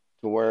that,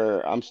 to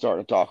where I'm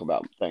starting to talk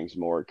about things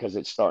more because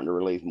it's starting to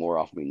relieve more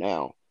off me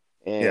now,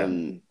 yeah,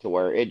 and to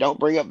where it don't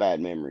bring up bad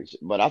memories.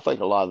 But I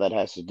think a lot of that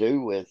has to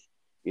do with,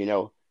 you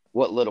know,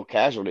 what little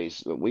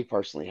casualties that we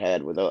personally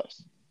had with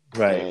us.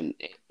 right, And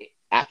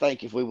I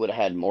think if we would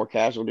have had more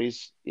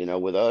casualties,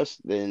 with us,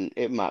 then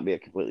it might be a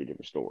completely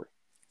different story,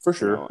 for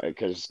sure.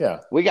 because Yeah,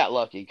 we got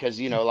lucky because,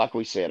 like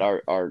we said,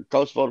 our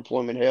Kosovo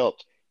deployment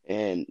helped,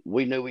 and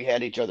we knew we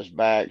had each other's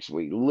backs.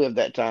 We lived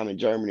that time in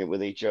Germany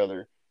with each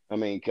other. I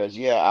mean, because,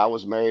 yeah, I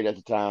was married at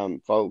the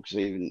time, folks,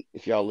 even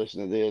if y'all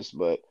listen to this,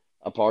 but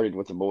I partied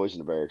with the boys in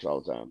the barracks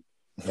all the time.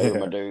 They were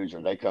my yeah, dudes,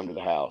 or they come to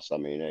the house. I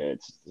mean,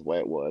 it's the way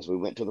it was. We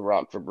went to the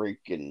Rock Fabric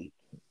and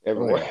oh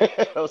everywhere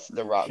yeah, else,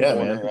 the Rock yeah,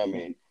 man. Corner. I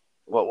mean,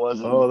 what was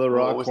it? Oh, the What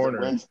Rock was the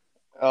Corner. Wednesday?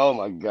 Oh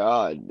my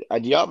God!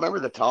 Do y'all remember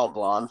the tall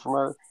blonde from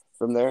her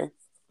from there?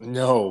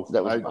 No,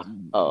 That was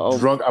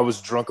oh I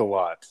was drunk a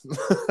lot.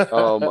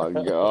 oh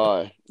my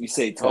God! You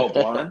say tall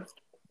blonde?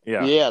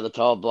 Yeah. Yeah, the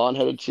tall blonde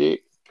headed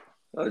chick.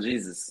 Oh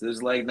Jesus!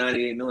 There's like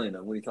 98 million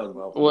of them. What are you talking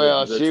about?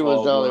 Well, The she was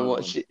tall the only blonde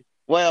one. one.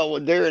 Well,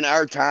 during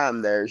our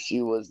time there,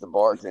 she was the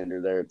bartender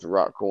there at the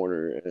Rock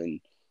Corner, and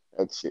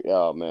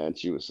oh man,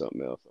 she was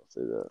something else. I'll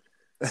say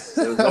that.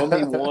 There was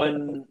only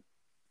one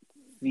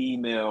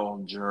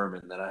female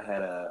German that I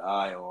had an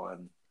eye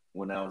on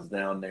when I was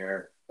down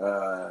there.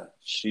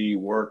 She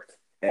worked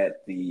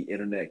at the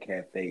internet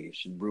cafe.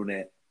 She's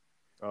brunette.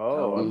 I Oh,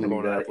 don't I'm know if Hmm. you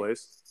going to got that it.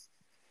 place.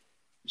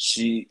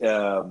 She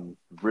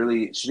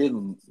really she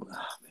didn't. Oh,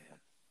 man,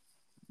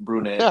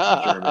 brunette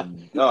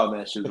German. Oh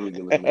man, she was really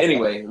good looking.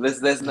 Anyway,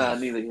 that's not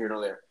neither here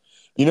nor there.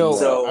 No.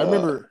 So I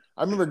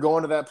remember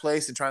going to that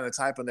place and trying to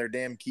type on their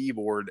damn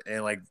keyboard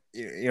and like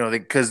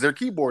because their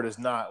keyboard is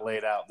not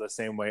laid out the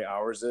same way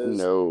ours is.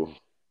 No.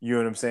 You know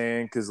what I'm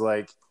saying? Because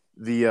like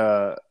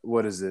the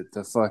what is it?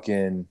 The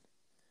fucking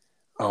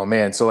oh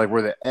man, so like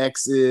where the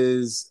X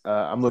is,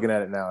 I'm looking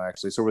at it now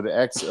actually. So where the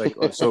X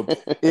so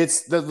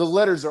it's the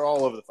letters are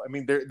all over the. I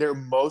mean they're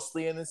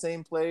mostly in the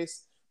same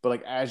place, but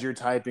like as you're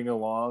typing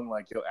along,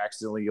 like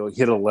you'll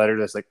hit a letter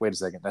that's like wait a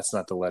second, that's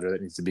not the letter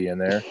that needs to be in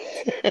there.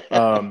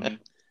 Um, mhm.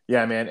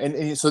 yeah, man,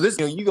 and so this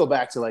you go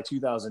back to like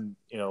 2000,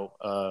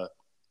 I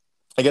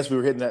guess we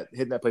were hitting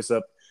that place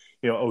up,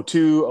 oh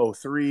 02, oh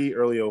 03,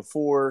 early oh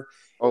 04.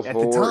 Oh, At the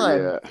four,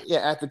 time, yeah.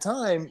 yeah, at the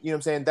time, what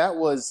I'm saying, that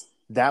was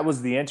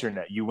the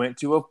internet. You went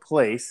to a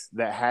place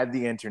that had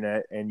the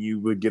internet and you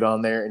would get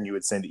on there and you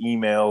would send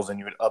emails and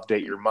you would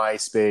update your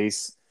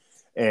MySpace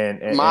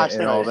and all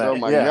MySpace. Oh that.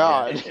 my Yeah, yeah.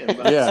 God.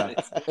 Yeah.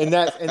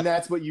 MySpace. And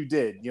that's what you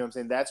did. You know what I'm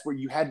saying? That's where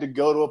you had to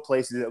go to a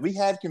place to do that. We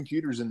had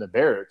computers in the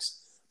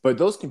barracks, but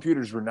those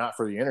computers were not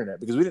for the internet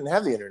because we didn't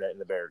have the internet in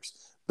the barracks.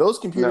 Those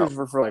No. computers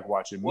were for like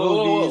watching Whoa,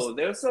 whoa, movies. whoa!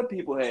 There were some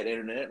people who had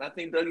internet, and I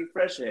think Dougie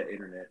Fresh had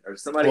internet, or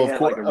somebody Well, of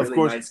had like course, a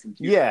really nice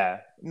computer. yeah,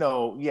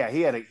 no, yeah,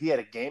 he had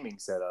a gaming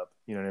setup.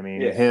 You know what I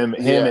mean? Yeah, Yeah,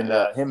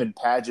 yeah. Him and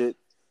Paget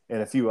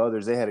and a few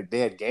others. They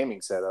had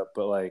gaming setup,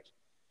 but like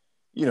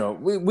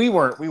we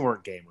weren't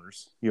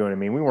gamers. You know what I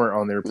mean? We weren't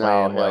on there No,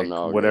 playing hell like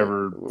no. Again,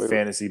 whatever we were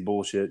fantasy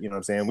bullshit. You know what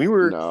I'm saying? We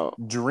were no.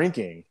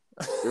 drinking.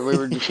 We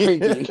were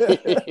drinking.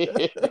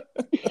 yeah.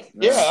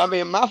 Yeah, I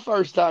mean, my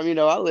first time,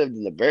 I lived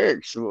in the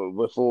barracks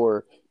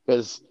before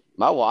because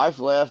my wife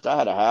left. I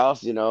had a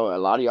house, a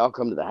lot of y'all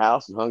come to the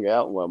house and hung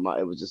out. Well,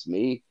 it was just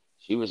me.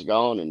 She was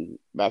gone and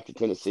back to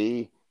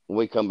Tennessee when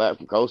we come back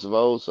from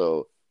Kosovo.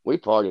 So we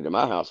partied at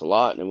my house a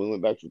lot, and then we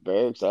went back to the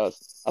barracks.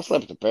 I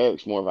slept at the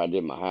barracks more than I did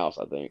in my house.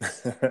 I think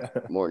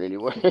more than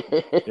anywhere.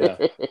 Yeah.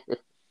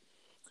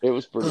 It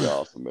was pretty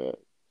awesome, man.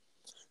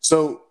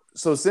 So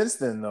since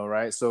then though,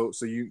 right? So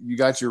you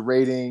got your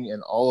rating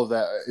and all of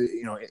that,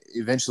 it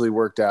eventually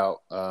worked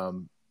out.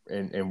 And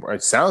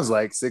it sounds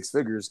like six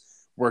figures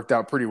worked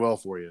out pretty well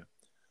for you.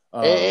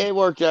 It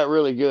worked out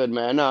really good,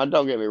 man. No,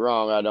 don't get me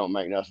wrong. I don't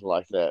make nothing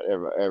like that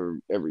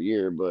every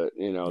year, but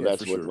Yeah,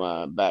 that's for what sure.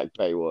 my back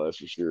pay was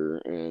for sure.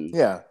 And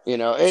Yeah.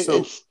 So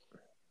it's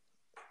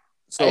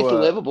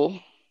livable.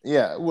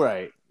 Yeah,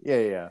 right.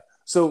 Yeah.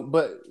 So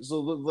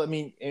let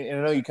me, and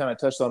I know you kind of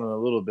touched on it a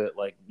little bit,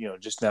 like,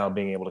 just now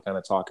being able to kind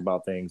of talk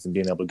about things and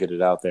being able to get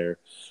it out there,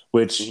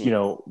 which,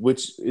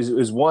 which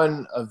is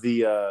one of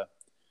the,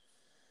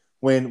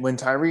 when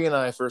Tyree and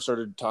I first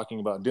started talking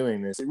about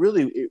doing this,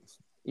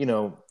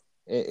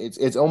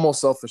 it's almost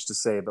selfish to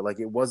say, but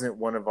like, it wasn't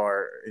one of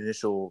our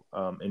initial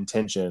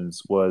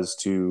intentions was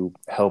to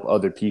help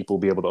other people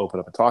be able to open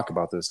up and talk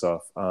about this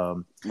stuff.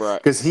 Right.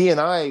 Because he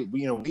and I,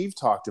 we've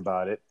talked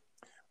about it.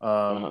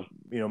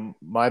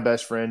 My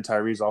best friend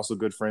Tyree's also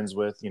good friends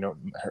with,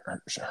 her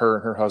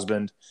and her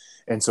husband.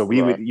 And so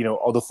we would,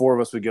 all the four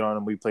of us would get on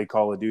and we play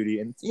Call of Duty.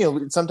 And,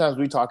 sometimes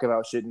we talk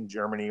about shit in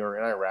Germany or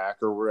in Iraq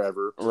or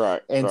wherever.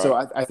 Right. And so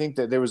I think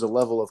that there was a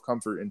level of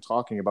comfort in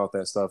talking about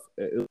that stuff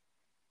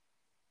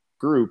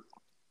group.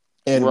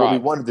 And what we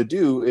wanted to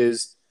do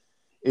is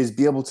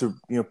be able to,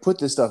 put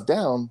this stuff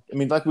down. I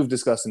mean, like we've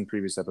discussed in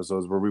previous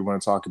episodes where we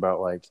want to talk about,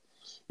 like,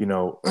 we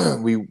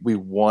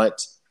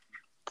want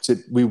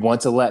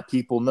to let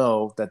people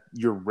know that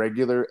your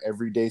regular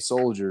everyday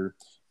soldier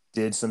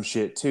did some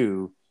shit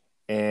too.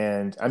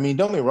 And I mean,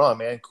 don't get me wrong,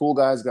 man, cool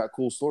guys got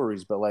cool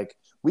stories, but like,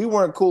 we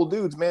weren't cool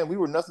dudes, man. We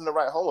were nothing to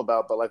write home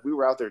about, but like, we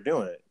were out there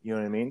doing it. You know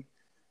what I mean?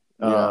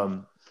 Yeah.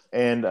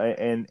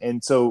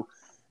 And so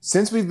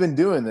since we've been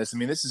doing this, I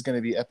mean, this is going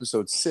to be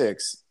episode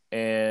 6.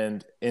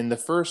 And in the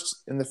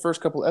first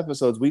couple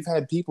episodes, we've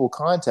had people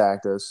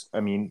contact us, I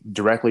mean,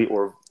 directly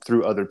or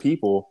through other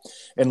people,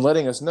 and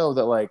letting us know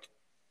that, like,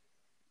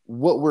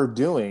 what we're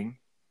doing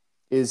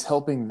is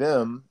helping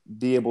them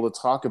be able to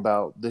talk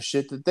about the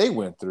shit that they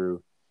went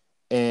through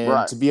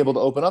and to be able to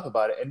open up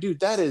about it. And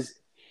dude, that is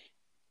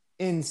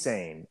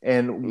insane.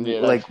 And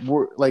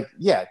we're like,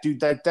 yeah, dude,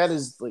 that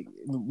is like,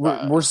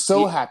 we're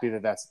so happy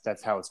that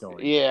that's how it's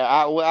going. Yeah.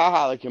 I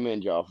highly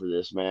commend y'all for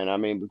this, man. I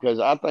mean, because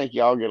I think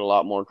y'all get a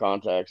lot more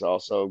contacts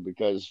also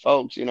because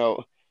folks,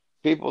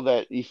 people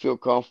that you feel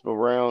comfortable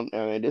around.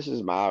 I mean, this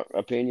is my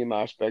opinion,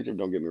 my perspective.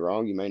 Don't get me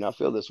wrong. You may not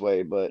feel this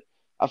way, but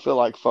I feel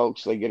like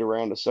folks, they get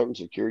around a certain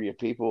security of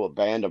people, a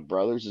band of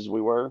brothers as we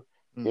were,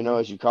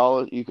 as you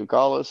could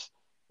call us,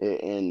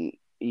 and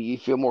you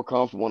feel more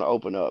comfortable to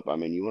open up. I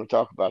mean, you want to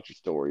talk about your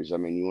stories. I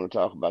mean, you want to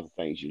talk about the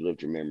things you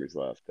lived, your memories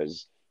of,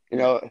 because,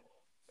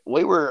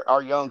 we were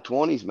our young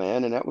 20s,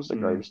 man, and that was the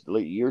greatest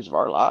years of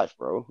our life,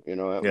 bro. It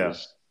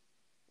was,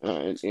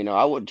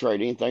 I wouldn't trade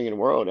anything in the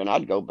world, and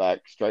I'd go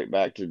straight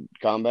back to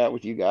combat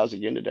with you guys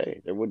again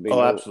today. There would be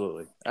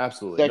absolutely,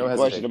 second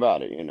question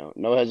about it.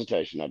 No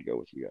hesitation. I'd go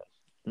with you guys.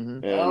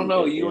 And, I don't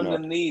know. You and the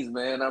knees,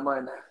 man. I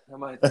might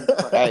think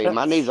about Hey,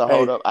 my knees will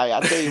hold up. Hey, I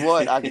tell you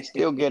what, I can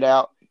still get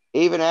out.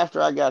 Even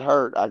after I got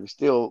hurt, I can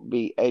still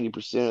beat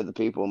 80% of the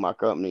people in my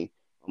company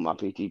on my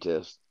PT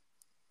test.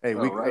 Hey,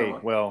 we'll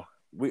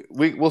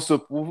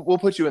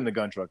put you in the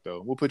gun truck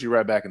though. We'll put you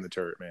right back in the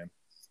turret, man.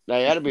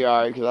 Hey, that'll be all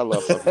right because I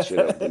love fucking shit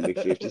up in big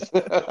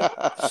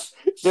 50s.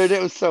 Dude,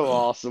 it was so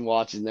awesome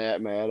watching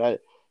that, man.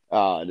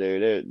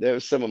 Dude, there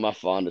was some of my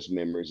fondest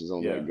memories is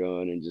on that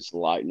gun and just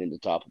lighting the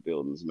top of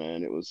buildings,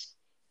 man. It was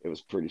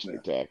pretty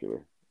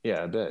spectacular.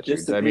 Yeah, I bet.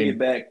 Just to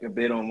piggyback a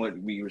bit on what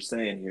we were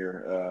saying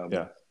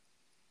here,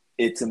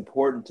 it's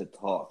important to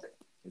talk.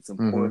 It's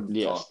important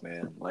to talk,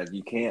 man. Like,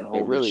 you can't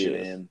hold really shit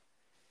in.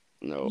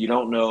 No, you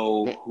don't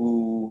know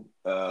who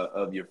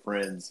of your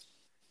friends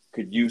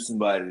could use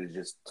somebody to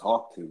just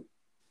talk to.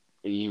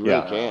 You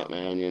really can't,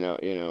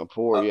 man.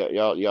 Poor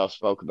y'all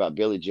spoke about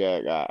Billy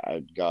Jack.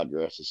 God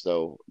rest his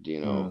soul.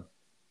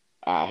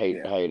 I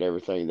hate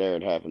everything there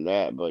that happened.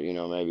 But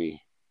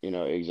maybe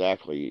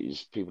exactly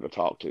just people to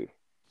talk to.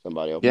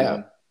 Somebody open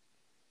up.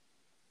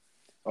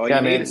 Oh,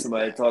 you need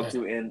somebody to talk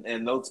to,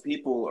 and those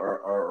people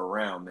are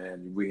around,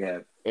 man. We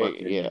have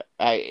Hey,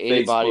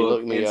 anybody Facebook,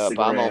 look me Instagram. up.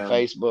 I'm on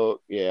Facebook.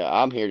 Yeah,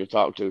 I'm here to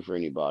talk to for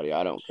anybody.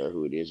 I don't care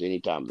who it is,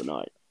 any time of the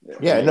night.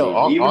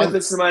 Even if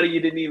it's somebody you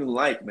didn't even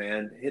like,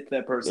 man, hit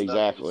that person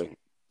exactly. up.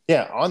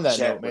 Yeah, on that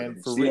note,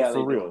 man, for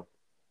real,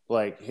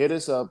 like, hit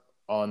us up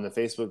on the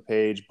Facebook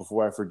page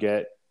before I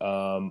forget,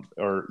 or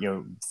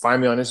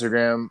find me on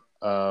Instagram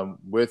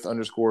with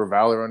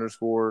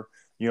 _Valor_.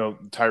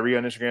 Tyree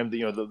on Instagram,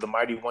 the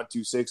mighty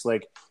 126.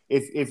 Like,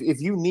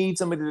 if you need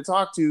somebody to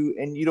talk to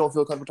and you don't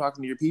feel comfortable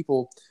talking to your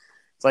people,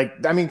 it's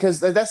like, I mean, because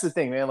that's the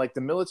thing, man. Like,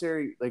 the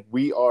military, like,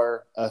 we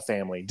are a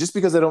family. Just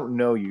because I don't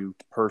know you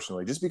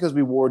personally, just because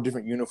we wore a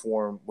different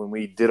uniform when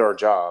we did our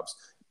jobs,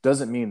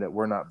 doesn't mean that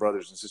we're not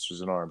brothers and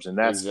sisters in arms. And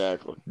that's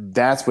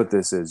what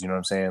this is. You know what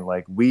I'm saying?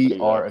 Like, we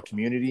are a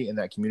community, and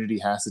that community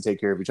has to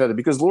take care of each other,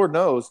 because Lord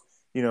knows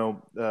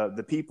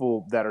the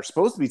people that are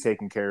supposed to be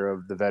taking care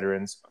of the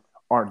veterans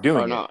aren't Or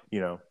doing it. not.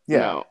 Yeah.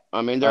 No,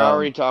 I mean they're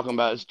already talking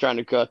about trying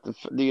to cut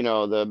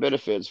the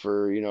benefits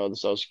for the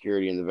Social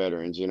Security and the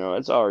veterans.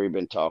 It's already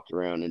been talked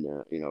around in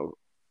the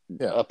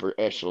Yeah. upper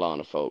echelon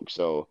of folks.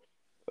 So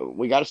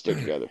we got to stick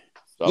together.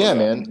 Yeah,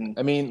 man.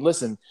 I mean,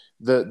 listen,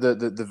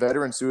 the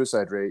veteran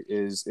suicide rate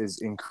is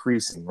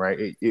increasing,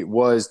 right? It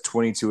was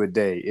 22 a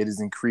day. It is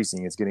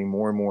increasing. It's getting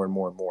more and more and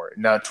more and more.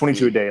 Now,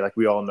 22 a day, like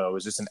we all know,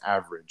 is just an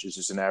average. It's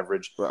just an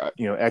average, Right.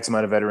 X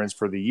amount of veterans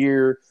for the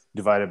year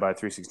divided by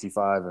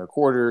 365 and a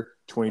quarter,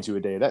 22 a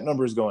day. That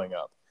number is going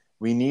up.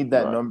 We need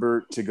that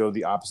number to go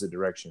the opposite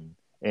direction.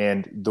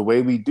 And the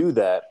way we do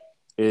that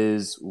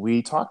is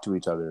we talk to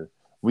each other.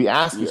 We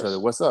ask each other,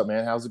 what's up,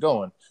 man? How's it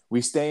going?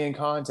 We stay in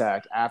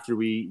contact after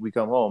we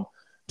come home.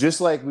 Just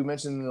like we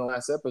mentioned in the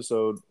last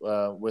episode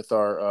with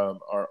our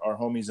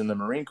homies in the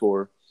Marine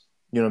Corps,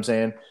 you know what I'm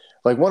saying?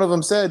 Like one of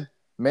them said,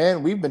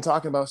 man, we've been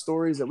talking about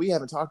stories that we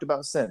haven't talked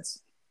about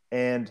since.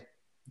 And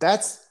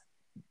that's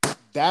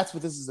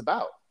what this is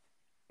about.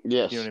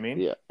 Yes. You know what I mean?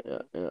 Yeah.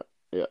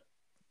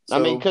 So, I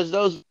mean, because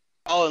those,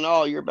 all in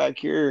all, you're back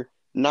here,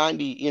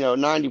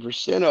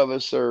 90% of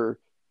us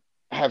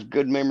have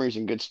good memories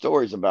and good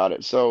stories about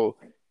it. So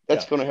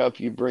that's going to help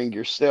you bring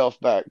yourself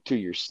back to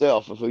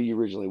yourself of who you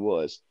originally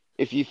was.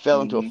 If you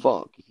fell into a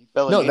funk, if you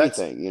fell into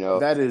anything,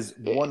 that is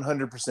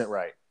 100%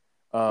 right.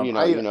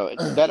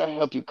 That'll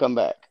help you come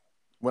back.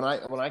 When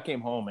I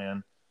came home,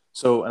 man.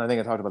 So, and I think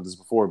I talked about this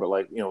before, but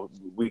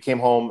we came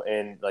home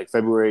in like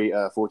February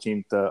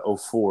 14th,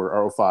 04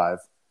 or 05,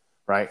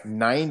 right?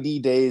 90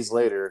 days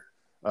later,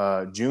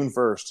 June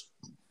 1st,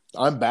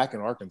 I'm back in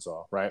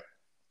Arkansas, right?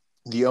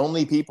 The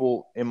only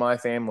people in my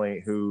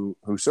family who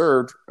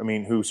served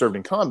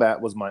in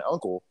combat was my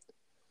uncle.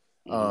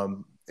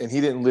 And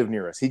he didn't live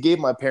near us. He gave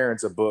my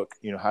parents a book,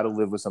 how to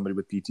live with somebody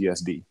with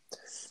PTSD.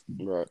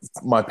 Right.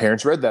 My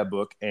parents read that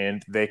book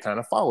and they kind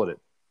of followed it.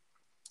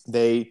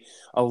 They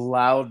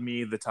allowed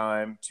me the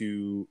time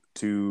to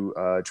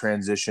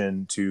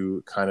transition,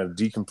 to kind of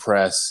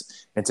decompress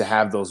and to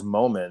have those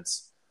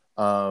moments.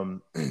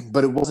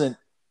 But it wasn't,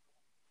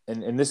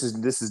 and this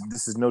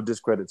is no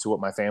discredit to what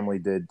my family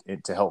did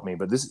to help me,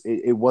 but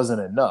it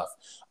wasn't enough.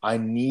 I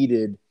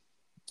needed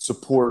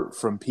support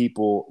from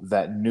people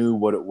that knew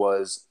what it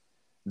was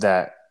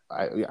that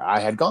I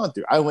had gone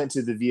through. I went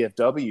to the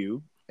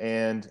VFW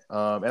and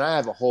I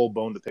have a whole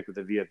bone to pick with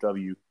the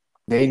VFW.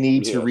 They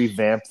need to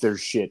revamp their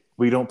shit.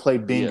 We don't play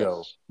bingo.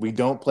 Yes. We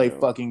don't play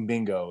fucking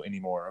bingo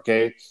anymore.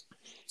 Okay.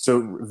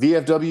 So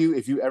VFW,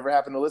 if you ever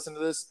happen to listen to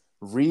this,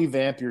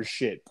 revamp your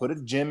shit. Put a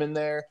gym in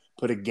there,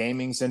 put a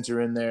gaming center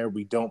in there.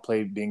 We don't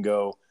play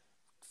bingo.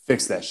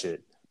 Fix that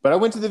shit. But I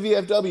went to the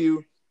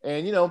VFW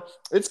and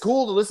it's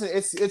cool to listen.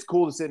 It's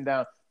cool to sit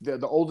down.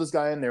 The oldest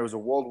guy in there was a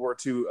World War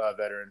II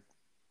veteran,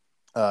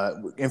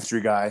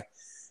 infantry guy,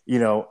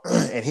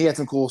 and he had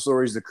some cool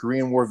stories. The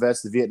Korean War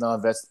vets, the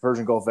Vietnam vets, the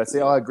Persian Gulf vets, they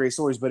all had great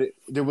stories, but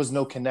there was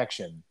no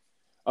connection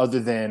other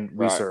than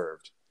we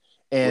served.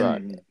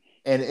 And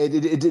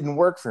it didn't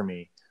work for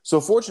me. So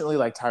fortunately,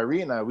 like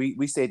Tyree and I,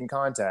 we stayed in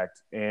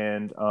contact,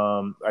 and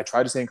I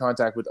tried to stay in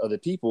contact with other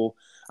people.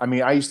 I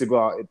mean, I used to go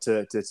out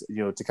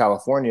to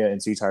California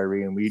and see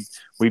Tyree, and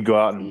we'd go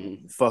out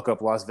and fuck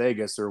up Las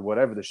Vegas or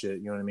whatever the shit.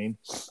 You know what I mean?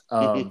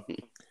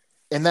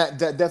 And that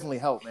definitely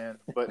helped, man.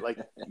 But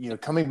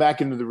coming back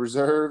into the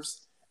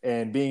reserves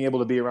and being able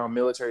to be around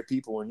military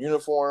people in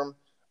uniform,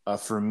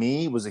 for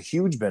me was a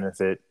huge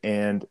benefit.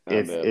 And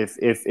if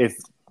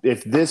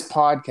this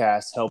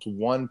podcast helped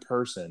one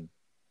person,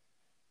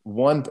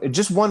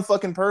 just one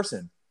fucking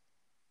person,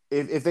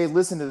 if they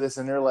listen to this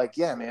and they're like,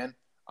 yeah, man,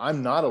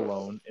 I'm not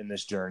alone in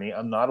this journey,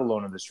 I'm not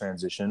alone in this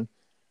transition,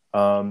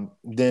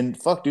 then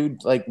fuck,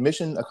 dude, like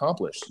mission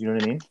accomplished. You know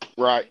what I mean?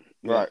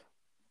 Right.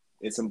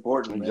 It's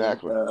important,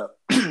 exactly.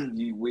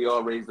 We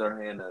all raised our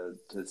hand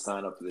to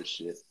sign up for this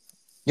shit.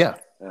 Yeah.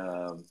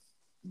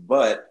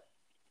 But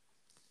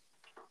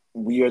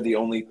we are the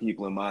only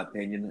people, in my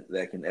opinion,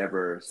 that can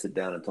ever sit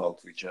down and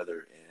talk to each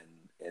other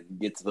and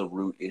get to the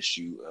root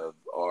issue of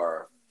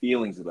our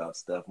feelings about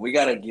stuff. We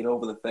got to get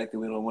over the fact that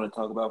we don't want to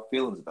talk about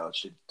feelings about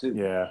shit too.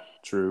 Yeah,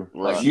 true.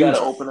 Like, you got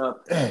to open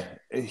up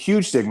a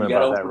huge stigma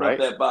about that, right? You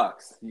got to open up that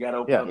box. You got to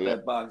open up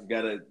that box.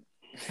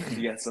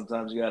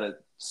 Sometimes you got to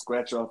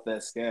scratch off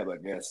that scab, I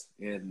guess.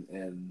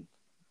 And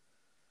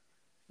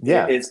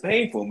it's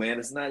painful, man.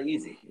 It's not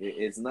easy.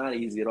 It's not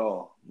easy at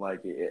all.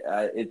 Like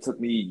it took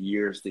me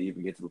years to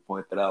even get to the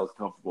point that I was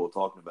comfortable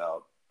talking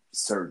about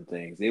certain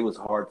things. It was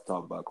hard to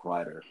talk about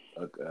Kreider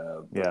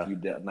a few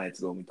nights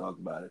ago when we talked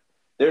about it.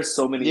 There's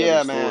so many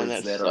other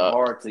stories that are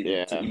hard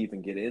to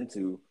even get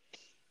into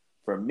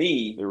for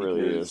me. It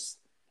really is.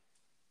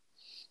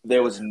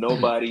 There was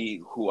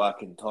nobody who I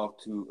can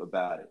talk to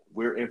about it.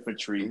 We're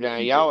infantry.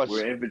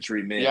 We're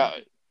infantrymen. Yeah,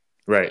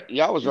 right.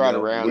 Y'all was right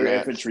around. We're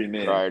that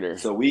infantrymen, Kreider.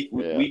 so we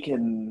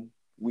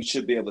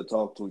should be able to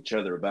talk to each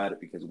other about it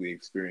because we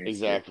experienced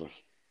exactly. it.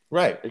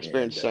 Right.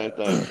 Experienced the same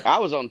thing. I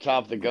was on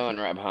top of the gun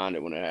right behind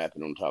it when it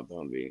happened on top of the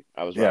Humvee.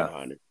 I was right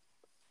behind it.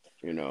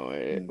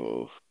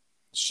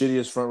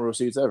 Shittiest front row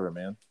seats ever,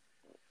 man.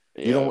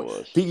 You Yeah, it don't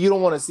was. you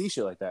don't want to see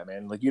shit like that,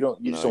 man. Like you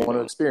just don't want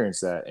to experience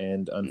that.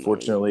 And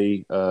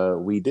unfortunately,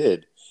 we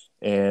did.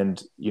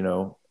 And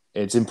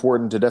it's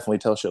important to definitely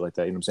tell shit like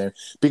that. You know what I'm saying?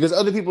 Because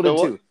other people did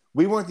too.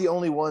 We weren't the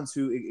only ones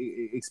who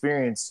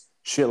experienced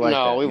shit like that.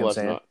 No, we You know what I'm was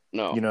saying? not.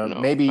 No, no.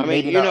 Maybe I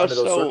mean, not under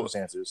those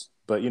circumstances,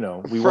 but we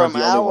weren't from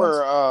the only ones.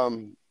 our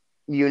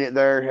unit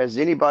there, has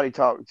anybody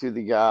talked to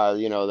the guy,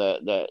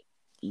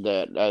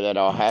 that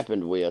all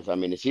happened with? I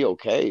mean, is he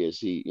okay? Is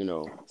he,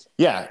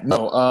 Yeah,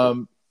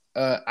 no.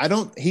 I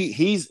don't.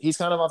 He's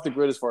kind of off the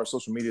grid as far as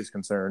social media is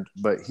concerned.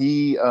 But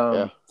he,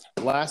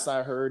 last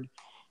I heard,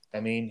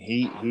 I mean,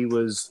 he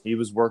was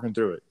working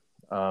through it.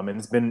 And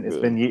it's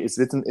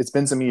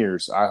been some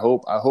years. I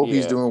hope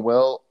he's doing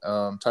well.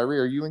 Tyree,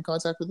 are you in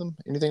contact with him?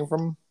 Anything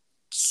from him?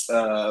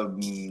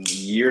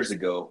 Years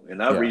ago,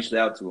 and I've reached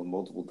out to him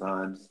multiple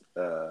times.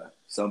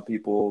 Some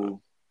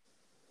people,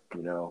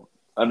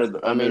 under the.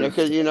 I mean,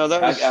 because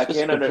I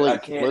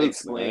can't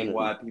explain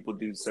why people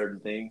do certain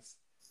things.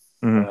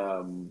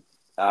 Mm-hmm.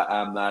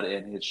 I'm not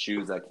in his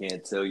shoes. I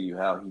can't tell you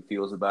how he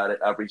feels about it.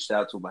 I reached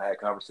out to him. I had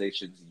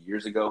conversations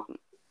years ago.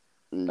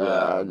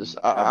 Yeah,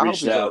 I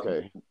reached out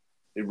okay.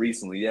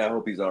 Recently. Yeah, I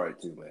hope he's all right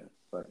too, man.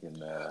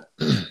 Fucking, I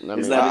mean,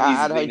 it's not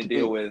an easy thing to to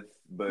deal with,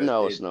 but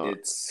no, it's not.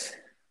 It's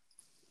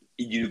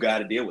you got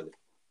to deal with it.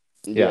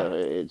 Yeah,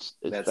 it's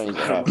things that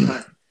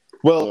happen.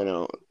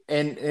 Well,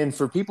 and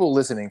for people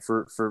listening,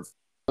 for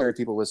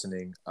people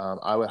listening,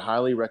 I would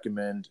highly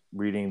recommend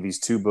reading these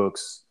two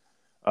books.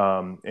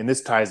 And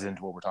this ties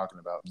into what we're talking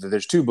about.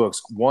 There's two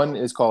books. One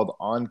is called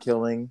On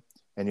Killing,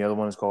 and the other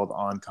one is called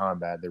On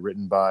Combat. They're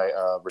written by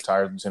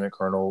retired Lieutenant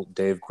Colonel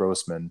Dave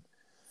Grossman.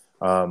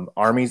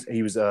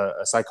 He was a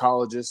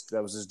psychologist.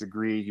 That was his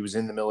degree. He was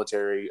in the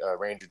military,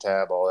 Ranger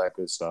Tab, all that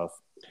good stuff.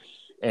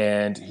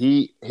 And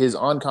his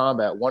On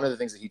Combat, one of the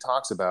things that he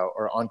talks about,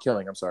 or On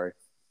Killing, I'm sorry,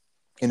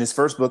 in his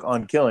first book,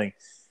 On Killing,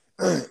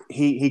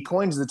 he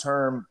coins the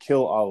term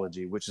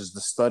killology, which is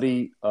the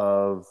study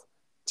of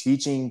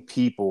teaching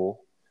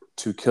people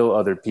to kill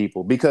other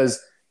people.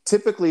 Because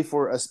typically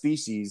for a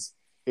species,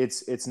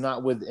 it's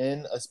not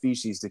within a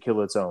species to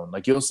kill its own.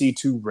 Like you'll see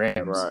two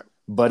rams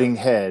butting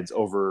heads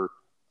over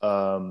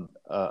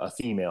a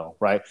female,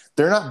 right?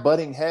 They're not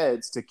butting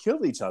heads to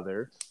kill each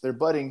other. They're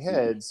butting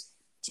heads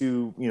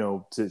to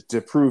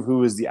prove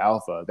who is the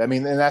alpha. I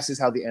mean, and that's just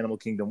how the animal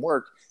kingdom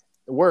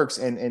works.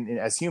 And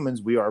as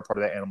humans, we are a part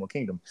of that animal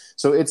kingdom.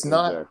 So it's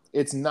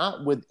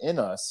not within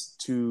us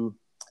to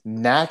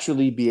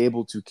naturally be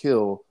able to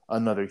kill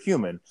another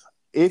human.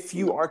 If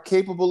you are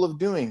capable of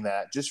doing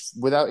that just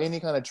without any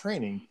kind of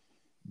training,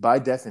 by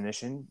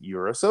definition,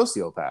 you're a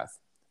sociopath.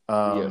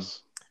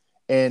 Yes.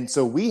 And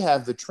so we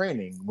have the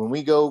training. When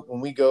we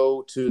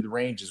go to the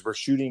ranges, we're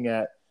shooting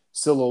at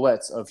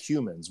silhouettes of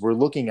humans. We're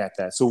looking at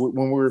that. So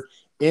when we're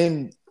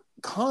in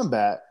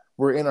combat,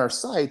 we're in our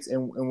sights,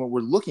 and what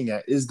we're looking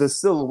at is the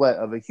silhouette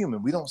of a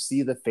human. We don't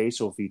see the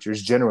facial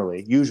features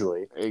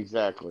usually.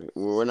 Exactly.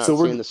 We're not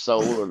seeing the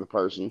soul of the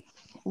person.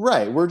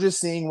 Right. We're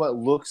just seeing what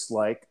looks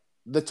like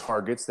the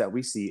targets that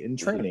we see in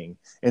training.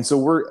 And so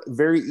we're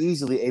very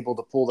easily able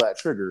to pull that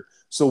trigger.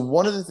 So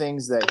one of the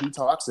things that he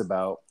talks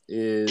about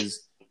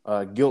is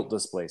guilt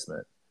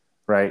displacement,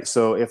 right?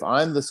 So if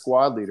I'm the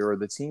squad leader or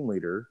the team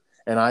leader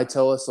and I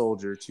tell a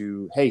soldier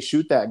to, hey,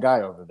 shoot that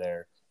guy over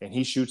there, and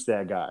he shoots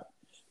that guy,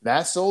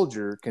 that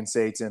soldier can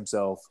say to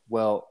himself,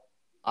 well,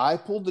 I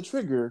pulled the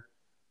trigger,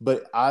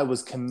 but I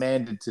was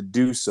commanded to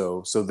do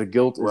so. So the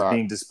guilt is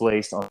being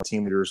displaced on the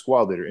team leader or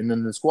squad leader. And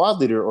then the squad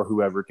leader or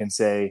whoever can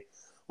say,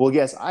 well,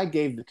 yes, I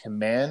gave the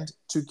command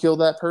to kill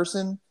that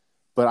person,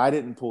 but I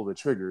didn't pull the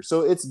trigger.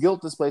 So it's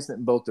guilt displacement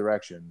in both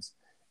directions.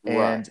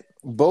 And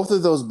both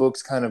of those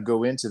books kind of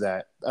go into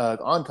that.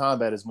 On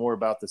Combat is more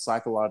about the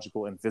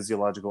psychological and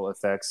physiological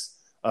effects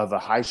of a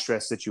high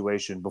stress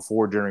situation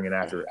before, during, and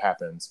after it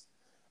happens.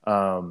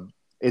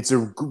 It's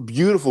a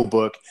beautiful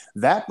book.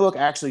 That book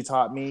actually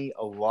taught me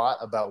a lot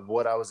about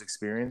what I was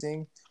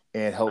experiencing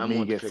and helped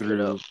me get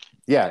through.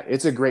 Yeah,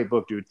 it's a great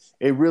book, dude.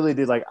 It really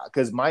did,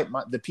 because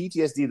the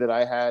PTSD that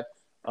I had,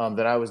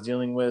 that I was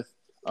dealing with,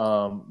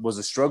 was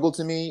a struggle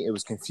to me. It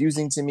was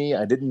confusing to me.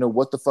 I didn't know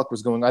what the fuck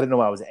was going on. I didn't know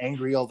why I was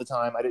angry all the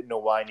time. I didn't know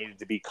why I needed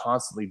to be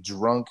constantly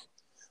drunk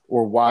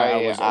or why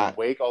I was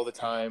awake all the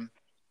time.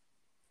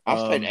 I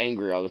stayed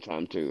angry all the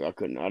time too. I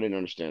didn't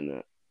understand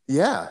that.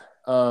 Yeah.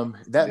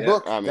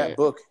 That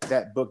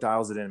book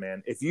dials it in,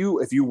 man. If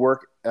you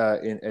work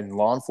in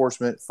law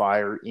enforcement,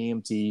 fire,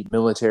 EMT,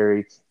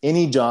 military,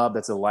 any job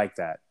that's like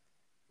that,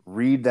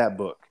 read that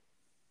book,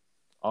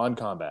 On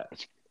Combat.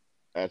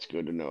 That's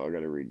good to know. I got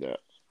to read that.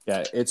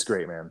 Yeah, it's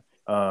great, man.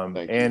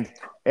 And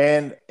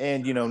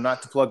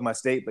not to plug my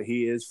state, but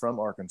he is from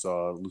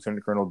Arkansas,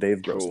 Lieutenant Colonel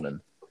Dave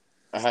Grossman.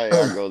 Hey,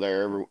 I go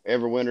there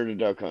every winter to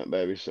duck hunt,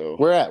 baby. So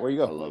where you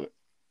go? I love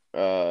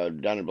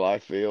it. Down in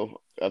Blythefield,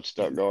 up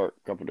Stuttgart,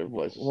 a couple different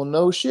places. Well,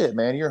 no shit,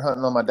 man. You're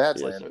hunting on my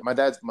dad's land. Sir. My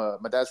dad's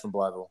from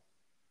Blytheville.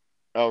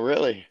 Oh,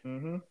 really?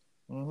 Mm-hmm.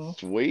 Mm-hmm.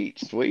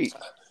 Sweet.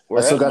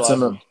 I still got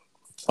some.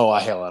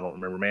 I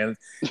don't remember, man.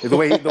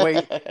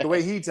 The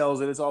way he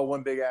tells it, it's all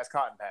one big ass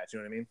cotton patch. You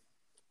know what I mean?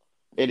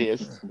 It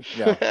is.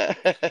 Yeah.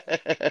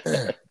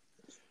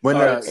 When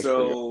All right. That's pretty good.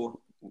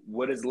 So,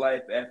 what is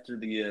life after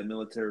the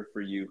military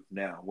for you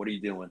now? What are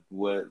you doing?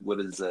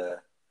 What's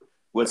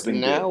been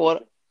Now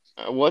good?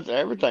 what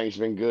everything's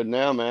been good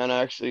now, man.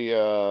 Actually,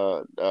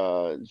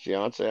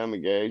 fiance, I'm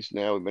engaged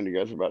now. We've been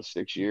together for about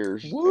 6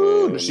 years,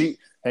 woo, does and she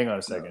hang on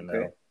a second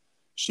Okay. now?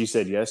 She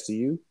said yes to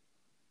you.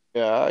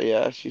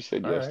 yeah, she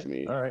said All yes right, to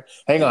me. all right.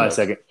 Hang And on a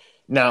second.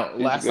 Now, she's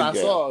a last good I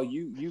gal. saw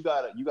you, you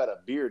got a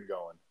beard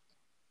going.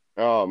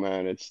 Oh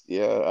man, it's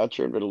I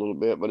trimmed it a little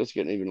bit, but it's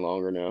getting even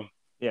longer now.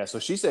 Yeah, so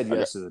she said I got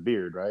yes to the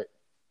beard, right?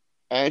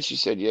 and she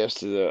said yes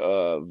to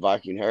the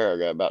Viking hair. I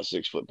got about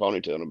 6 foot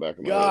ponytail in the back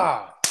of my head.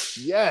 God,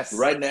 yes,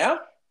 Right now,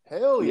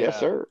 hell Yes, yeah,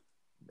 sir.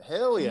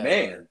 hell yeah, brother.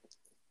 man,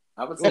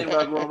 I was thinking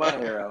about growing my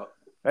hair out.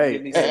 Give Hey,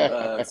 me hey,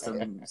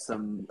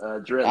 some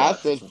I dreadlocks or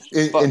said some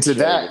shit. fuck into shave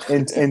that,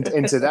 it.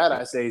 into that,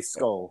 I say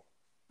skull.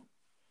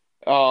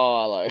 Oh,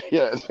 I like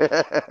yes.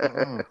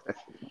 Mm-mm.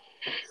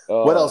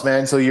 What else, Oh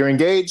man? So you're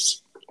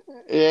engaged?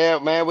 yeah,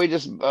 man. We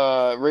just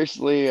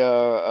recently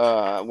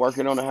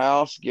working on a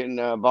house, getting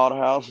bought a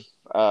house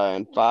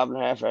in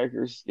 5.5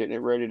 acres, getting it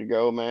ready to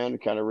go, man.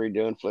 Kind of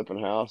redoing,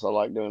 flipping house. I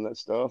like doing that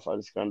stuff. I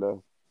just kind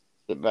of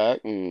sit back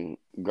and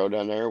go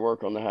down there,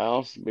 work on the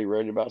house, be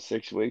ready in about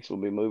 6 weeks.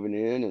 We'll be moving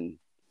in, and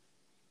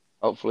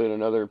hopefully in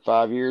another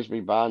 5 years, be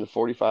buying the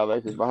 45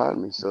 acres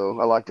behind me. So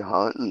I like to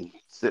hunt and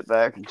sit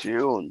back and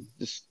chill and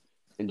just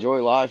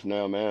enjoy life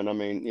now, man. I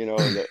mean,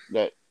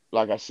 that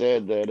like I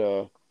said,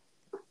 that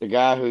the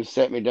guy who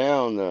set me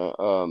down,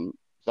 the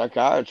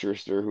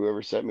psychiatrist or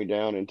whoever set me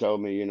down and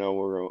told me,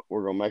 we're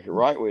gonna make it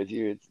right with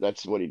you.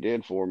 That's what he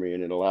did for me,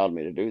 and it allowed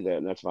me to do that.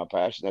 And that's my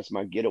passion. That's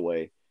my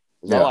getaway.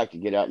 Because I Yeah, like to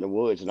get out in the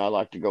woods and I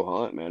like to go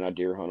hunt, man. I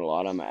deer hunt a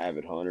lot. I'm an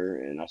avid hunter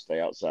and I stay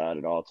outside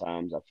at all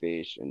times. I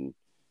fish and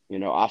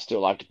I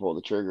still like to pull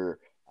the trigger.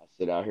 I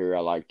sit out here.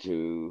 I like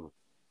to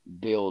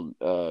build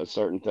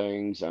certain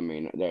things. I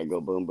mean, that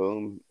go boom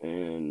boom,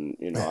 and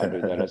I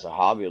do that as a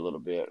hobby a little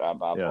bit. I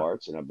buy yeah,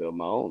 parts and I build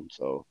my own.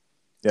 So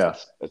yeah.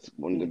 that's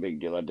one of the big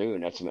deal I do,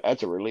 and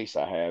that's a release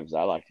I have. Is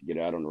I like to get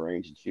out on the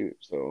range and shoot.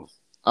 So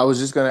I was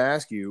just going to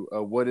ask you,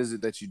 what is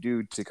it that you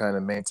do to kind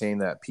of maintain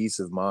that peace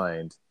of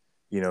mind?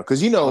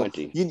 Because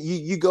hunting.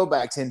 you go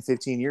back 10,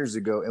 15 years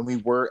ago and we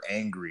were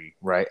angry,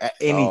 right? At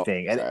Oh,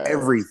 anything, at man.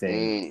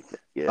 everything.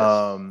 Yes.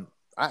 Um,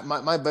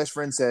 my best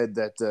friend said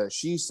that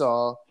she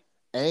saw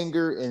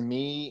anger in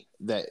me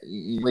that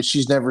which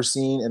she's never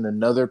seen in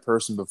another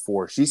person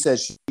before. She said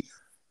she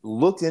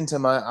looked into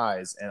my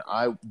eyes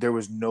and there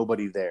was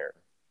nobody there.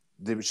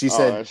 She Oh,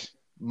 said that's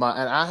and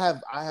I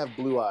have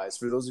blue eyes.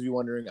 For those of you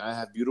wondering, I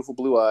have beautiful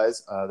blue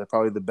eyes. They're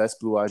probably the best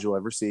blue eyes you'll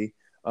ever see.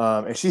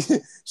 And she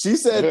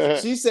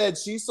said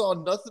she saw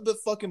nothing but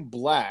fucking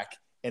black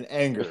and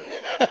anger.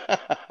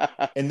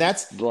 And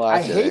I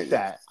black and hate angry.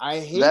 that. I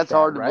hate That's that,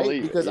 hard to right?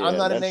 believe. Because I'm Yeah,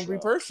 not an that's angry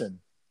person.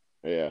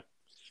 yeah.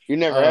 You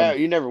never Um, have.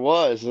 You never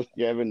was.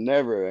 Gavin,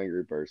 never an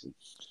angry person.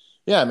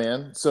 yeah,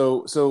 man.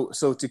 So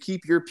to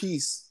keep your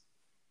peace,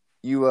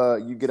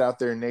 you get out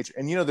there in nature,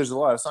 and there's a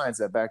lot of science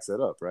that backs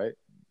that up, right?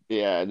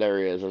 Yeah, there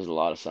is. There's a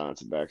lot of science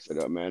that backs it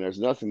up, man. There's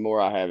nothing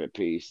more I have at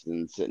peace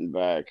than sitting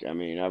back. I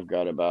mean, I've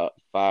got about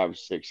 5,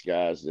 6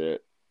 guys that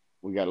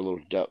we got a little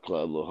duck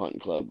club, little hunting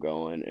club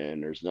going,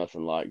 and there's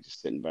nothing like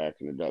just sitting back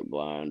in a duck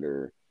blind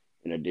or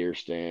in a deer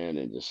stand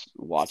and just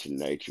watching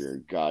nature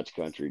and God's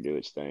country do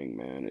its thing,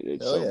 man.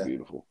 It's Hell so yeah.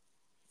 beautiful,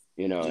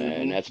 and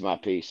Mm-hmm. that's my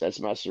peace.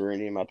 That's my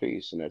serenity and my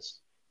peace, and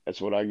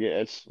that's what I get.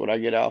 That's what I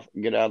get out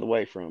of the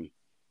way from.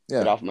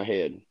 Get Yeah. off my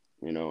head,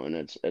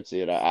 and that's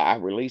it. I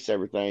release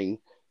everything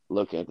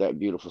looking at that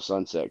beautiful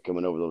sunset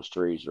coming over those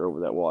trees or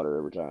over that water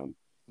every time.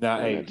 Now,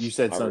 And hey, you that's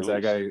said my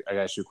sunset. release. I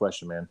got you a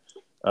question,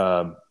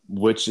 man.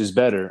 Which is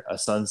better, a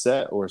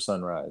sunset or a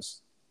sunrise?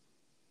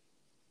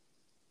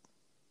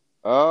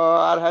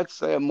 I'd have to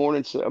say a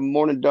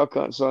morning duck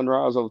hunt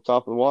sunrise over the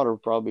top of the water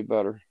would probably be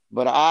better.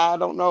 But I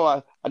don't know.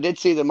 I did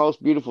see the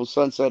most beautiful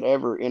sunset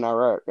ever in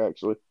Iraq,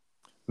 actually.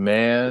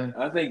 Man,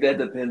 I think that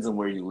depends on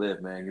where you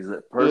live, man. Because Yeah,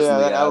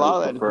 personally, a I lot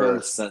would of that prefer a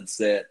depends.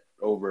 sunset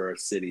over a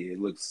city. It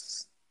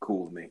looks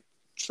cool to me.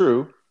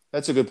 true.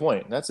 That's a good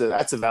point. That's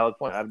a valid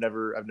point. I've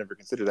never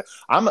considered that.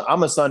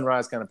 I'm a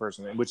sunrise kind of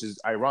person, which is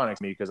ironic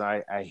to me because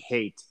I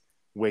hate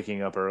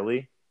waking up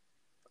early.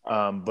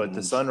 But the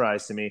Mm-hmm.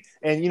 sunrise to me,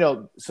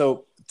 and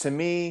so to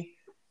me,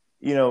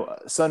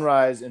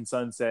 sunrise and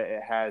sunset,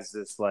 it has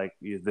this like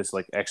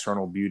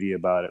external beauty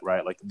about it,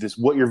 right? Like this,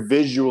 what you're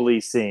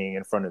visually seeing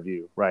in front of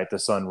you, right? The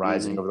sun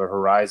rising Hmm. over the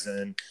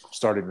horizon,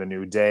 starting the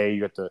new day.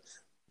 You got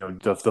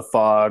the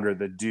fog or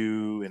the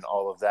dew and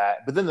all of that.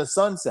 But then the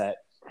sunset,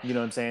 you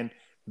know what I'm saying?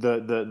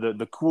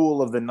 The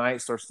cool of the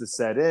night starts to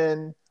set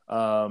in.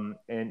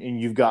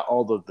 And you've got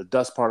all the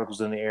dust particles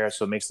in the air,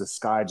 so it makes the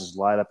sky just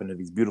light up into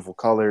these beautiful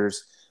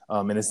colors.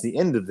 And it's the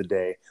end of the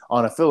day.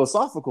 On a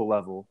philosophical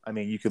level, I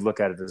mean, you could look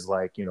at it as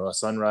like, a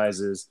sunrise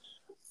is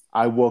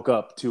I woke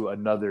up to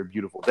another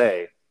beautiful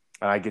day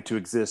and I get to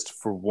exist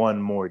for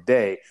one more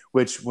day,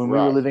 which when we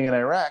were Right. living in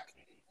Iraq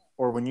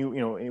or when you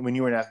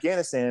were in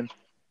Afghanistan,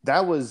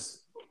 that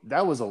was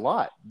that was a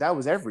lot. That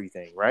was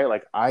everything, right?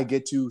 Like I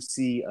get to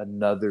see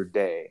another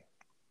day.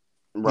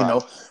 Right. You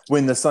know,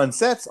 when the sun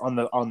sets on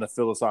the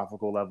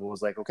philosophical level,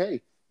 is like,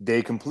 okay,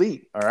 day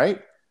complete. All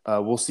right,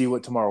 we'll see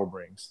what tomorrow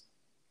brings.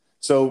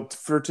 So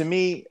to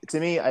me,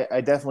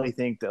 I definitely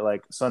think that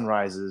like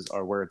sunrises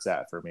are where it's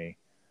at for me.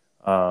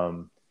 Hell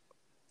no,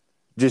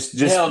 Just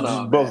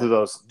both man.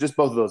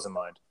 of those in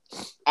mind.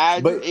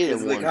 But Either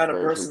Because the one kind of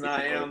person person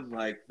I am,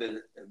 like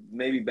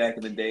maybe back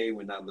in the day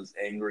when I was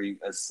angry,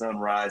 a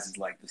sunrise is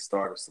like the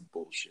start of some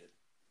bullshit.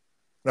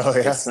 oh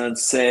A yeah,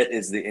 sunset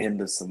is the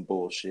end of some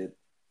bullshit.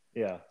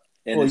 yeah.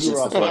 And Well, it's you were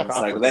just a also a fucking cop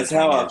for cycle. That's 13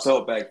 how I years.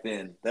 felt back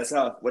then. That's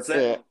how. What's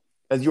that? Yeah.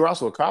 And you were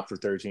also a cop for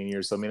 13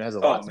 years, so I mean, it has a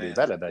Oh lot to do with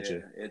man, that. I bet yeah,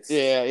 you. it's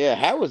Yeah.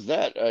 How was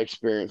that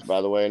experience,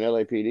 by the way, in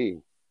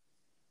LAPD?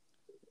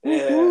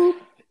 yeah,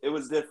 it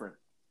was different.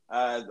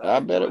 I I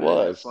bet it enjoyed it.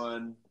 I had was.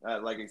 fun.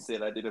 Like I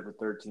said, I did it for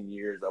 13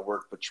 years. I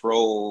worked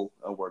patrol.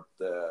 I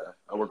worked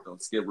on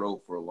Skid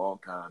Row for a long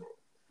time.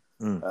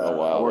 Oh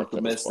wow, I worked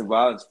that was domestic fun.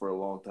 violence for a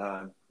long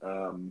time.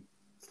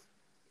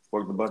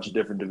 Worked a bunch of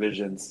different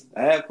divisions.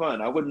 I had fun.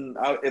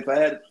 If I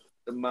had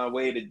my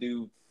way to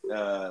do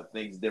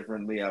things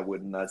differently, I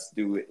would not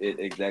do it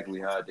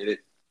exactly how I did it.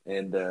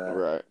 And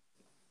Right.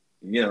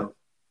 you know,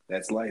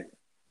 that's life.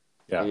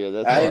 Yeah. Yeah,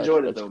 that's I life.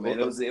 enjoyed it That's though, cool. man.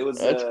 It was.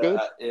 That's good.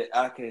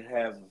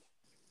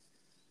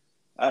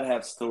 I'd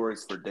have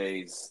stories for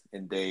days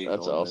and days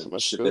That's on the awesome.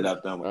 That's shit cool. that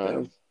I've done with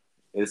them.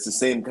 It's the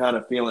same kind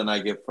of feeling I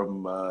get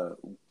from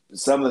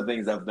some of the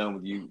things I've done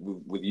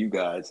with you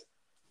guys.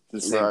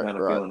 It's the same kind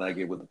of feeling I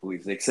get with the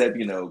police, except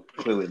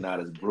clearly not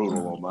as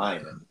brutal on my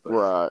end.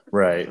 But,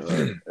 right.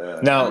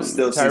 now, Now,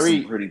 still see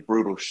Tyree, some pretty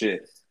brutal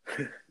shit.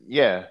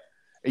 yeah,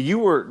 you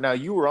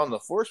were on the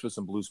force with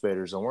some blue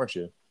spaders, weren't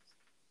you?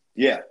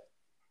 Yeah.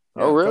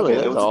 Oh, really?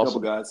 There That's was a couple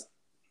awesome. guys.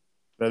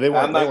 No, they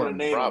weren't. I'm not They going to weren't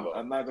name Bravo. them.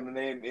 I'm not going to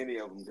name any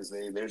of them because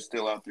they're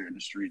still out there in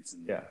the streets.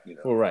 And, yeah.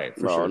 Well, right.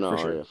 For sure.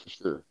 Yeah, for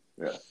sure.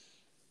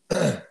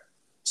 Yeah.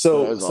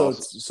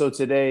 So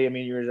today, I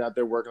mean, you were out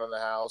there working on the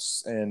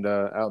house and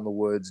out in the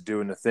woods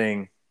doing the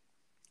thing.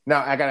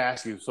 Now I got to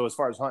ask you. So as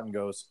far as hunting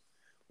goes,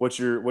 what's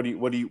your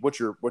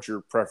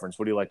preference?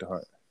 What do you like to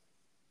hunt?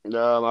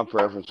 No, my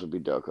preference would be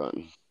duck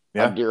hunting.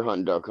 Yeah? I deer hunt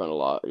and duck hunt a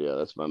lot. Yeah,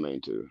 that's my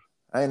main two.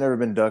 I ain't never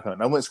been duck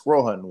hunting. I went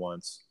squirrel hunting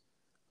once.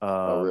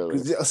 Oh, really?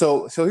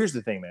 So here's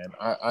the thing, man.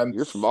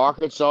 You're from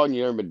Arkansas and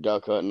you never been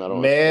duck hunting. I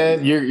don't man.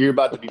 understand You're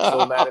about to be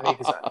so mad at me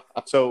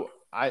because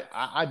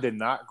I did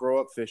not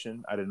grow up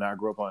fishing. I did not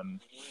grow up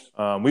hunting.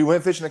 We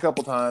went fishing a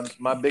couple times.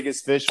 My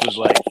biggest fish was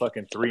like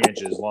fucking 3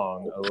 inches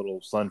long, a little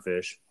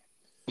sunfish.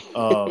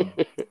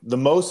 The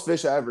most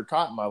fish I ever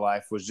caught in my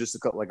life was just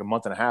a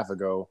month and a half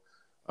ago.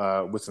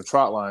 With some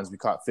trot lines, we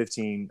caught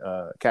 15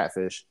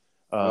 catfish.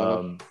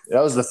 That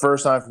was the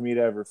first time for me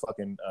to ever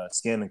fucking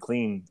skin and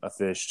clean a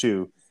fish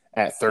too.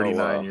 At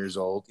 39 years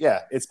old, yeah,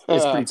 it's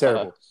pretty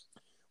terrible.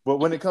 But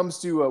when it comes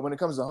to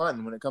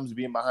hunting, when it comes to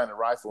being behind a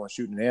rifle and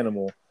shooting an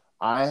animal,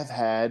 I've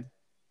had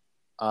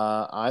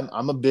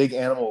I'm a big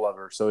animal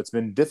lover, so it's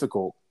been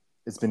difficult.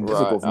 It's been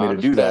difficult for me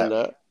to do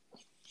that.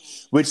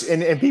 Which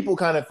and people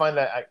kind of find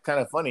that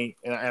kind of funny,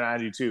 and I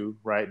do too,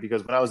 right?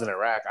 Because when I was in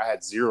Iraq, I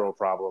had zero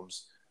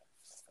problems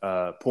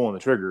pulling the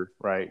trigger,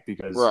 right?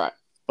 Because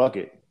fuck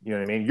it, you know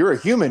what I mean? You're a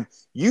human.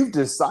 You've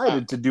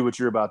decided to do what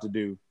you're about to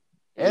do.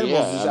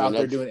 Animals just out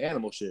there doing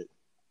animal shit.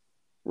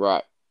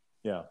 Right.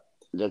 Yeah.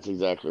 That's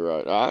exactly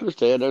right. I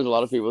understand there's a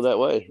lot of people that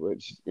way,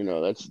 which,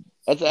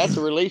 that's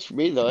a release for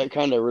me, though. It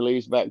kind of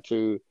relieves back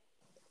to,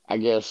 I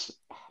guess,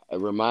 it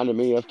reminded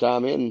me of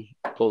time in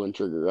pulling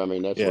trigger. I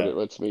mean, that's what it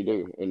lets me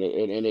do. And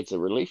it's a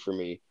relief for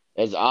me,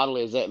 as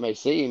oddly as that may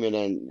seem. And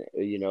then,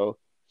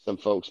 some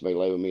folks may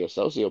label me a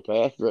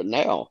sociopath right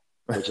now,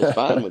 which is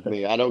fine with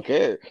me. I don't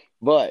care.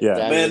 But,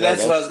 man,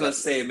 that's what I was going to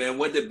say, man.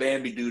 What did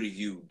Bambi do to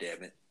you,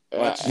 damn it?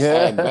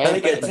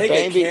 Take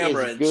a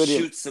camera and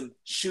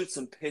shoot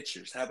some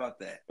pictures. How about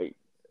that?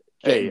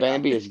 Hey,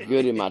 Bambi is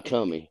good in my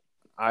tummy.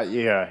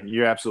 Yeah,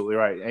 you're absolutely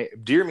right. Hey,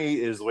 deer meat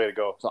is the way to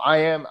go. So I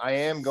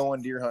am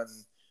going deer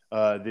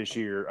hunting this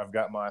year. I've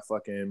got my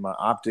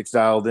optics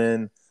dialed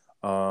in.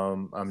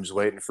 I'm just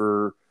waiting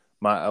for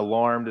my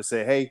alarm to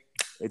say, "Hey,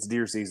 it's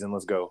deer season.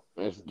 Let's go."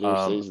 It's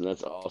deer season.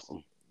 That's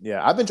awesome.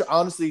 Yeah, I've been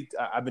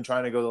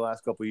trying to go the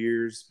last couple of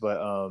years,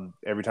 but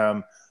every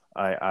time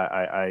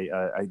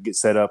I get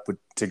set up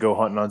to go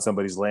hunting on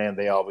somebody's land,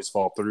 they always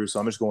fall through. So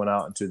I'm just going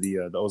out into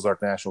the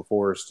Ozark National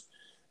Forest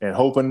and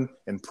hoping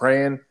and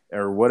praying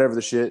or whatever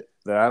the shit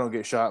that I don't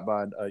get shot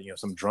by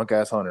some drunk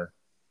ass hunter.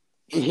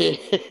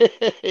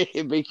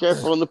 Be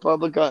careful in the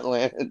public hunt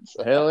lands.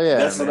 Hell yeah,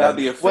 that's what I'd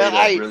be afraid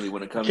of. Really,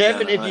 when it comes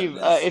Kevin, down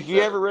to if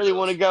you ever really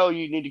want to go,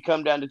 you need to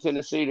come down to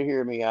Tennessee to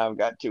hear me. I've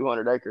got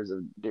 200 acres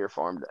of deer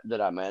farm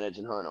that I manage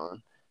and hunt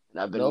on.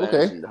 And I've been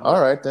managing to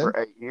hunt for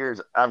 8 years.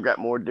 I've got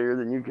more deer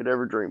than you could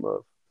ever dream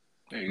of.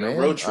 There you go,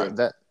 road trip.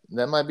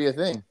 That might be a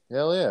thing.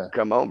 Hell yeah!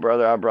 Come on,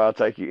 brother. I'll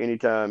take you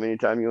anytime.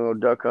 Anytime you want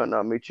to duck hunting,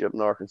 I'll meet you up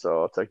in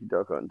Arkansas. I'll take you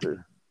duck hunting too.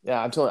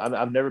 Yeah, I'm telling you,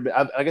 I've never been.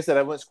 Like I said,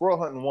 I went squirrel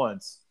hunting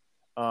once,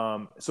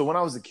 So when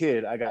I was a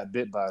kid, I got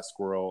bit by a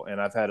squirrel,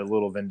 and I've had a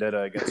little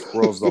vendetta against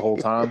squirrels the whole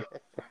time.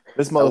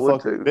 This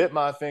motherfucker bit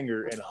my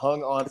finger and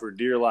hung on for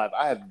dear life.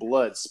 I had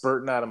blood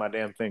spurting out of my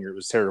damn finger. It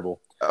was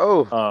terrible.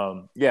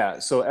 Oh, yeah.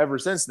 So ever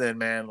since then,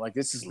 man, like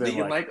this has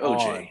been like OJ.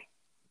 on.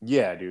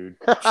 Yeah, dude.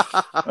 So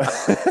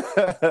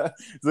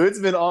it's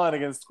been on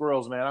against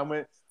squirrels,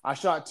 man. I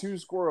shot 2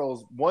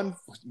 squirrels. One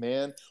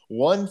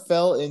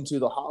fell into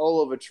the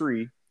hollow of a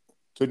tree,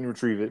 couldn't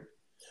retrieve it.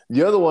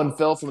 The other one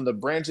fell from the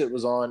branch it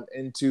was on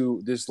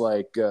into this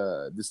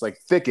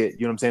thicket,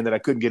 you know what I'm saying, that I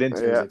couldn't get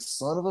into. Yeah. I was like,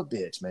 son of a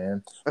bitch,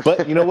 man.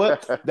 But you know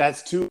what?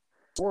 That's 2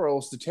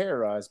 squirrels to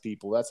terrorize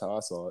people. That's how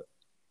I saw it.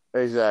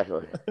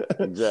 Exactly.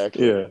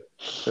 Yeah.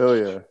 Hell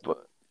yeah.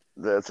 But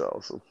that's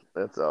awesome.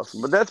 That's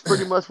awesome. But that's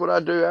pretty much what I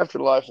do after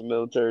life in the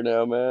military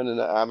now, man. And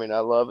I mean, I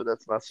love it.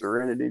 That's my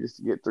serenity, just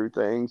to get through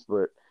things.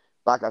 But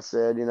like I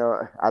said,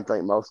 I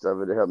think most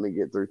of it to help me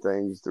get through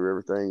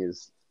everything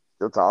is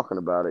still talking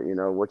about it.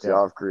 What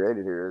y'all have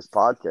created here is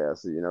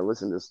podcasts.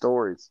 Listen to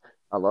stories.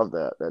 I love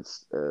that.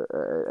 That's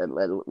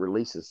it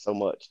releases so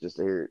much just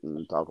to hear it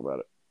and talk about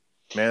it.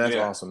 Man, that's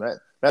awesome.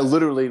 That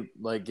literally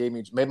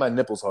made my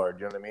nipples hard.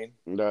 You know what I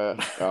mean?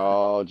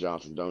 Oh,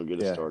 Johnson, don't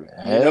get us started.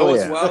 You know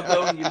what's wild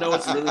though? You know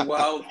what's really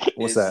wild?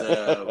 What's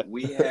that?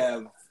 We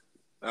have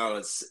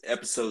it's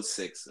episode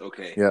 6.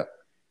 Okay. Yeah.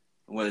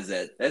 What is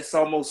that? That's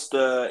almost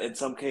in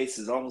some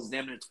cases almost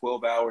damn near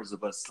 12 hours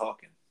of us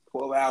talking.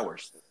 12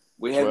 hours.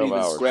 We haven't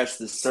even scratched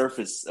the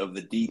surface of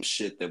the deep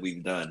shit that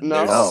we've done.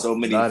 No, there's so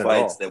many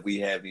fights that we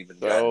haven't even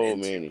gotten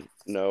into. So many.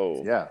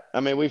 No. Yeah.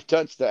 I mean, we've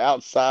touched the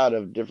outside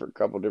of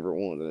couple different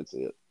ones, and that's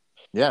it.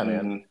 Yeah,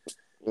 man.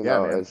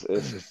 Man.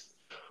 It's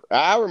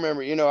I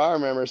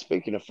remember,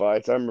 speaking of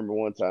fights, I remember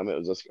one time it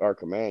was our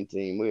command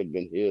team. We had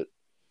been hit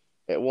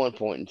at one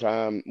point in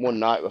time, one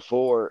night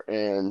before,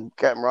 and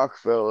Captain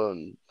Rockefeller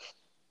and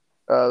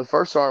the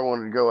first sergeant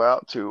wanted to go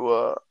out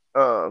to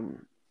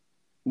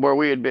where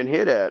we had been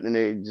hit at, and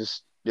they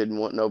just didn't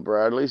want no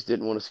Bradleys,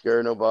 didn't want to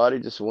scare nobody,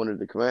 just wanted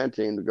the command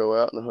team to go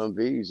out in the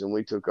Humvees, and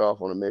we took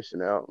off on a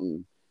mission out,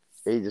 and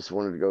he just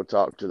wanted to go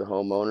talk to the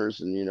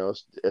homeowners and,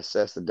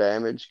 assess the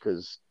damage,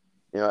 because,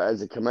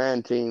 as a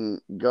command team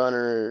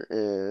gunner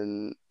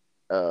and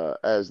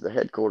as the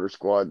headquarters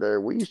squad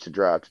there, we used to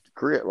drive to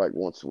Crit like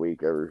once a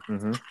week, every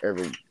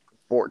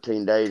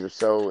 14 days or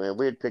so, and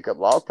we'd pick up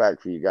log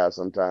pack for you guys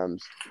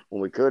sometimes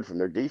when we could from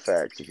their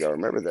defects, if y'all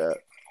remember that.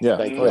 Yeah.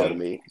 Thank y'all to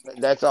me.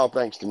 That's all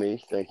thanks to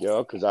me. Thank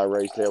y'all, because I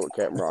raised hell with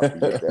Captain Rock to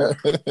get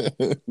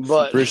that.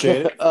 But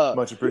appreciate it.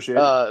 Much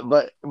appreciated.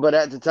 But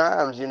at the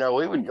times,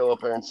 we would go up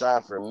there and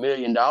sign for $1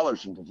 million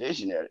from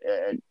division at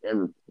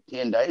every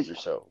 10 days or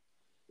so,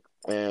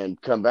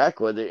 and come back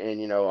with it.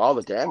 And all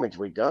the damage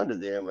we've done to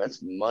them,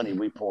 that's money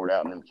we poured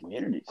out in them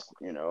communities.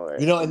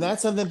 And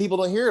that's something people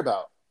don't hear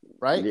about,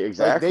 right? Yeah,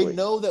 exactly. They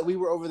know that we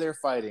were over there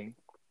fighting,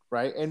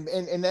 right?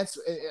 And that's,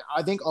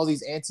 I think all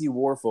these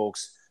anti-war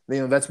folks,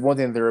 that's one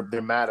thing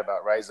they're mad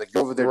about, right? It's like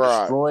over there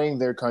destroying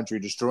their country,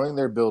 destroying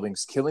their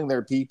buildings, killing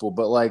their people.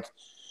 But like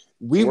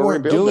we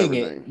weren't doing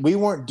it. We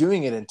weren't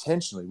doing it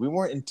intentionally. We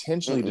weren't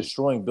intentionally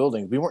destroying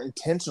buildings. We weren't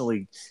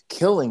intentionally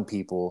killing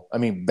people. I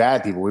mean,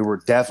 bad people. We were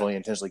definitely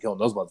intentionally killing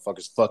those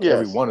motherfuckers. Fuck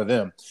every one of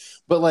them.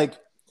 But like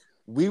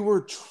we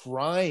were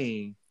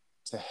trying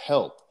to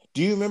help.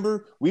 Do you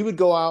remember we would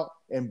go out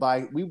and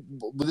we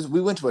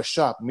went to a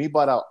shop and we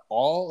bought out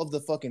all of the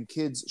fucking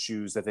kids'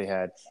 shoes that they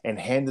had and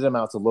handed them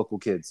out to local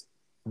kids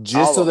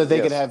just so that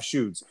they could have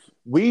shoes.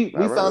 We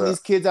found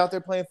these kids out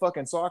there playing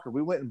fucking soccer.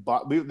 We went and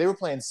bought. They were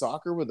playing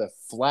soccer with a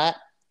flat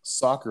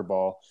soccer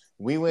ball.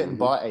 We went and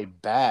bought a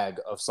bag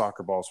of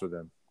soccer balls for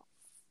them.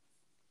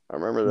 I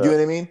remember that. You know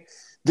what I mean?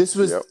 This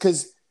was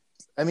because,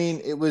 I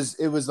mean, it was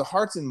the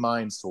Hearts and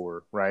Minds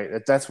tour, right?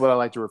 That's what I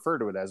like to refer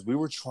to it as. We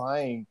were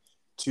trying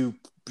to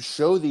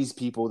show these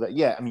people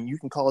that, I mean, you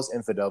can call us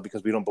infidel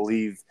because we don't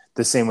believe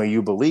the same way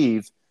you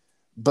believe,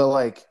 but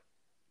like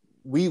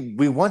we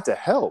want to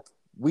help.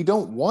 We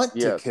don't want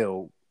to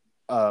kill.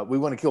 We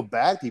want to kill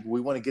bad people.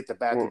 We want to get the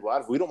bad people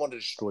out of it. We don't want to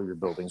destroy your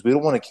buildings. We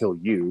don't want to kill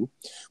you.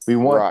 We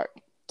want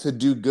to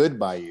do good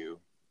by you.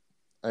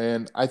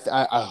 And I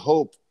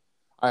hope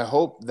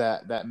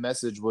that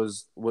message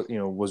was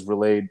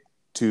relayed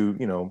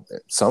to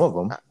some of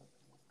them.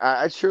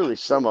 Surely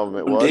some of them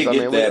it was. They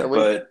get that,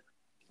 but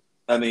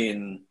I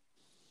mean,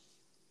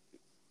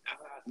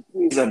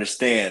 please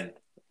understand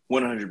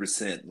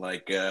 100%.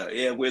 Like,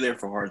 we're there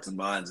for Hearts and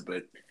Minds,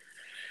 but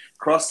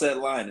cross that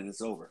line and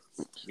it's over.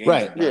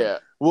 Right. Yeah.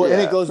 Well, and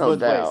it goes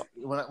both ways.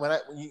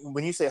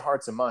 When you say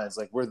Hearts and Minds,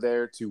 like we're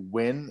there to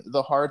win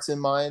the hearts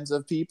and minds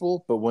of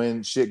people, but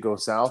when shit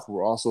goes south,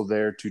 we're also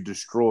there to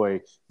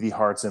destroy the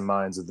hearts and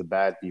minds of the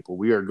bad people.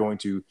 We are going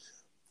to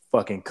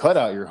fucking cut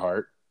out your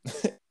heart,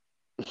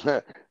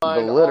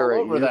 all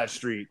over that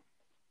street.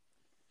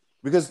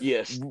 Because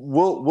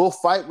we'll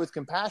fight with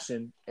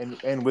compassion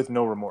and with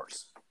no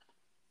remorse.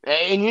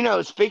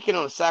 And speaking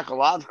on the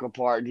psychological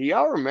part, do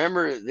y'all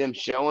remember them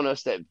showing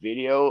us that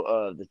video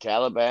of the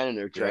Taliban in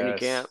their training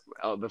camp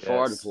before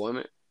our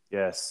deployment?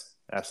 Yes,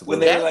 absolutely.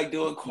 When they're like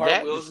doing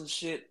cartwheels and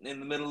shit in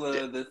the middle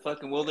of the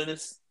fucking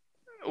wilderness.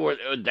 Or Well,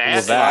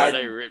 that,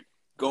 that-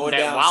 going that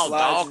down wild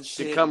slides dog and to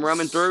shit, come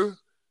running through.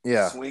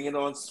 Yeah. swinging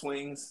on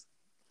swings.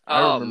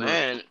 Oh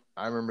man,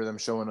 I remember them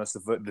showing us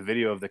the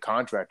video of the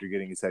contractor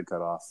getting his head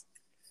cut off.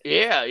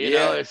 yeah,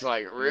 Yeah. it's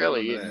like I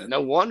really, remember that.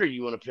 no wonder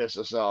you want to piss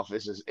us off.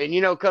 This is,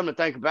 and come to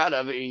think about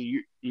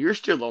it, you're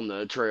still on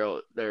the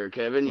trail there,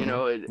 Kevin.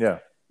 Yeah.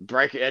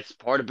 That's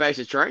part of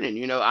basic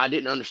training. I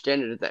didn't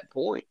understand it at that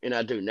point, and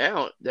I do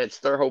now. That's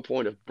their whole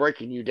point of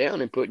breaking you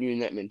down and putting you in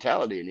that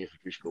mentality in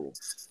infantry school.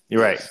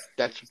 You're right.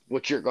 That's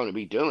what you're going to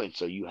be doing.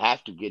 So you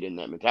have to get in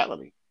that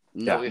mentality.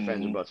 No ifs,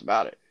 ands, or buts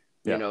about it.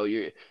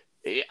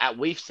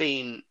 We've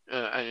seen,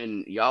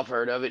 and y'all have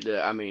heard of it.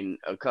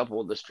 A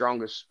couple of the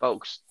strongest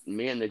folks,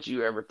 men that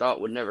you ever thought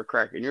would never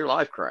crack in your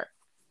life, crack.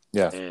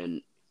 Yeah.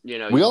 And We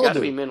you all got to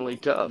do. be mentally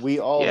tough. We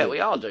all do.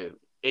 we all do.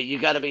 You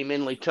got to be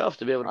mentally tough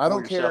to be able to I pull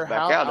don't care yourself back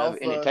how out of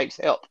it, and it alpha- takes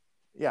help.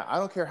 Yeah, I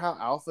don't care how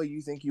alpha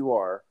you think you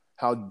are,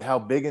 how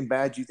big and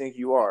bad you think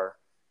you are.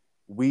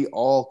 We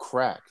all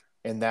crack,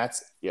 and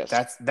that's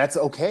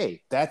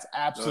okay. That's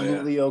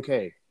absolutely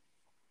okay.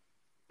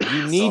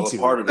 You It's need all to. a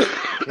part of it.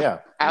 Yeah,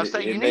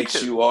 It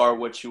makes you are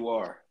what you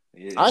are.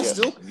 you I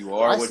still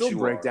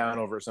break are. down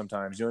over it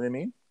sometimes. You know what I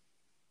mean?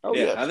 Oh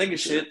yeah, yes, I think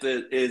it's sure. shit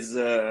that is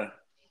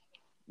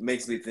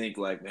makes me think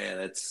like, man,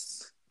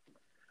 that's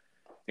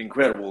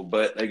incredible.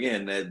 But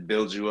again, that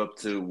builds you up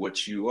to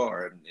what you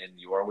are, and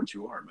you are what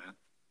you are, man.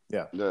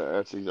 Yeah,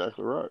 That's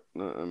exactly right.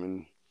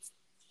 Ain't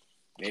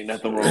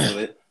nothing wrong with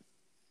it.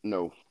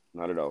 No,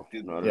 not at all.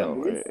 Not Yeah. at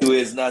all. Who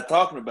is not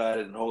talking about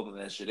it and holding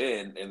that shit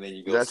in, and then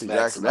you go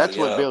smack somebody That's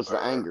what up, builds the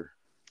or- anger.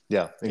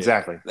 yeah,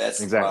 exactly. That's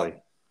the exactly.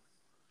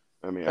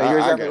 problem. You're I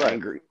exactly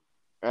got right.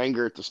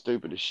 anger at the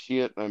stupidest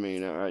shit.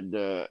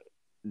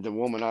 The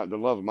woman, the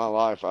love of my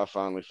life, I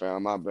finally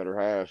found my better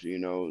half.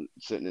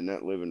 Sitting in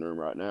that living room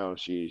right now,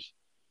 she's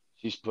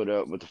put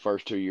up with the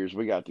first 2 years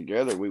we got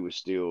together. We was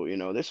still,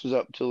 this was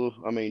up till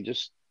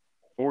just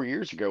 4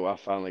 years ago. I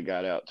finally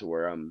got out to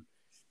where I'm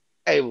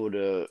able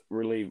to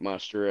relieve my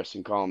stress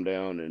and calm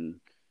down and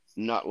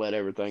not let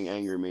everything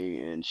anger me.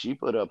 And she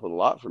put up with a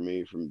lot for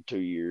me from 2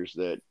 years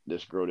that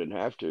this girl didn't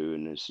have to.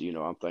 And it's,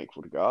 I'm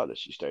thankful to God that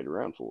she stayed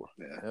around for.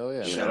 Yeah. Hell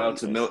yeah. Shout out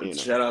to Milton.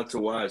 Shout out to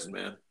wives,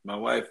 man. My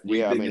wife.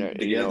 We've been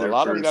together a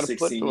lot of them for got to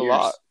put 16 through a years.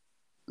 lot.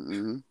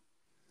 Mm-hmm.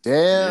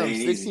 Damn, It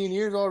ain't 16 easy.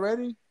 years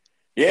already?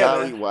 Yeah,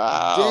 Golly, man.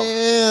 wow.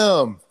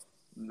 Damn.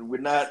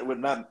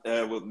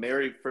 We're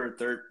married for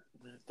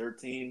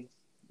 13.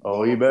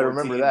 Oh, you better 14,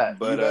 remember that.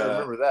 But, you better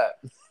remember that.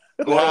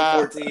 going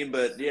on 14,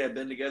 but yeah,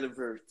 been together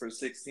for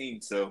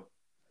 16. So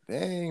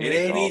Dang, it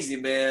ain't easy,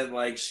 man.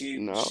 Like she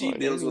it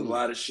deals ain't with a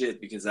lot of shit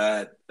because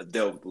I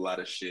dealt with a lot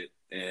of shit,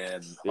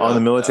 and on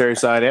the military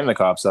side and the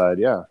cop side,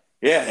 yeah.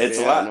 yeah, it's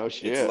a Yeah, lot. no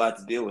shit. It's a lot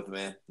to deal with,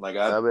 man. Like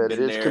I I've bet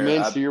been it is. there.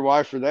 Commends to your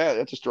wife for that.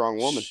 That's a strong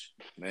woman.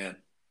 Man.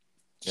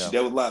 Yeah. She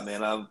dealt with a lot,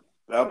 man. I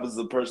was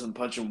the person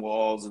punching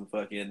walls and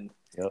fucking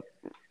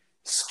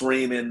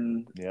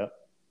screaming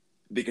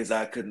because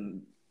I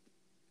couldn't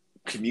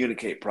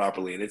communicate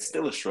properly, and it's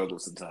still a struggle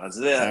sometimes.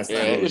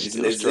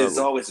 It's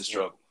always a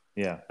struggle.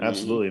 Yeah,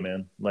 absolutely,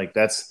 man. Like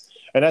that's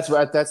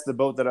the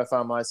boat that I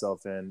found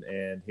myself in,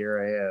 and here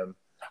I am.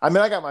 I mean,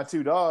 I got my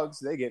 2 dogs;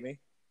 they get me.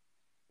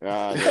 They're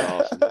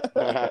awesome.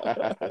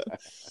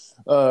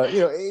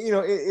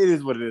 It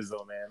is what it is,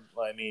 though, man.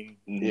 I mean,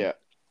 yeah,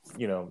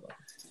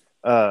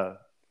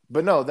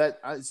 but no,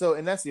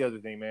 and that's the other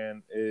thing,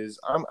 man. Is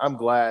I'm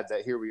glad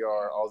that here we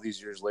are all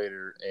these years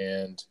later,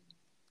 and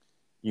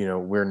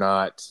we're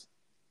not,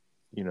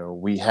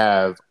 we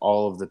have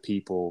all of the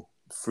people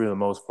for the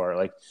most part,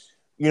 like,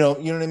 you know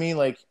what I mean?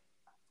 Like,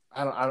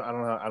 I don't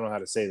know how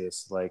to say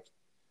this. Like,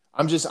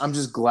 I'm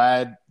just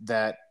glad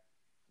that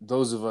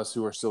those of us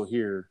who are still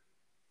here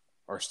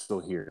are still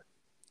here,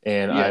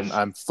 and yes,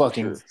 I'm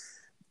fucking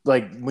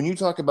like when you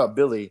talk about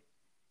Billy.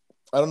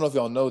 I don't know if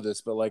y'all know this,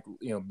 but like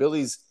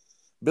Billy's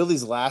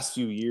last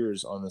few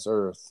years on this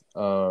earth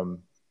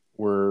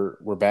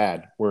were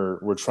bad.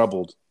 Were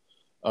troubled.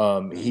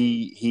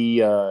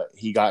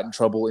 He got in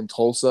trouble in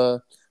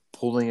Tulsa,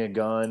 pulling a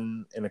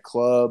gun in a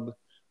club,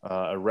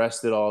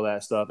 arrested, all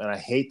that stuff. And I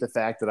hate the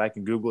fact that I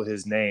can Google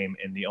his name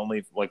and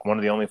one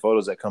of the only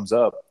photos that comes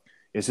up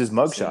is his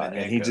mugshot,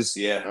 and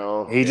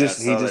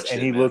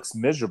he looks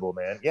miserable,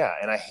 man. Yeah,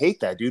 and I hate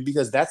that, dude,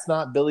 because that's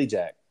not Billy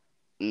Jack.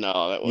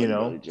 No, that wasn't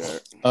Billy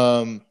Jack.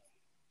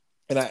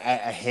 And I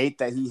hate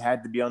that he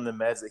had to be on the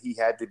meds that he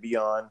had to be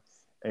on,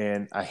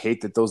 and I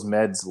hate that those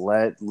meds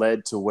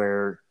led to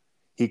where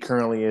he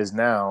currently is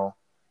now.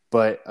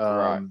 But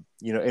and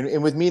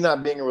with me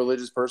not being a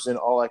religious person,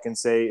 all I can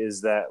say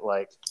is that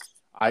like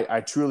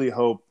I truly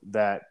hope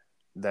that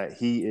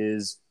he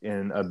is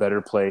in a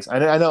better place. I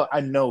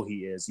know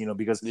he is,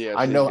 because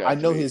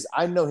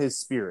I know his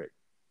spirit.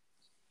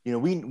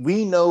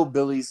 We know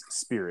Billy's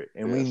spirit,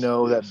 and we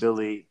know that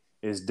Billy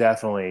is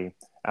definitely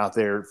out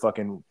there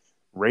fucking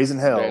raising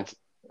hell.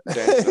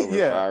 Dancing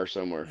over fire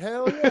somewhere.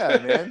 Hell yeah,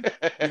 man.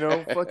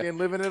 Fucking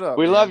living it up.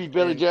 We man. love you,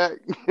 Billy Jack.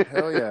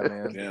 Hell yeah,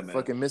 man. Yeah, man.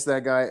 Fucking miss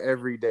that guy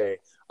every day.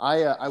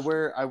 I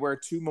wear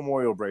 2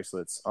 memorial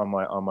bracelets on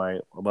my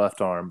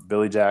left arm,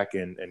 Billy Jack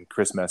and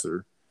Chris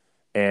Messer.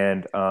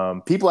 And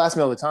people ask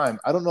me all the time,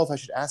 I don't know if I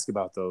should ask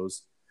about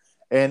those.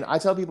 And I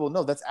tell people,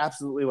 no, that's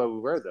absolutely why we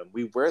wear them.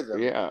 We wear them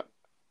Yeah,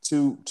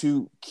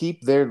 to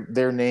keep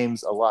their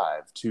names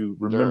alive, to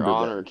remember their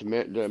honor,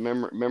 them. to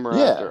memorize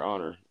Yeah. their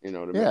honor.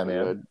 Yeah,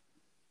 man.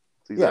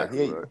 That's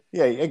exactly Yeah, right.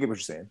 yeah, I get what you're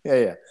saying.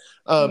 Yeah.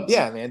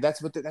 Yeah, man,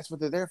 that's what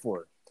they're there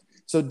for.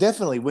 So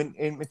definitely, when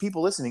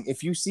people listening,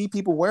 if you see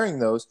people wearing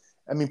those,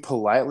 I mean,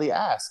 politely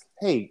ask,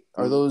 "Hey,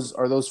 are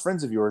those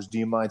friends of yours? Do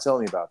you mind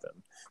telling me about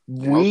them?"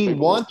 Most We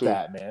people want want to.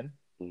 that, man.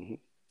 Mhm.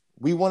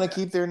 We want to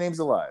keep their names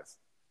alive.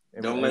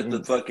 Don't let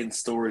the fucking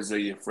stories of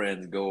your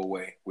friends go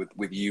away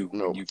with you when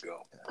Nope. you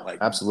go. Like,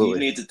 Absolutely. you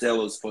need to tell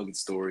those fucking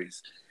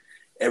stories.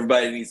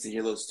 Everybody needs to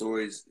hear those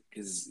stories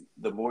because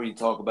the more you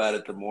talk about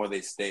it, the more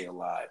they stay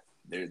alive.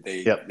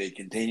 They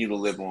continue to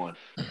live on.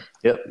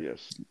 Yep.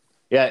 Yes.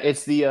 Yeah,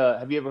 it's the.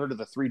 Have you ever heard of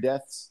the 3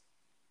 deaths?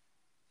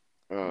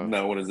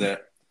 No, what is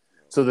that?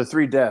 So the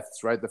 3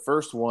 deaths, right? The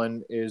first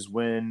one is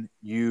when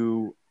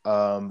you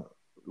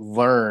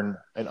learn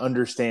and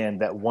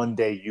understand that one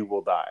day you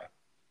will die,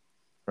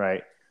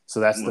 right? So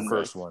that's the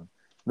first one.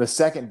 The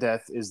second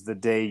death is the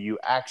day you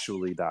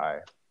actually die,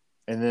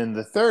 and then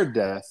the third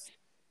death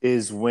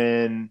is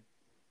when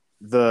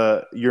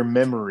the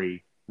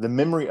memory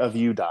of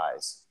you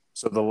dies.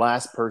 So the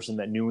last person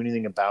that knew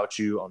anything about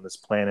you on this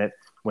planet,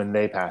 when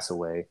they pass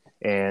away,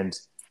 and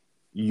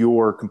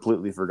you're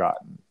completely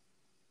forgotten.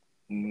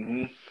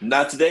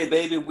 Not today,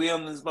 baby. We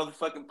on this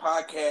motherfucking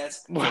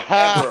podcast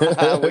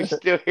forever. We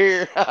still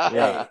here.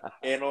 Hey,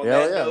 and on Hell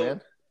that yeah, note,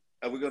 man.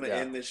 we're gonna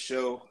end this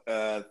show.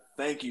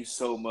 Thank you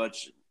so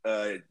much,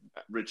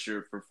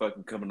 Richard, for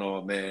fucking coming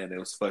on, man. It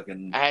was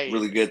fucking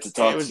really good to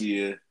talk to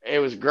you. It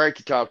was great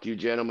to talk to you,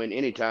 gentlemen.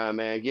 Anytime,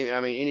 man.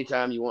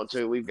 Anytime you want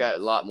to. We've got a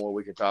lot more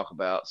we could talk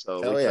about.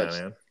 So Hell we yeah,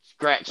 touched man.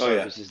 scratch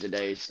surfaces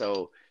today.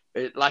 So,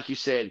 like you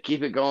said,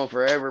 keep it going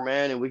forever,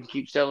 man, and we can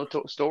keep telling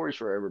stories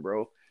forever,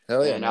 bro.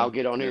 Hell yeah, And man. I'll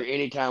get on here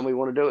anytime we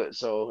want to do it.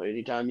 So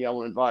anytime y'all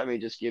want to invite me,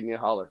 just give me a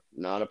holler.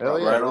 Not a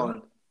problem. Yeah, right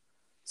on.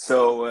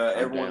 So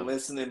everyone down.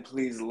 listening,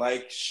 please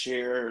like,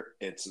 share,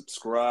 and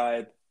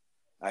subscribe.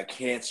 I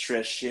can't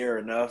stress share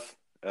enough.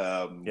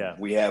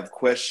 We have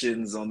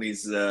questions on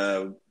these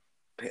podcasts,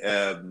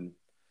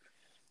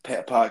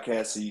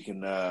 so you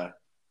can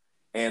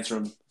answer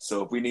them.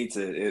 So if we need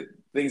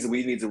things that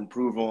we need to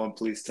improve on,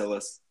 please tell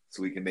us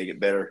so we can make it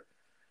better.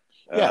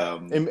 Yeah,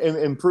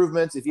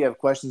 improvements. If you have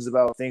questions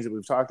about things that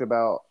we've talked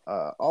about,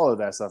 all of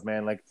that stuff,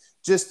 man. Like,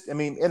 just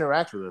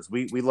interact with us.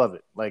 We love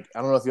it. Like,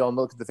 I don't know if y'all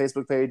look at the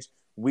Facebook page.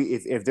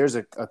 If there's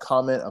a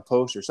comment, a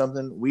post, or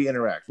something, we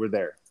interact. We're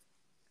there.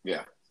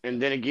 Yeah.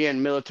 And then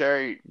again,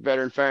 military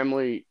veteran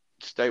family,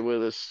 stay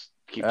with us.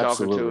 Keep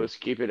talking to us.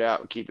 Keep it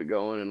out. Keep it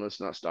going, and let's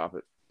not stop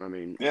it. I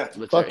mean, let's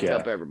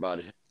help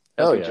everybody.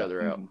 Help each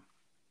other out.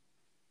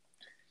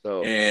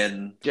 So,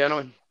 and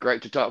gentlemen,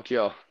 great to talk to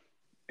y'all.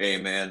 Hey,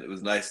 man, it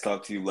was nice to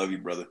talk to you. Love you,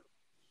 brother.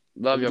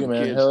 Love you,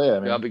 man. kids. Hell yeah,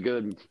 man. Y'all be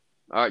good.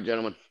 All right,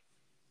 gentlemen.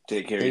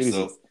 Take care of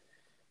yourself.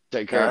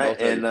 Take care of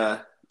both of you.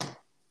 And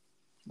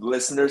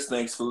listeners,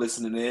 thanks for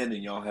listening in,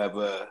 and y'all have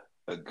a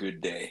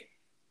good day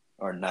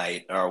or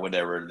night or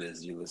whatever it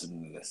is you're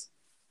listening to this.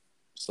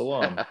 So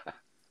long.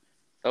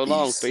 So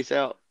long. Peace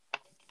out.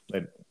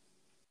 Later.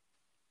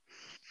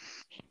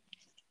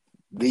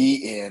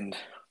 The end.